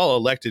 which are all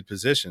elected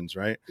positions,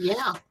 right?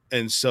 Yeah.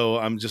 And so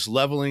I'm just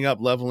leveling up.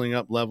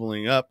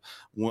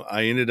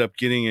 I ended up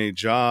getting a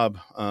job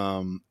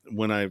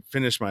when I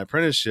finished my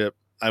apprenticeship.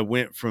 I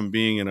went from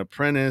being an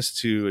apprentice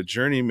to a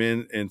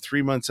journeyman, and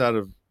 3 months out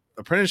of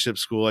apprenticeship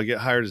school, I get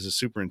hired as a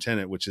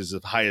superintendent, which is the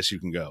highest you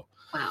can go.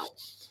 Wow.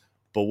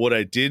 But what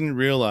I didn't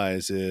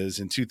realize is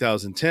in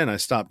 2010, I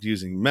stopped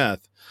using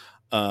meth.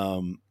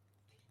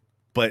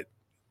 But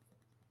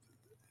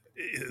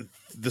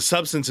the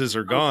substances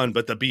are gone,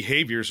 but the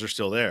behaviors are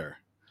still there.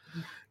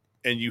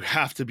 And you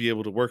have to be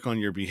able to work on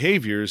your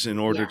behaviors in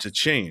order to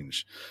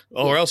change,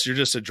 or else you're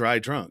just a dry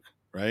drunk,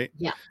 right?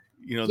 Yeah.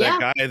 You know, that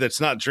guy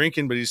that's not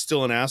drinking, but he's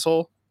still an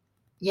asshole.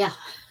 Yeah,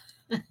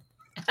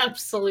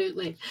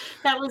 absolutely.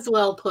 That was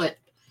well put.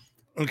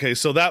 Okay.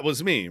 So that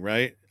was me,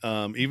 right?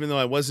 Even though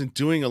I wasn't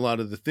doing a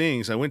lot of the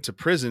things, I went to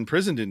prison.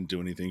 Prison didn't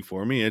do anything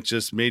for me. It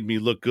just made me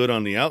look good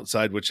on the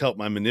outside, which helped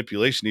my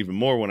manipulation even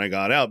more when I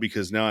got out,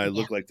 because now I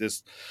look like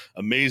this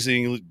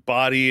amazing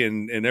body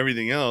and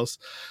everything else.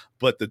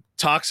 But the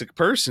toxic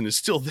person is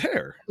still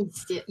there.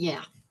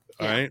 Yeah.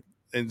 All right.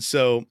 And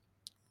so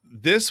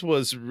this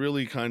was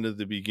really kind of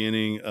the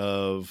beginning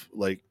of,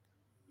 like,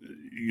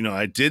 you know,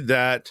 I did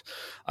that.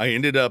 I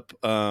ended up,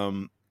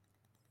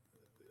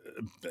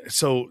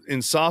 so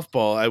in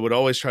softball, I would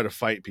always try to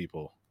fight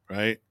people,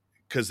 right?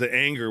 Because the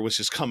anger was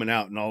just coming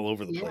out and all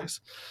over the place.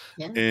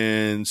 Yeah.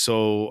 And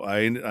so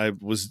I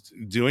was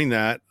doing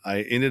that.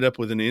 I ended up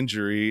with an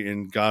injury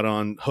and got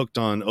hooked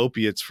on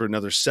opiates for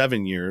another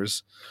 7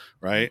 years,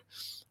 right?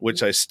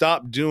 Which I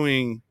stopped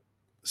doing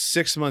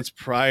 6 months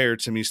prior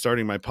to me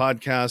starting my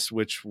podcast,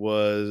 which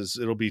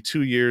it'll be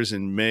 2 years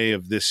in May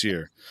of this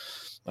year.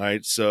 All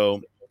right.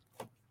 So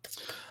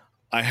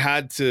I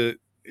had to,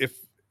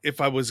 if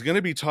I was going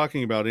to be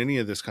talking about any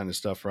of this kind of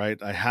stuff, right,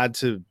 I had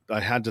to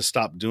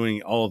stop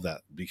doing all of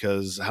that,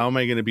 because how am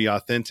I going to be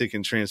authentic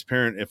and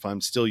transparent if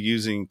I'm still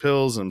using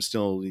pills and I'm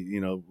still,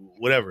 you know,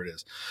 whatever it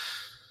is.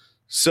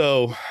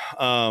 So,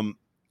 and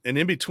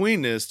in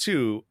between this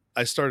too,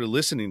 I started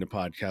listening to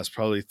podcasts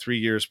probably 3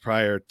 years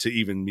prior to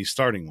even me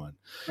starting one.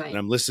 Right. And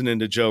I'm listening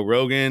to Joe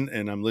Rogan,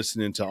 and I'm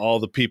listening to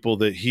all the people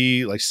that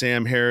like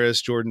Sam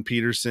Harris, Jordan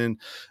Peterson,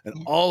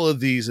 and all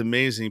of these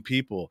amazing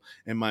people.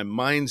 And my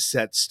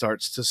mindset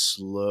starts to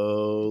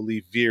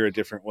slowly veer a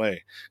different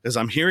way, because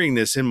I'm hearing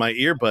this in my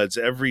earbuds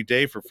every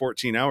day for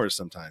 14 hours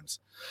sometimes.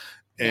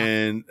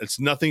 And it's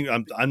nothing,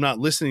 I'm not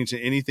listening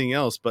to anything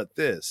else but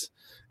this.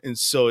 And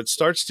so it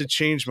starts to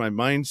change my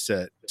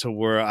mindset to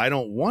where I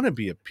don't want to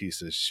be a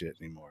piece of shit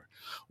anymore,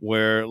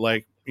 where,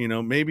 like, you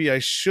know, maybe I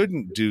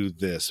shouldn't do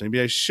this.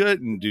 Maybe I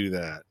shouldn't do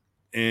that.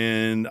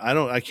 And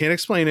I can't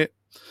explain it,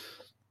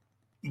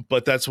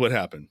 but that's what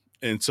happened.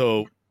 And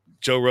so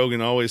Joe Rogan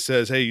always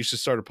says, hey, you should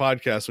start a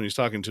podcast when he's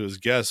talking to his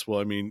guests. Well,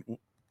 I mean,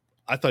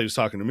 I thought he was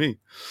talking to me.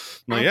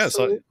 I'm like, yes,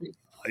 I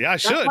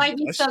should. That's why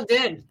he's so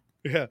good.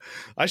 Yeah,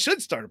 I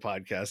should start a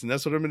podcast, and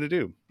that's what I'm going to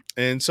do.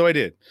 And so I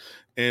did.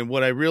 And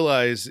what I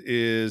realized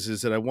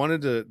is that I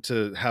wanted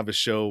to have a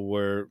show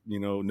where, you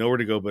know, nowhere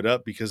to go but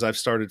up, because I've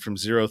started from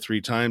 0 3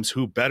 times.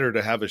 Who better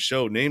to have a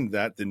show named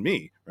that than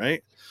me,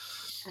 right?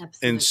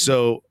 Absolutely. And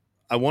so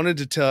I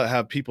wanted to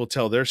have people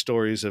tell their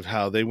stories of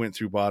how they went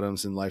through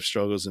bottoms and life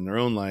struggles in their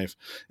own life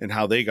and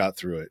how they got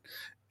through it.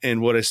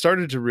 And what I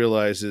started to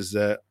realize is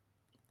that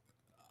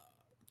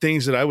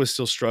things that I was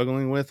still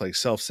struggling with, like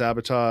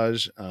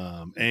self-sabotage,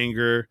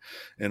 anger,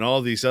 and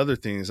all these other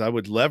things, I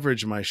would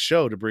leverage my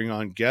show to bring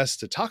on guests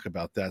to talk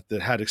about that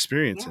had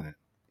experience in it,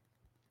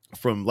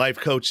 from life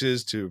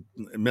coaches to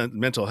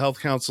mental health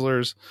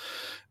counselors.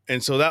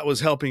 And so that was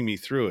helping me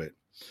through it.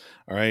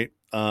 All right.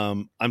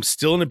 I'm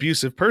still an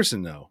abusive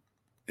person though,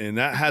 and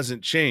that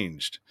hasn't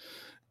changed.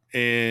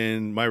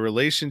 And my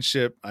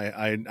relationship,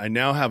 I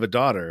now have a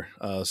daughter,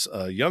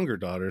 a younger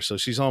daughter. So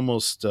she's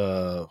almost,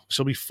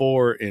 she'll be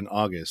 4 in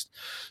August.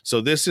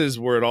 So this is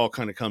where it all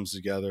kind of comes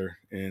together.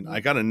 And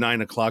I got a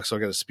 9 o'clock, so I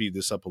got to speed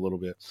this up a little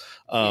bit.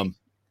 I'm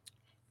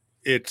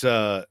in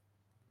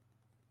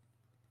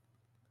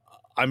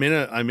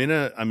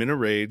a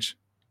rage.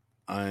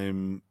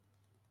 I'm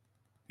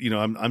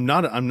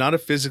not a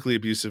physically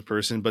abusive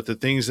person, but the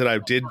things that I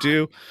did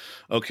do,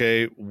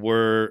 okay,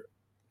 were,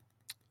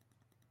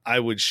 I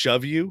would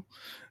shove you.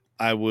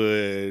 I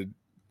would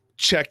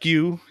check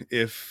you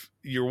if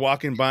you're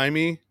walking by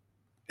me.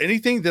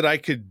 Anything that I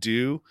could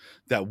do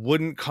that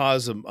wouldn't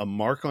cause a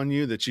mark on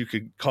you that you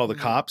could call the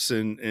cops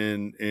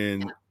and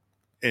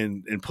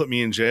put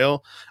me in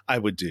jail, I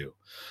would do.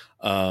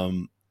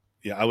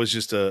 Yeah, I was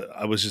just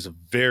a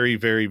very,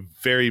 very,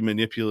 very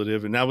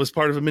manipulative, and that was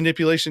part of a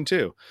manipulation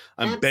too.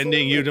 I'm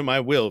bending you Absolutely. to my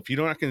will. If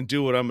you're not going to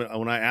do what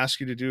when I ask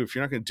you to do, if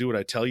you're not going to do what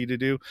I tell you to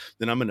do,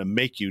 then I'm going to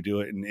make you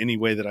do it in any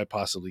way that I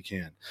possibly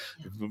can.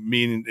 Yeah.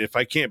 Meaning, if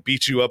I can't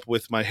beat you up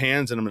with my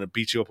hands, then I'm going to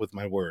beat you up with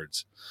my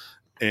words.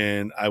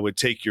 And I would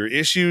take your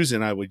issues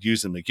and I would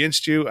use them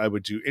against you. I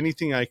would do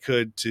anything I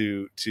could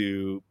to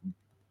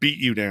beat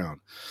you down.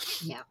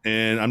 Yeah.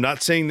 And I'm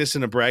not saying this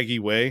in a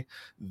braggy way.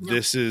 No.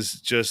 This is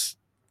just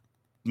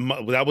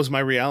that was my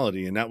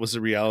reality, and that was the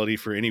reality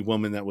for any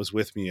woman that was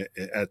with me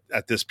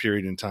at this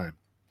period in time.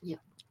 Yeah.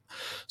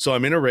 So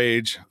I'm in a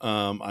rage.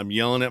 I'm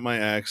yelling at my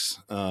ex.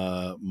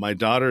 My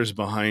daughter's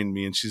behind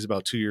me, and she's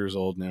about 2 years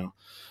old now,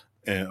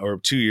 or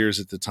 2 years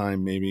at the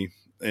time, maybe.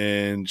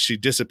 And she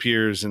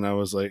disappears, and I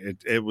was like,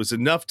 it was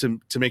enough to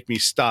make me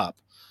stop.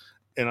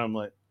 And I'm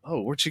like,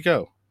 oh, where'd she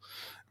go?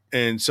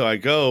 And so I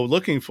go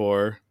looking for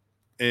her,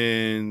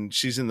 and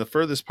she's in the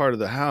furthest part of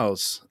the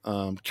house,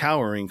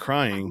 cowering,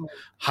 crying,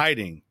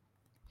 hiding.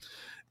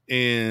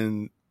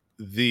 And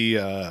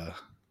the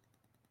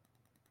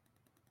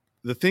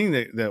thing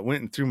that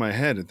went through my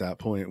head at that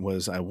point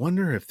was, I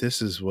wonder if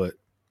this is what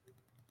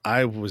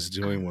I was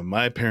doing when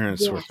my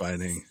parents were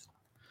fighting.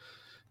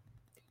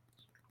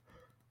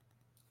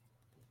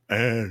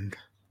 And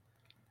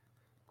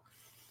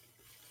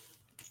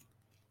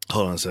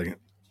hold on a second.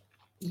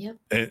 Yep.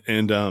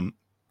 And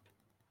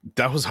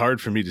that was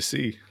hard for me to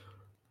see.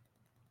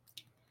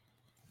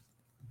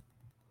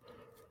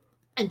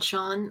 And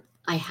Sean,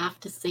 I have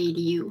to say to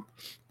you,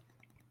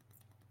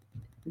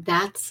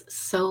 that's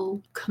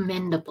so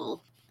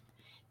commendable,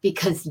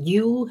 because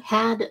you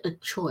had a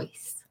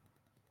choice.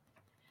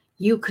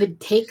 You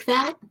could take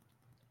that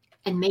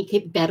and make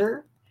it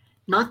better,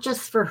 not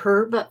just for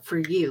her, but for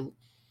you.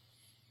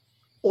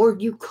 Or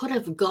you could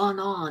have gone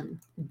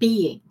on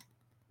being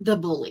the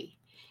bully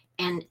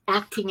and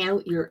acting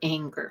out your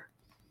anger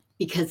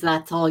because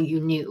that's all you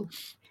knew.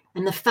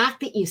 And the fact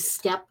that you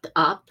stepped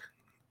up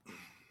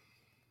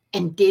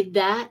and did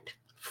that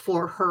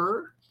for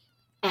her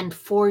and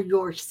for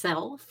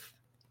yourself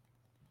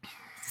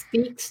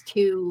speaks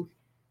to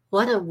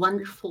what a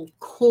wonderful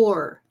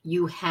core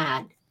you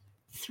had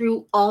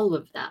through all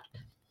of that.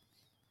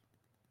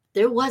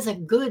 There was a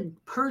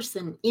good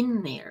person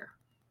in there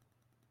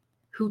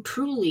who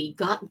truly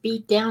got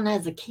beat down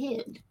as a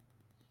kid.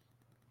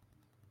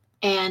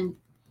 And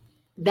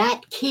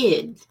that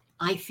kid,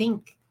 I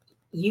think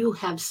you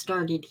have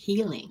started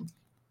healing.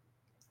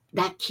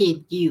 That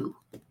kid, you.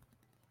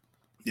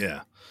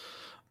 Yeah.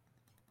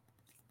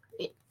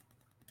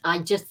 I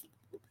just,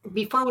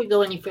 before we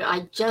go any further,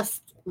 I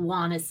just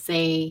want to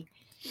say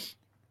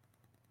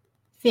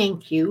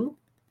thank you,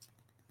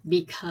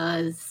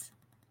 because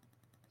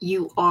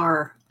you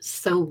are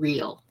so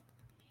real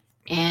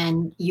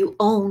and you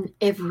own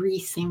every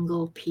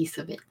single piece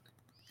of it.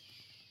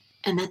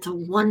 And that's a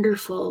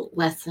wonderful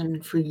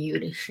lesson for you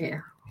to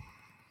share.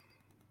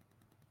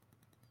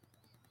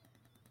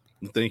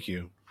 Thank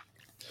you.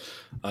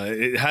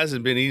 It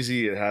hasn't been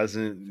easy. It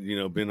hasn't,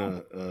 been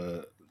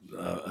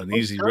an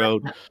easy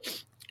road,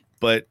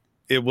 but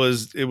it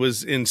was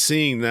in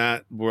seeing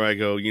that where I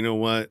go, you know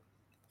what?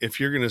 If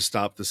you're going to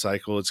stop the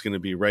cycle, it's going to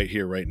be right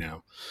here, right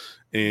now.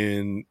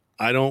 And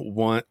I don't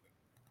want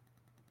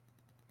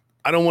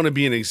to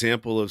be an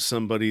example of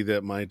somebody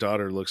that my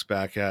daughter looks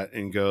back at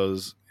and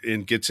goes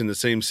and gets in the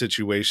same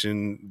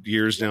situation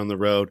years down the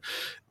road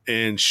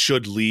and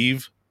should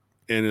leave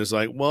and is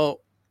like,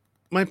 well,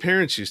 my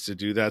parents used to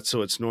do that,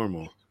 so it's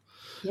normal.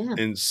 Yeah.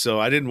 And so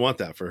I didn't want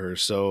that for her.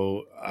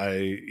 So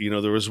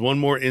there was one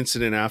more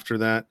incident after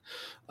that.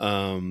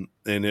 And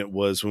it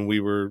was when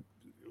we were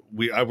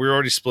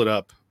already split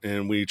up,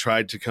 and we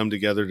tried to come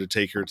together to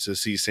take her to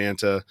see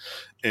Santa,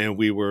 and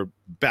we were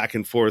back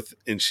and forth,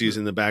 and she's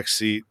in the back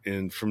seat,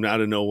 and from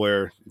out of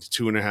nowhere, it's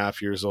 2.5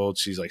 years old.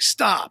 She's like,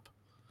 stop.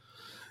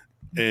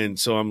 And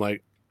so I'm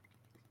like,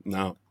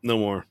 no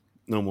more.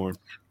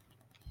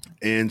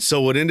 And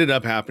so what ended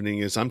up happening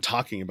is I'm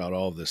talking about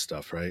all of this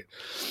stuff, right,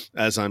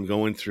 as I'm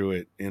going through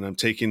it, and I'm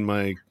taking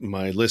my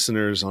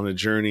listeners on a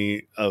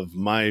journey of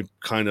my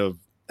kind of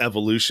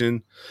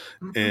evolution,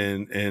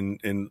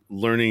 and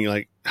learning,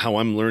 like how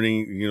I'm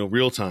learning,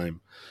 real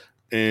time.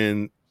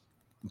 And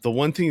the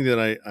one thing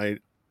that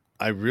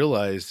I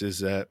realized is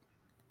that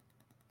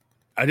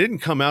I didn't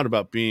come out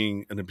about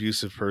being an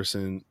abusive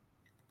person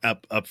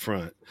up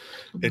front.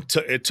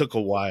 It took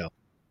a while.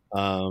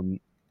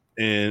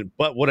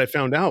 But what I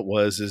found out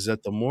is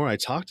that the more I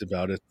talked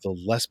about it, the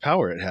less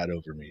power it had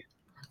over me.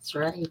 That's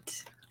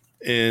right.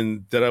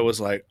 And that I was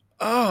like,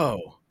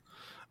 oh,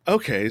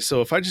 okay.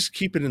 So if I just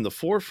keep it in the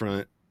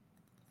forefront,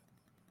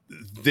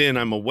 then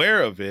I'm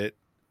aware of it,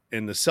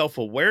 and the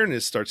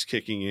self-awareness starts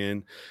kicking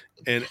in.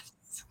 And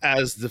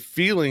as the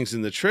feelings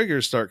and the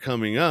triggers start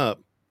coming up,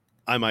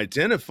 I'm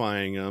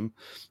identifying them.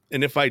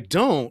 And if I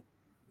don't,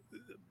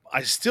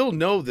 I still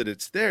know that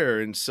it's there.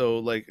 And so,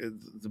 like,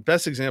 the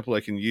best example I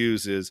can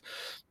use is,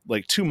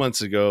 like, 2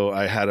 months ago,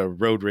 I had a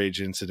road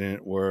rage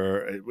incident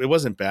where it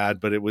wasn't bad,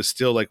 but it was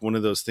still like one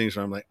of those things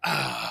where I'm like,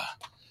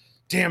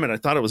 damn it, I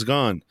thought it was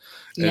gone.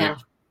 And Yeah. it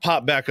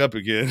popped back up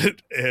again.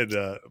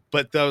 And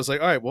but I was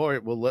like, all right,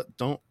 well,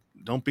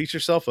 don't beat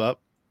yourself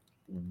up.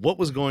 What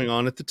was going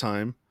on at the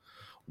time?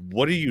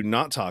 What are you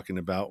not talking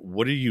about?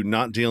 What are you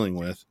not dealing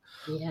with?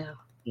 Yeah.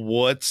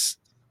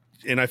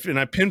 And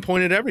I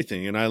pinpointed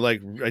everything, and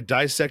I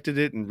dissected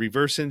it and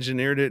reverse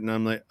engineered it, and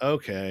I'm like,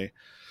 okay,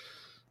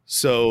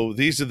 so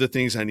these are the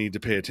things I need to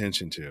pay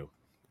attention to.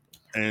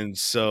 And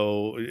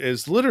so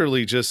it's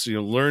literally just,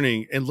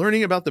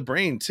 learning about the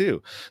brain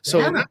too. So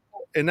Yeah.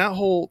 and that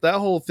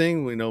whole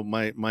thing,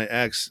 my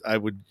ex, I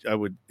would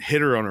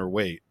hit her on her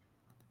weight,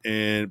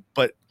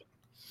 but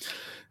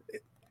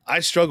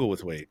I struggle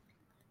with weight.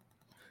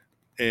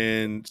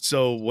 And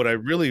so what I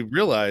really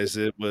realized,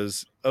 it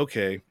was,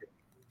 okay,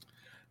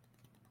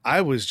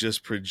 I was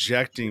just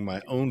projecting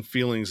my own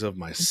feelings of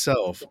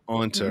myself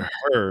onto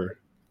her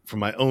for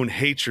my own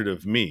hatred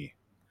of me.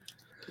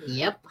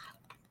 Yep.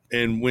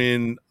 And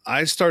when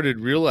I started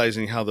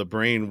realizing how the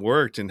brain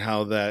worked and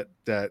how that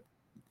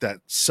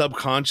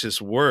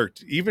subconscious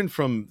worked, even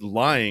from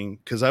lying,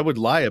 because I would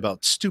lie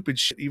about stupid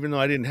shit, even though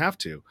I didn't have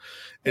to.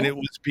 And it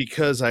was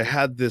because I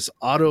had this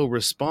auto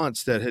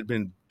response that had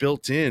been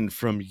built in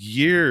from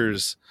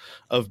years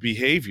of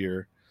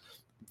behavior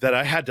that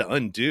I had to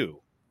undo.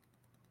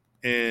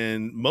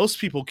 And most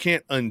people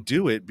can't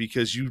undo it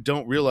because you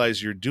don't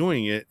realize you're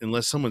doing it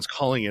unless someone's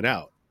calling it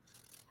out.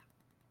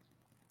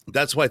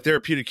 That's why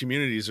therapeutic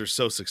communities are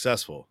so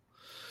successful,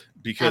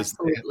 because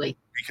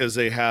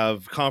they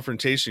have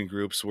confrontation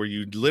groups where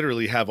you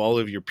literally have all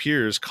of your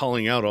peers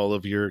calling out all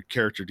of your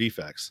character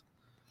defects.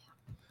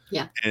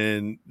 Yeah.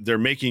 And they're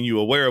making you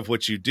aware of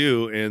what you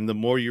do. And the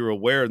more you're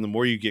aware and the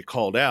more you get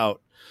called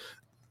out,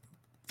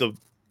 the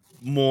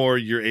more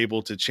you're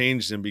able to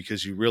change them,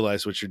 because you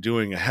realize what you're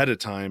doing ahead of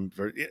time.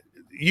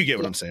 You get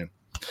what I'm saying?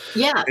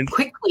 Yeah. And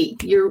quickly,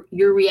 your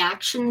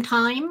reaction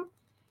time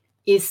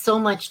is so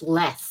much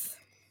less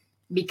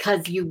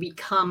because you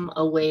become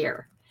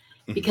aware.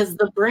 Because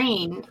the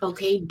brain,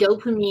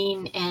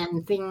 dopamine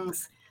and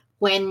things,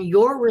 when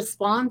your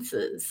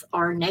responses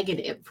are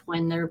negative,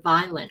 when they're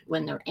violent,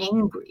 when they're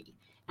angry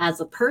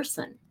as a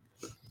person,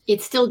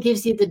 it still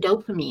gives you the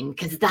dopamine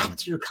because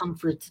that's your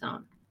comfort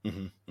zone.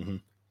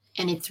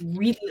 And it's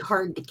really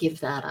hard to give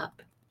that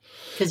up,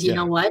 because you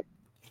know what?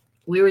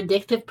 We're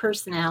addictive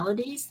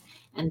personalities,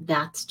 and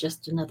that's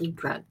just another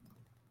drug.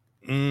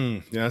 Yeah,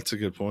 that's a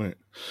good point.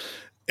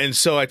 And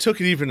so I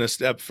took it even a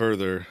step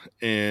further,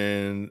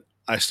 and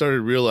I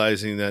started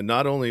realizing that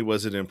not only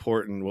was it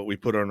important what we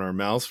put on our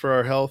mouths for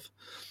our health,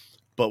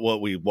 but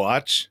what we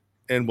watch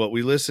and what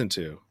we listen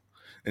to.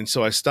 And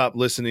so I stopped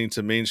listening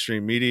to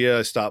mainstream media.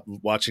 I stopped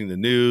watching the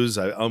news.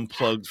 I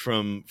unplugged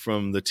from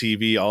the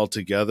TV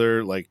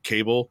altogether, like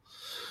cable.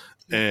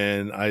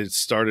 And I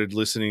started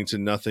listening to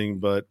nothing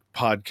but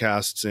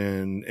podcasts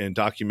and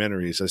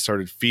documentaries. I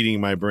started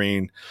feeding my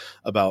brain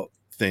about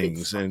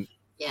things. And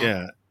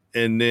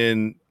and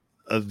then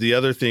the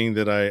other thing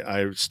that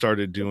I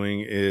started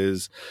doing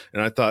is,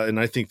 and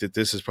I think that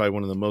this is probably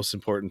one of the most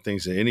important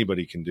things that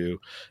anybody can do,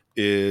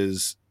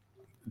 is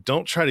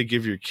don't try to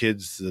give your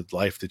kids the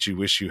life that you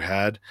wish you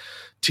had.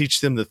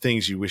 Teach them the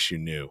things you wish you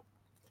knew.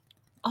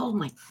 Oh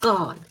my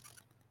God.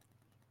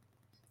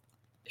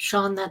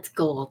 Sean, that's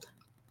gold.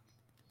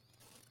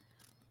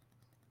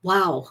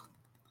 Wow.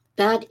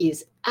 That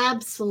is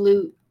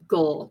absolute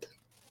gold.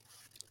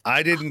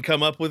 I didn't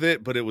come up with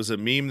it, but it was a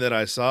meme that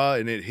I saw,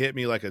 and it hit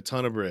me like a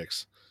ton of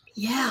bricks.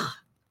 Yeah.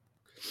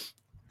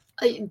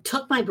 It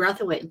took my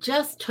breath away.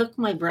 Just took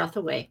my breath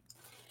away.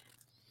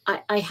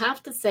 I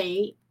have to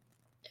say,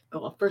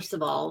 well, first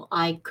of all,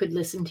 I could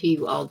listen to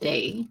you all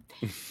day.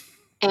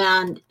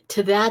 And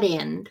to that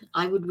end,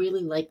 I would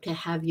really like to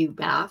have you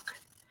back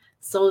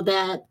so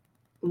that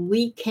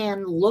we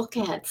can look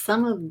at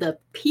some of the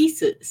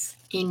pieces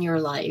in your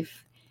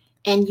life,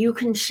 and you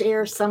can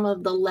share some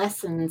of the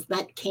lessons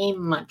that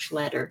came much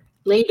later,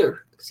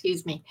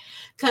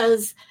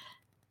 because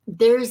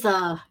there's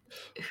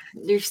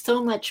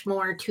so much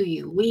more to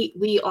you.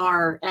 We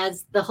are,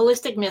 as the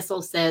holistic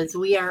missile says,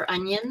 we are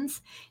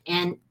onions,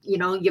 and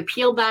you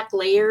peel back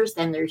layers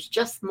and there's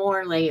just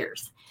more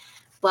layers,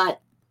 but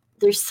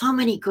there's so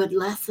many good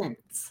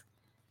lessons.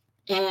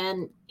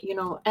 And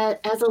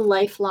as a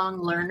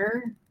lifelong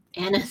learner,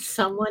 and as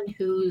someone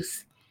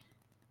who's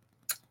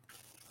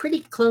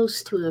pretty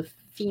close to a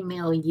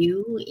female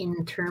you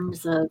in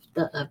terms of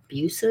the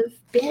abusive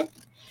bit,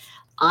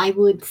 I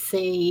would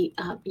say,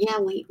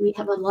 we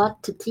have a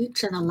lot to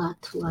teach and a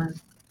lot to learn.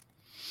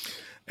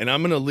 And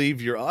I'm going to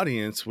leave your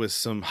audience with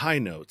some high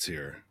notes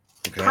here.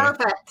 Okay?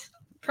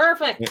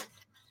 Perfect.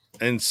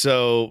 And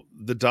so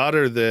the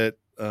daughter that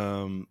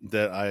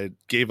I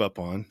gave up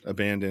on,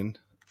 abandoned,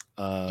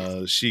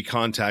 she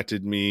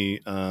contacted me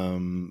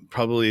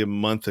probably a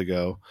month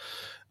ago,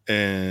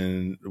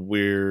 and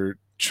we're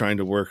trying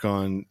to work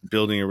on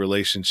building a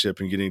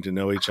relationship and getting to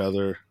know each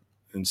other.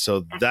 And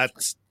so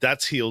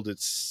that's healed.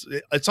 It's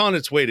on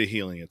its way to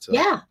healing itself.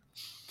 Yeah.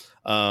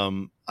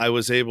 I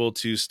was able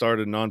to start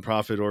a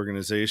nonprofit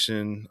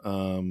organization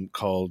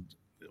called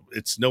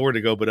it's Nowhere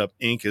to Go But Up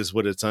Inc. is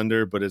what it's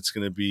under, but it's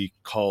going to be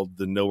called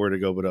the Nowhere to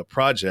Go But Up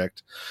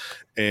Project.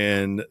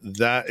 And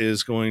that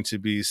is going to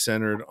be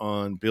centered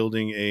on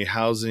building a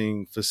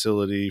housing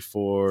facility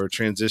for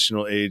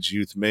transitional age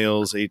youth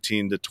males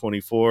 18 to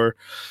 24,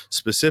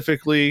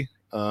 specifically,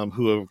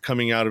 who are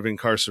coming out of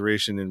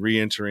incarceration and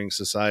re-entering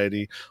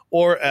society,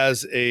 or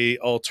as a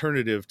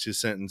alternative to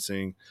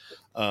sentencing,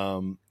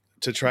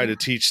 to try to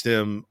teach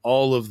them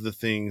all of the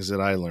things that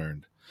I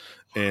learned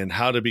and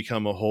how to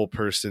become a whole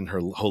person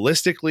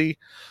holistically,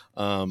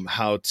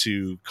 how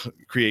to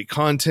create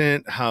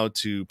content, how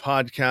to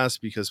podcast,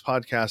 because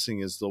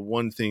podcasting is the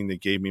one thing that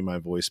gave me my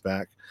voice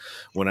back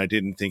when I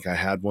didn't think I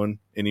had one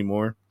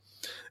anymore,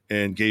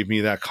 and gave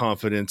me that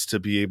confidence to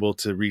be able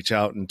to reach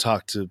out and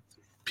talk to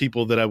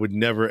people that I would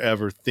never,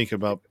 ever think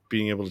about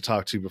being able to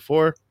talk to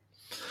before.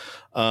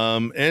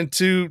 And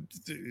to,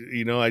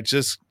 I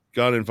just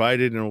got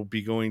invited and will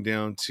be going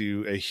down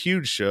to a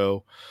huge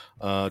show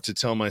to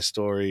tell my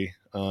story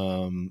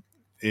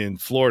in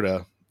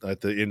Florida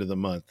at the end of the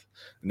month.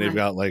 And they've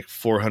got like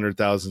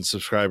 400,000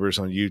 subscribers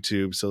on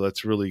YouTube. So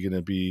that's really going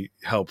to be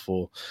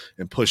helpful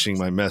in pushing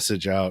my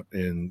message out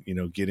and,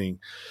 getting,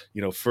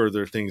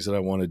 further things that I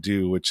want to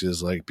do, which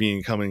is like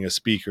becoming a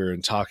speaker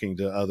and talking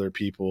to other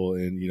people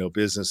and,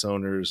 business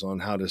owners on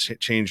how to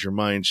change your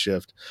mind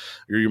shift,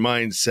 your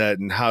mindset,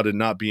 and how to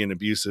not be an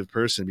abusive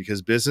person,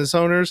 because business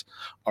owners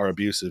are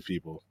abusive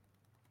people.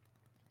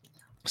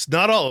 It's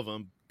not all of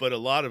them, but a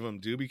lot of them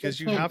do, because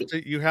you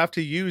have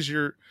to use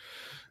your,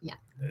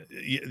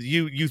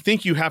 you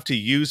think you have to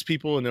use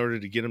people in order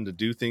to get them to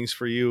do things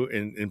for you,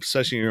 and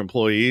especially your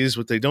employees.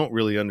 What they don't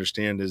really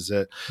understand is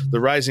that the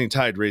rising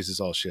tide raises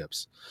all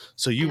ships.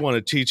 So you want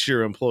to teach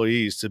your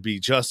employees to be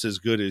just as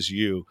good as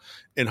you,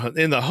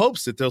 in the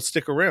hopes that they'll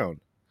stick around.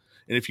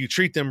 And if you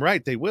treat them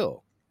right, they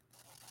will.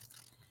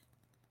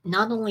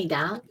 Not only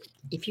that,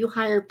 if you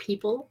hire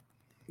people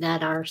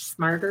that are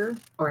smarter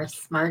or as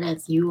smart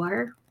as you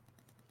are,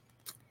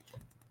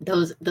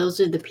 those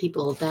are the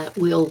people that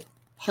will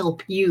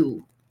help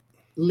you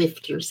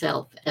lift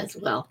yourself as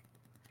well.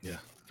 Yeah,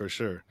 for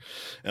sure.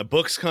 A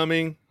book's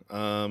coming.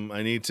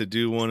 I need to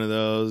do one of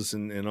those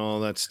and all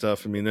that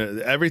stuff. I mean,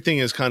 everything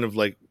is kind of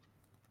like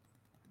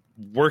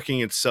working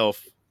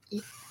itself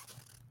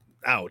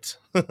out.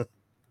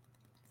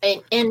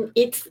 And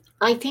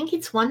I think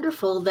it's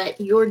wonderful that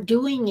you're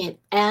doing it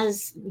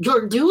as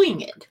you're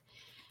doing it,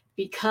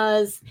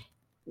 because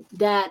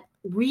that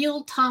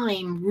real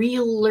time,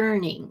 real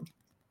learning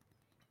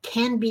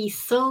can be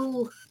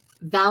so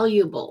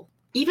valuable,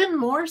 even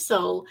more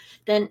so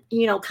than,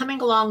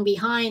 coming along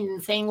behind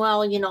and saying,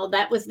 well,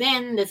 that was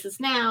then, this is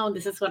now,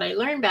 this is what I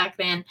learned back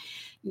then.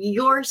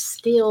 You're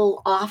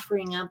still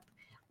offering up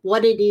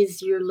what it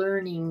is you're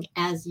learning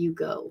as you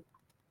go.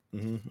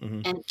 Mm-hmm,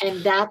 mm-hmm.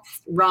 And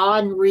that's raw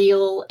and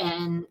real,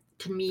 and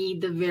to me,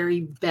 the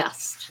very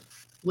best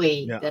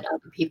way that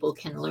other people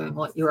can learn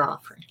what you're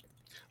offering.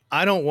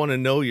 I don't want to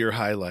know your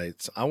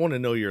highlights. I want to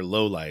know your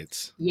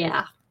lowlights.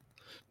 Yeah.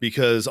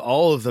 Because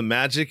all of the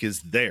magic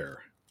is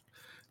there.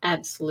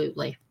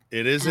 Absolutely.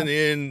 It isn't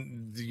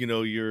in,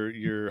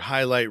 your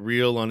highlight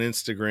reel on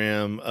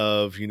Instagram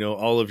of,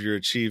 all of your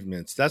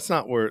achievements. That's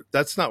not where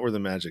the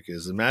magic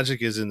is. The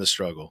magic is in the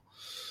struggle.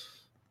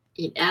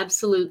 It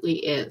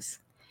absolutely is.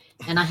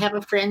 And I have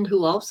a friend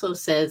who also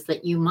says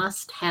that you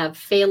must have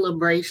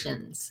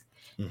failabrations,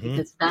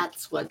 because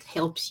that's what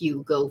helps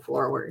you go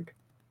forward.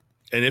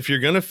 And if you're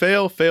going to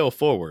fail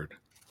forward.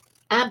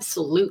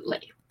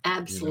 Absolutely.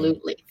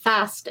 Absolutely.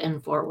 Fast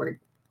and forward.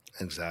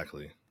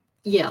 Exactly.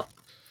 Yeah.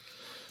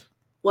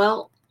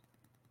 Well,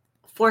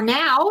 for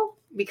now,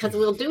 because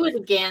we'll do it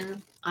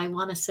again, I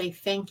want to say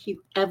thank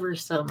you ever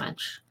so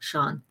much,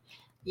 Sean.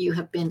 You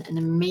have been an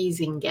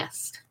amazing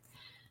guest.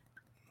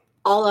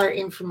 All our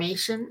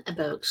information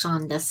about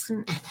Sean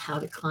Destin and how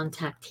to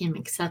contact him,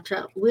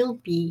 etc., will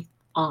be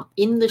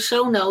in the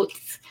show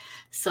notes.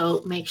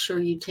 So make sure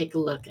you take a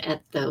look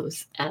at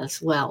those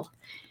as well.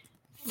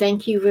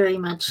 Thank you very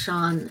much,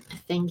 Sean.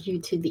 Thank you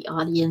to the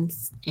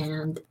audience.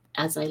 And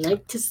as I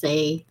like to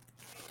say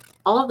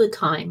all the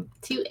time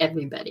to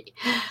everybody,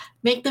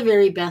 make the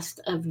very best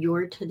of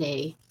your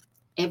today,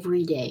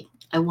 every day.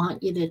 I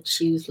want you to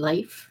choose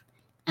life,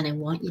 and I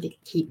want you to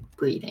keep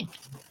breathing.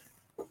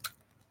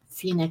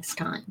 See you next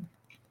time.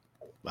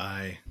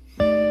 Bye.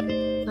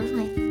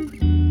 Bye.